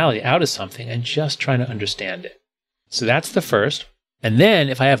or the morality out of something and just trying to understand it. So that's the first. And then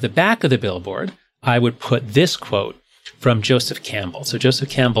if I have the back of the billboard, I would put this quote from Joseph Campbell. So Joseph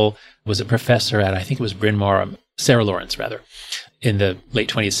Campbell was a professor at, I think it was Bryn Mawr, Sarah Lawrence rather, in the late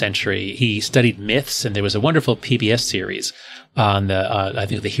 20th century. He studied myths, and there was a wonderful PBS series on I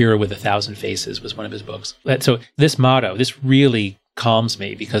think The Hero with 1,000 Faces was one of his books. So this motto, this really calms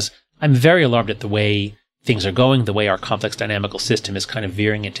me because I'm very alarmed at the way things are going, the way our complex dynamical system is kind of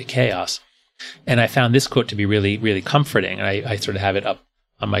veering into chaos. And I found this quote to be really, really comforting. And I sort of have it up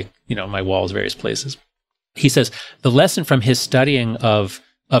on my, my walls, various places. He says, the lesson from his studying of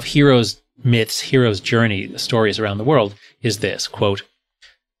heroes' myths, heroes' journey, stories around the world is this, quote,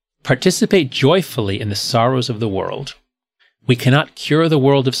 "Participate joyfully in the sorrows of the world. We cannot cure the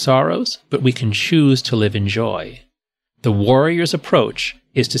world of sorrows, but we can choose to live in joy. The warrior's approach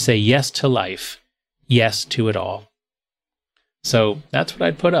is to say yes to life, yes to it all." So that's what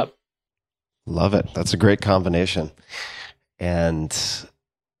I'd put up. Love it. That's a great combination. And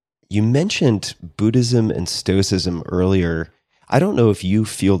you mentioned Buddhism and Stoicism earlier. I don't know if you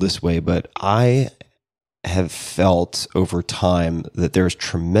feel this way, but I have felt over time that there's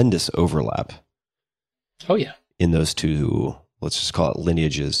tremendous overlap. Oh, yeah. In those two, let's just call it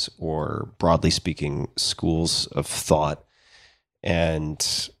lineages, or broadly speaking, schools of thought.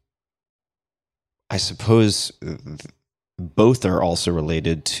 And I suppose both are also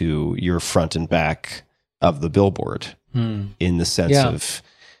related to your front and back of the billboard in the sense of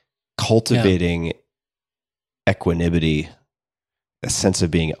cultivating equanimity, a sense of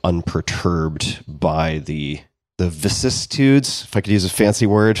being unperturbed by the vicissitudes, if I could use a fancy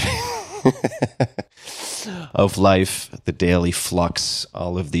word, of life, the daily flux,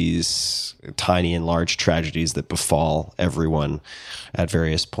 all of these tiny and large tragedies that befall everyone at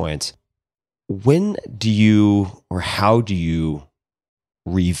various points. When do you, or how do you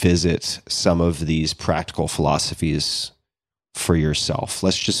revisit some of these practical philosophies for yourself?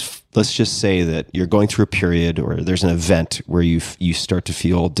 Let's just say that you're going through a period, or there's an event where you start to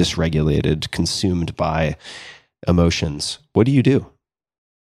feel dysregulated, consumed by emotions. What do you do?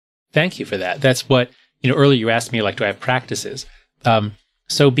 Thank you for that. That's what, earlier you asked me, do I have practices?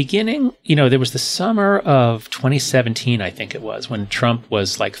 So beginning, there was the summer of 2017, I think it was, when Trump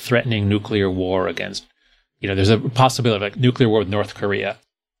was threatening nuclear war against, there's a possibility of nuclear war with North Korea.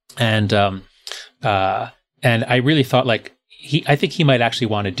 And I really thought I think he might actually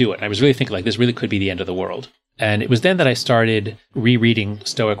want to do it. And I was really thinking this really could be the end of the world. And it was then that I started rereading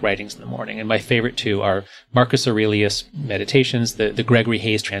Stoic writings in the morning. And my favorite two are Marcus Aurelius Meditations. The Gregory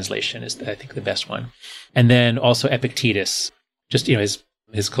Hayes translation is, I think, the best one. And then also Epictetus, just,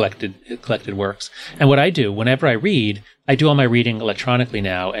 his collected works. And what I do, whenever I read, I do all my reading electronically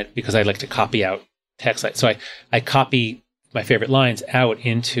now because I like to copy out text. So I copy my favorite lines out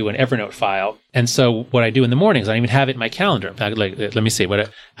into an Evernote file. And so what I do in the mornings, I don't even have it in my calendar. Let me see,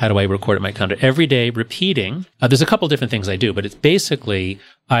 how do I record it in my calendar? Every day repeating. There's a couple different things I do, but it's basically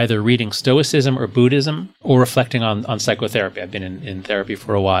either reading Stoicism or Buddhism or reflecting on psychotherapy. I've been in therapy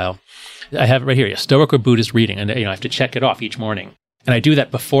for a while. I have it right here, Stoic or Buddhist reading. And I have to check it off each morning. And I do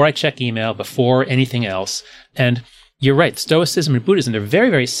that before I check email, before anything else. And you're right, Stoicism and Buddhism, they're very,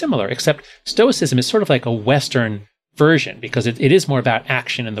 very similar, except Stoicism is sort of like a Western version because it is more about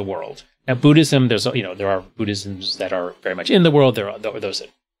action in the world. Now, Buddhism, there are Buddhisms that are very much in the world. There are those that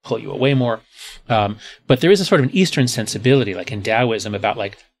pull you away more. But there is a sort of an Eastern sensibility, like in Taoism, about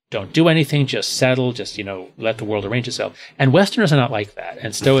like, don't do anything, just settle, just, let the world arrange itself. And Westerners are not like that,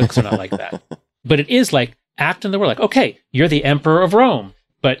 and Stoics are not like that. But it is like, act in the world, like, okay, you're the emperor of Rome,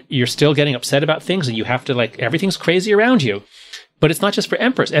 but you're still getting upset about things, and you have to, like, everything's crazy around you. But it's not just for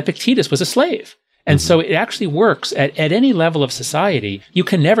emperors. Epictetus was a slave. And so it actually works at any level of society. You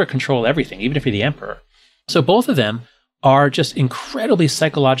can never control everything, even if you're the emperor. So both of them are just incredibly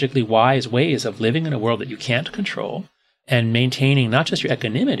psychologically wise ways of living in a world that you can't control, and maintaining not just your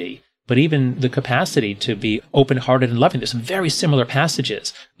equanimity, but even the capacity to be open-hearted and loving. There's some very similar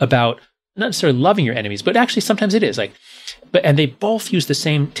passages about not necessarily loving your enemies, but actually sometimes it is and they both use the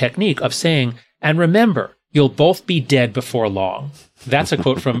same technique of saying, and remember, you'll both be dead before long. That's a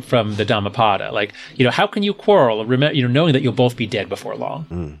quote from the Dhammapada. Like, how can you quarrel, knowing that you'll both be dead before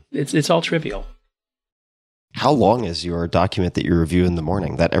long? It's all trivial. How long is your document that you review in the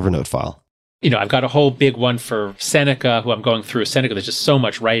morning, that Evernote file? I've got a whole big one for Seneca, who I'm going through. Seneca, there's just so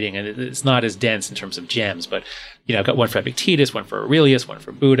much writing, and it's not as dense in terms of gems. But, I've got one for Epictetus, one for Aurelius, one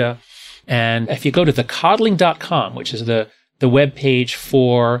for Buddha. And if you go to thecoddling.com, which is the web page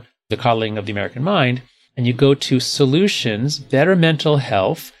for the coddling of the American mind, and you go to solutions, better mental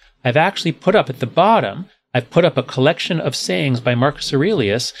health, I've actually put up at the bottom, I've put up a collection of sayings by Marcus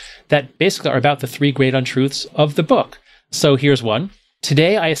Aurelius that basically are about the 3 great untruths of the book. So here's one.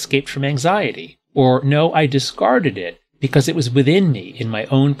 Today I escaped from anxiety, or no, I discarded it because it was within me in my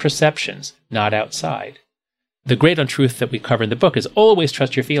own perceptions, not outside. The great untruth that we cover in the book is always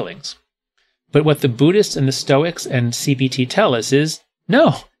trust your feelings. But what the Buddhists and the Stoics and CBT tell us is,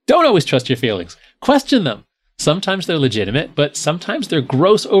 no, don't always trust your feelings. Question them. Sometimes they're legitimate, but sometimes they're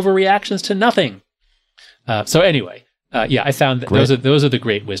gross overreactions to nothing. So anyway, I found that those are the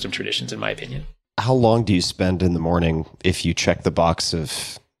great wisdom traditions, in my opinion. How long do you spend in the morning if you check the box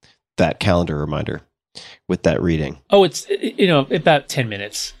of that calendar reminder with that reading? Oh, it's, about 10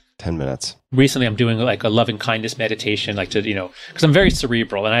 minutes. 10 minutes. Recently, I'm doing like a loving kindness meditation, like to, because I'm very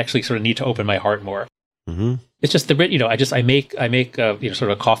cerebral and I actually sort of need to open my heart more. Mm-hmm. It's just I make sort of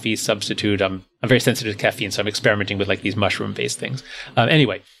a coffee substitute. I'm very sensitive to caffeine, so I'm experimenting with like these mushroom based things.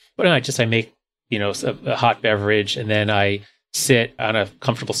 Anyway, but I make, a hot beverage, and then I sit on a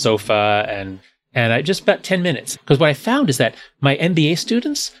comfortable sofa and I just about 10 minutes. Because what I found is that my MBA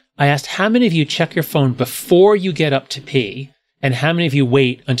students, I asked, how many of you check your phone before you get up to pee? And how many of you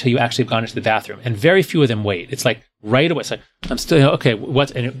wait until you actually have gone into the bathroom? And very few of them wait. It's like right away. It's like, I'm still, okay,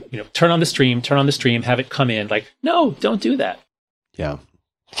 what's, and turn on the stream, have it come in. Like, no, don't do that. Yeah.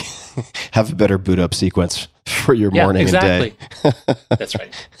 Have a better boot up sequence for your morning and day. That's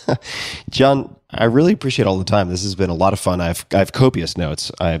right. John, I really appreciate all the time. This has been a lot of fun. I have copious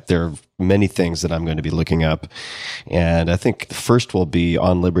notes. There are many things that I'm going to be looking up. And I think the first will be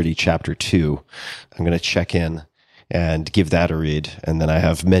On Liberty, Chapter 2. I'm going to check in and give that a read. And then I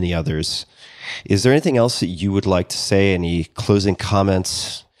have many others. Is there anything else that you would like to say? Any closing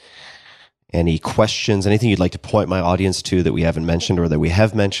comments? Any questions? Anything you'd like to point my audience to that we haven't mentioned or that we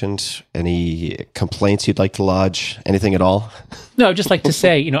have mentioned? Any complaints you'd like to lodge? Anything at all? No, I'd just like to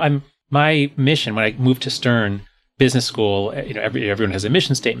say, my mission when I moved to Stern Business School, everyone has a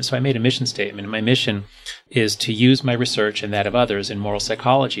mission statement. So I made a mission statement. And my mission is to use my research and that of others in moral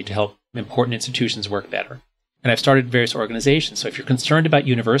psychology to help important institutions work better. And I've started various organizations. So if you're concerned about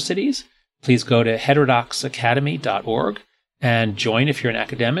universities, please go to heterodoxacademy.org and join if you're an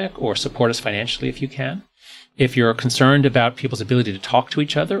academic, or support us financially if you can. If you're concerned about people's ability to talk to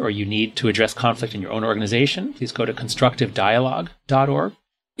each other, or you need to address conflict in your own organization, please go to constructivedialogue.org.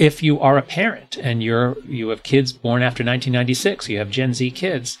 If you are a parent and you have kids born after 1996, you have Gen Z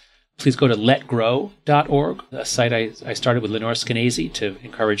kids, please go to letgrow.org, a site I started with Lenore Skenazy to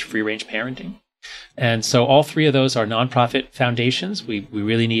encourage free-range parenting. And so all 3 of those are nonprofit foundations. We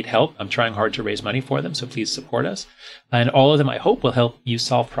really need help. I'm trying hard to raise money for them, so please support us. And all of them, I hope, will help you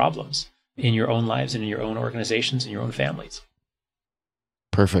solve problems in your own lives and in your own organizations and your own families.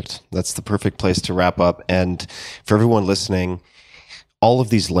 Perfect. That's the perfect place to wrap up. And for everyone listening, all of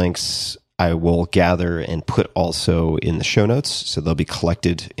these links I will gather and put also in the show notes, so they'll be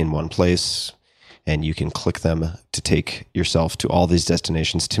collected in one place. And you can click them to take yourself to all these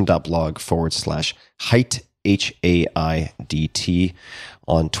destinations. tim.blog/Haidt, HAIDT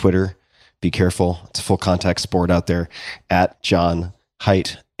on Twitter. Be careful. It's a full contact sport out there at John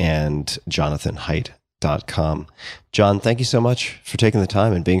Haidt and JonathanHaidt.com. John, thank you so much for taking the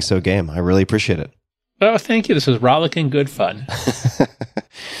time and being so game. I really appreciate it. Oh, thank you. This was rollicking good fun.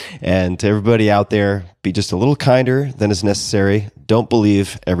 And to everybody out there, be just a little kinder than is necessary. Don't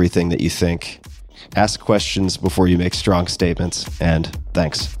believe everything that you think. Ask questions before you make strong statements, and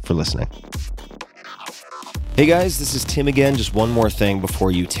thanks for listening. Hey guys, this is Tim again. Just one more thing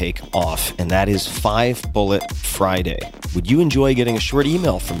before you take off, and that is 5 Bullet Friday. Would you enjoy getting a short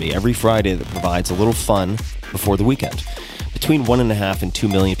email from me every Friday that provides a little fun before the weekend? Between 1.5 and 2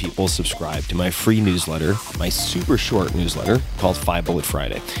 million people subscribe to my free newsletter, my super short newsletter called 5 Bullet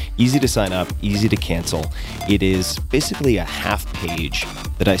Friday. Easy to sign up, easy to cancel. It is basically a half page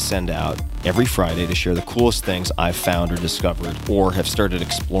that I send out every Friday to share the coolest things I've found or discovered or have started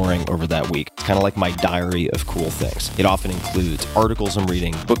exploring over that week. It's kind of like my diary of cool things. It often includes articles I'm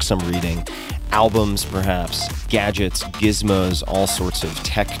reading, books I'm reading, albums perhaps, gadgets, gizmos, all sorts of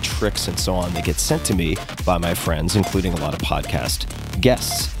tech tricks and so on that get sent to me by my friends, including a lot of podcast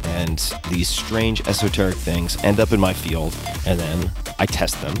guests. And these strange esoteric things end up in my field, and then I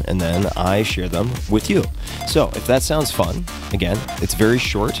test them, and then I share them with you. So if that sounds fun, again, it's very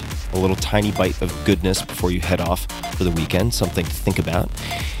short, a little tiny bite of goodness before you head off for the weekend, something to think about.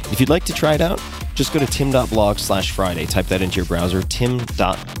 If you'd like to try it out, just go to tim.blog/Friday. Type that into your browser,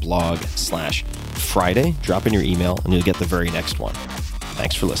 tim.blog/Friday. Drop in your email, and you'll get the very next one.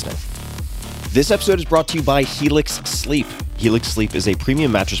 Thanks for listening. This episode is brought to you by Helix Sleep. Helix Sleep is a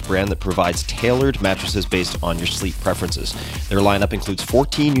premium mattress brand that provides tailored mattresses based on your sleep preferences. Their lineup includes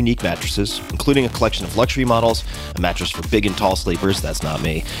 14 unique mattresses, including a collection of luxury models, a mattress for big and tall sleepers, that's not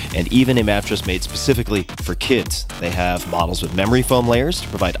me, and even a mattress made specifically for kids. They have models with memory foam layers to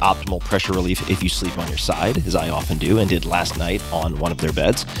provide optimal pressure relief if you sleep on your side, as I often do and did last night on one of their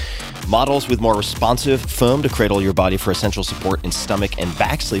beds. Models with more responsive foam to cradle your body for essential support in stomach and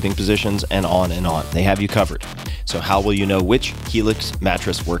back sleeping positions, and on and on. They have you covered. So how will you know which Helix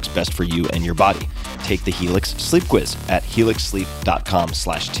mattress works best for you and your body? Take the Helix Sleep Quiz at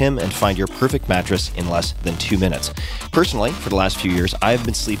helixsleep.com/Tim and find your perfect mattress in less than 2 minutes. Personally, for the last few years, I've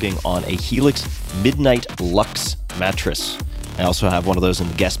been sleeping on a Helix Midnight Luxe mattress. I also have one of those in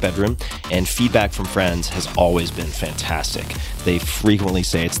the guest bedroom, and feedback from friends has always been fantastic. They frequently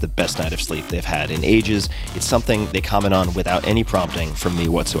say it's the best night of sleep they've had in ages. It's something they comment on without any prompting from me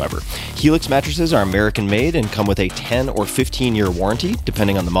whatsoever. Helix mattresses are American-made and come with a 10 or 15-year warranty,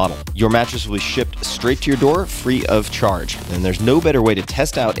 depending on the model. Your mattress will be shipped straight to your door, free of charge. And there's no better way to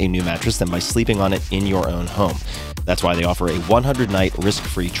test out a new mattress than by sleeping on it in your own home. That's why they offer a 100-night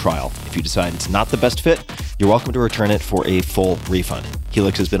risk-free trial. If you decide it's not the best fit, you're welcome to return it for a full refund.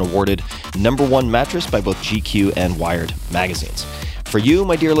 Helix has been awarded #1 mattress by both GQ and Wired magazines. For you,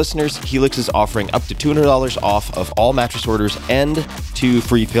 my dear listeners, Helix is offering up to $200 off of all mattress orders and 2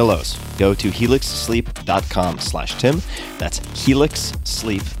 free pillows. Go to helixsleep.com/Tim. That's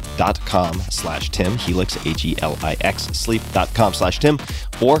helixsleep.com/Tim. Helix, Helix, sleep.com/Tim,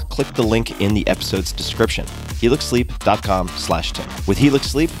 or click the link in the episode's description. helixsleep.com/Tim. With Helix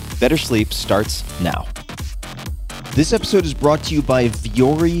Sleep, better sleep starts now. This episode is brought to you by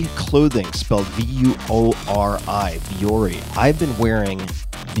Vuori Clothing, spelled V-U-O-R-I, Vuori. I've been wearing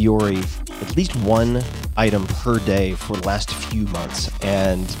Vuori at least one item per day for the last few months,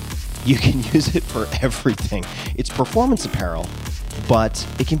 and you can use it for everything. It's performance apparel, but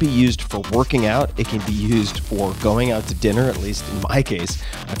it can be used for working out. It can be used for going out to dinner, at least in my case.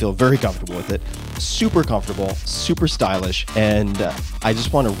 I feel very comfortable with it. Super comfortable, super stylish, and I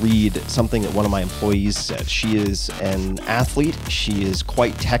just want to read something that one of my employees said. She is an athlete. She is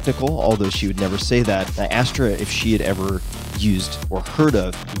quite technical, although she would never say that. I asked her if she had ever used or heard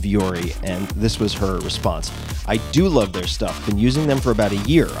of Vuori, and this was her response. I do love their stuff. Been using them for about a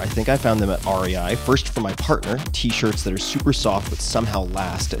year. I think I found them at REI. First for my partner, t-shirts that are super soft but somehow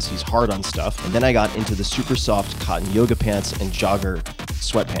last as he's hard on stuff. And then I got into the super soft cotton yoga pants and jogger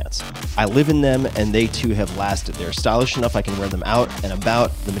sweatpants. I live in them and they too have lasted. They're stylish enough I can wear them out and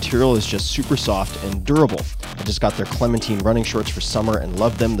about. The material is just super soft and durable. I just got their Clementine running shorts for summer and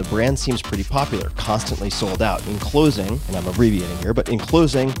love them. The brand seems pretty popular, constantly sold out. In closing, and I'm abbreviating here, but in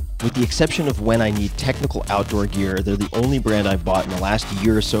closing, with the exception of when I need technical outdoor gear, they're the only brand I've bought in the last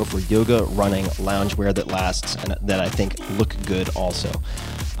year or so for yoga, running, loungewear that lasts and that I think look good also.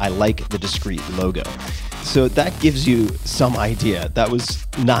 I like the discreet logo. So that gives you some idea. That was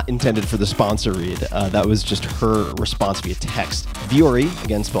not intended for the sponsor read. That was just her response via text. Vuori,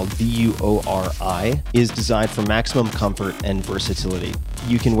 again spelled V-U-O-R-I, is designed for maximum comfort and versatility.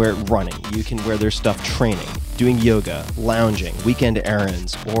 You can wear it running. You can wear their stuff training, doing yoga, lounging, weekend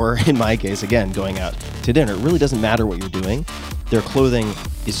errands, or in my case, again, going out to dinner. It really doesn't matter what you're doing. Their clothing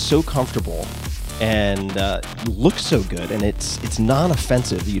is so comfortable and looks so good, and it's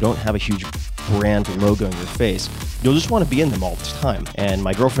non-offensive. You don't have a huge brand logo in your face. You'll just want to be in them all the time. And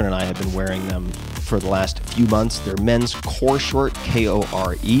my girlfriend and I have been wearing them for the last few months. They're men's core short,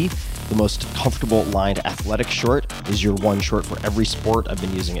 K-O-R-E. The most comfortable lined athletic short is your one short for every sport. I've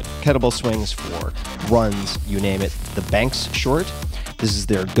been using it for kettlebell swings, for runs, you name it. The Banks short, this is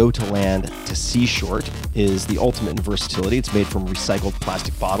their go to land to sea short, is the ultimate in versatility. It's made from recycled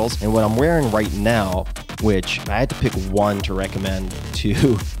plastic bottles. And what I'm wearing right now, which I had to pick one to recommend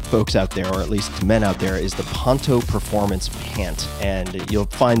to folks out there, or at least to men out there, is the Ponto Performance Pant. And you'll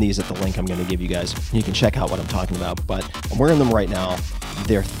find these at the link I'm going to give you guys. You can check out what I'm talking about, but I'm wearing them right now.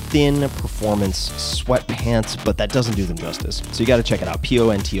 They're thin performance sweatpants, but that doesn't do them justice. So you got to check it out.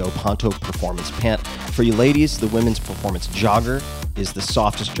 Ponto, Ponto Performance Pant. For you ladies, the women's performance jogger is the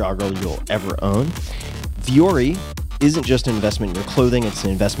softest jogger you'll ever own. Vuori isn't just an investment in your clothing, it's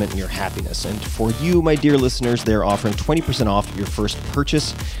an investment in your happiness. And for you, my dear listeners, they're offering 20% off your first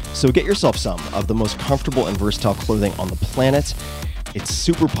purchase. So get yourself some of the most comfortable and versatile clothing on the planet. It's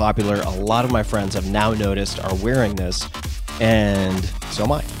super popular. A lot of my friends I've now noticed are wearing this, and so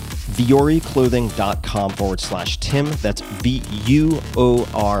am I. VuoriClothing.com/Tim. That's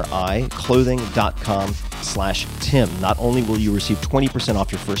VUORI clothing.com/Tim. Not only will you receive 20%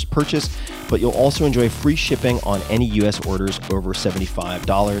 off your first purchase, but you'll also enjoy free shipping on any US orders over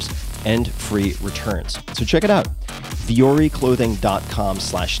 $75 and free returns. So check it out.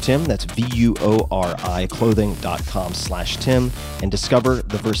 VuoriClothing.com/Tim. That's VUORI clothing.com/Tim, and discover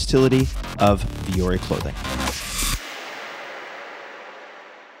the versatility of Vuori clothing.